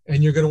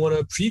 and you're going to want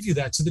to preview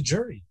that to the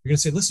jury. You're going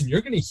to say, listen,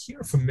 you're going to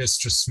hear from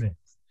Mr. Smith.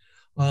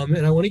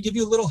 And I want to give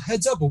you a little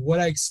heads up of what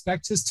I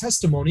expect his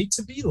testimony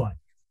to be like.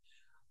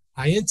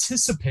 I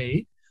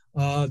anticipate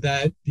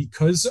that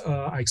because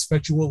I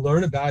expect you will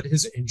learn about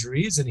his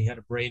injuries, and he had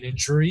a brain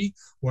injury,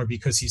 or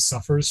because he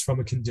suffers from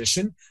a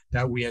condition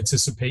that we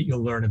anticipate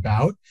you'll learn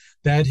about,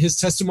 that his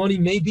testimony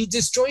may be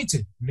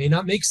disjointed, may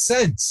not make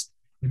sense,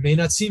 it may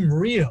not seem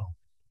real,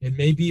 it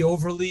may be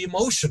overly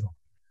emotional.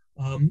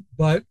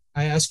 But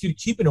I ask you to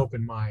keep an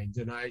open mind,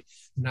 and I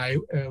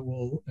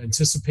will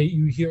anticipate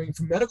you hearing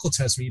from medical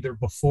testimony either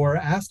before or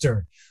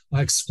after,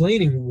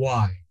 explaining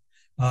why.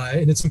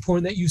 And it's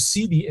important that you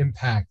see the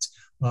impact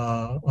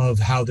of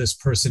how this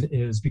person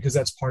is, because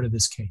that's part of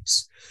this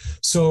case.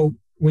 So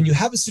when you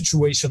have a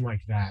situation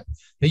like that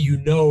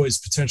is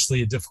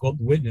potentially a difficult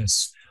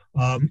witness,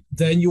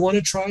 then you want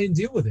to try and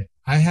deal with it.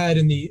 I had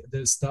in the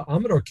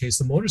Amador case,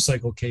 the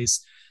motorcycle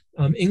case,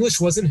 English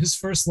wasn't his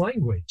first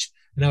language.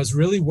 And I was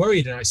really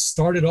worried. And I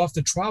started off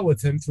the trial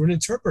with him through an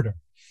interpreter.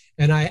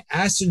 And I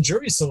asked in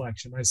jury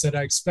selection, I said,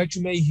 I expect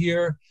you may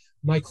hear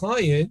my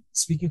client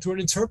speaking through an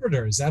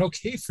interpreter. Is that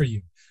okay for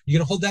you? You're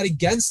going to hold that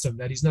against him,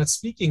 that he's not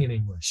speaking in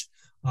English.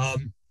 I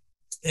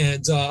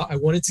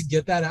wanted to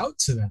get that out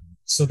to them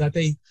so that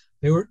they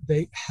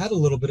had a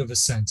little bit of a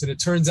sense. And it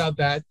turns out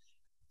that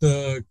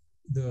the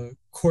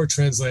court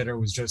translator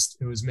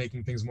was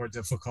making things more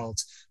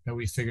difficult, that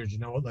we figured,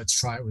 let's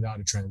try it without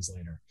a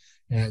translator.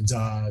 And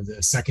the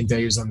second day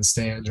he was on the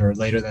stand, or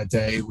later that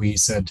day, we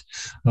said,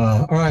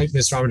 all right,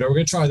 Mr. Amador, we're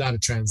going to try without a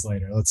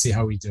translator. Let's see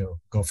how we do.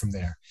 Go from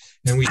there.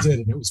 And we did,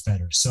 and it was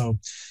better. So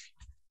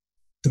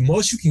the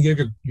most you can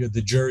give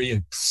the jury a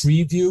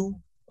preview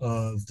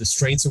of the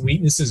strengths and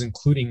weaknesses,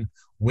 including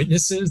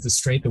witnesses, the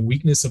strength and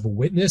weakness of a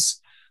witness,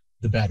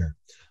 the better.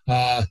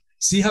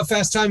 See how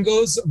fast time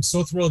goes? I'm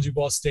so thrilled you've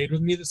all stayed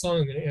with me this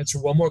long. I'm going to answer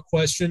one more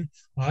question,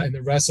 and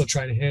the rest I'll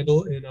try to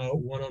handle in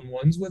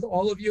one-on-ones with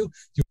all of you.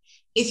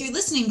 If you're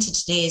listening to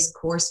today's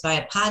course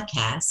via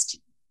podcast,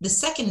 the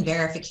second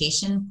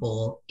verification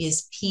pool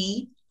is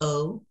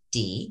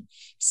POD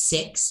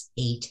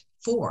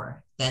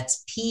 684.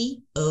 That's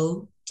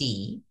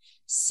POD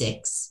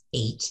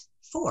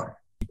 684.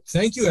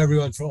 Thank you,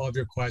 everyone, for all of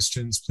your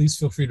questions. Please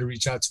feel free to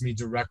reach out to me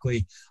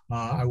directly.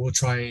 I will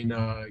try and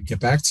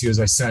get back to you, as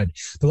I said.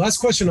 The last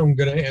question I'm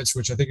going to answer,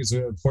 which I think is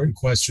an important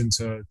question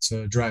to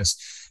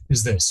address,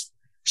 is this.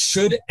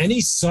 Should any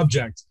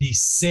subject be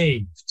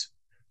saved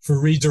for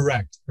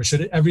redirect, or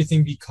should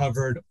everything be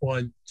covered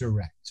on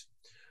direct?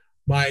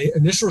 My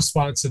initial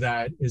response to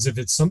that is, if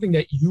it's something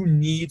that you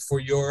need for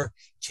your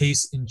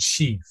case in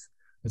chief,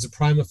 as a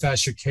prima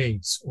facie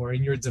case, or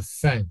in your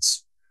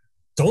defense,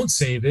 don't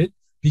save it,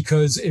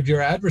 because if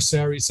your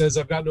adversary says,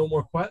 I've got no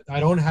more, I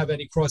don't have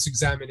any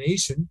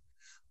cross-examination,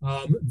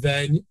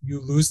 then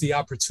you lose the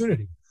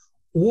opportunity.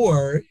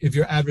 Or if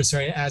your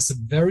adversary asks a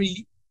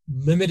very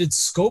limited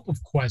scope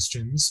of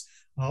questions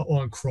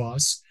on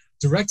cross,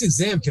 direct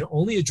exam can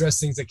only address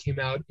things that came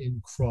out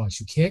in cross.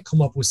 You can't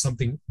come up with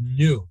something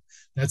new.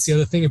 That's the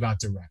other thing about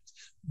direct.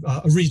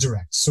 a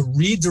redirect. So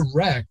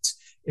redirect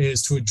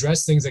is to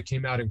address things that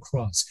came out in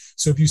cross.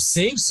 So if you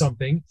save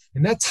something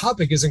and that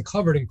topic isn't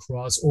covered in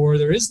cross, or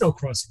there is no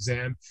cross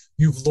exam,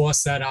 you've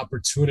lost that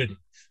opportunity.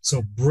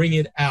 So bring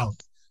it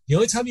out. The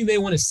only time you may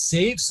want to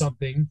save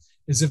something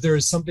is if there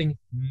is something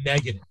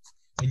negative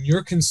and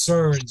you're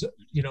concerned,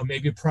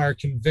 maybe a prior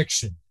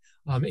conviction,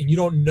 and you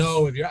don't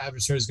know if your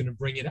adversary is going to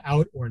bring it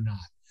out or not.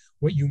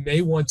 What you may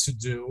want to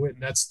do,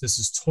 and this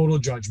is total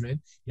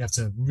judgment, you have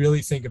to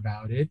really think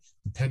about it,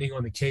 depending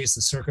on the case,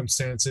 the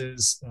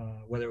circumstances,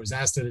 whether it was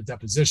asked at a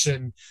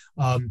deposition.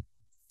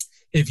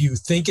 If you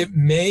think it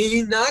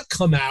may not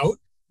come out,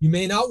 you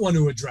may not want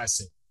to address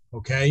it,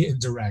 okay, in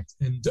direct,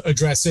 and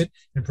address it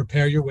and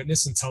prepare your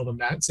witness and tell them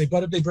that and say,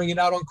 but if they bring it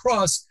out on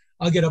cross,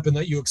 I'll get up and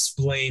let you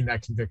explain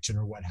that conviction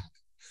or what happened.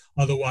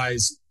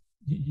 Otherwise,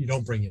 you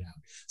don't bring it out.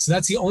 So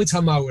that's the only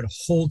time I would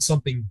hold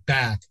something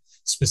back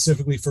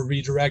specifically for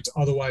redirect.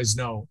 Otherwise,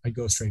 no, I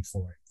go straight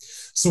for it.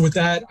 So with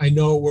that, I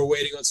know we're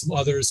waiting on some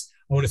others.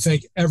 I want to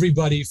thank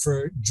everybody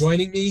for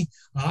joining me.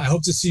 I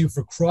hope to see you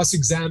for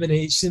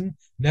cross-examination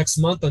next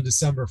month on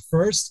December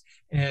 1st.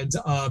 And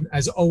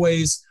as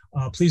always,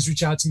 please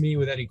reach out to me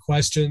with any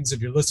questions. If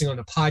you're listening on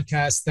the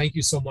podcast, thank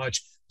you so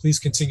much. Please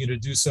continue to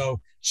do so.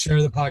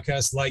 Share the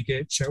podcast, like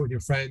it, share it with your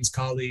friends,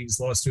 colleagues,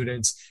 law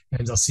students,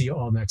 and I'll see you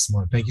all next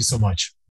month. Thank you so much.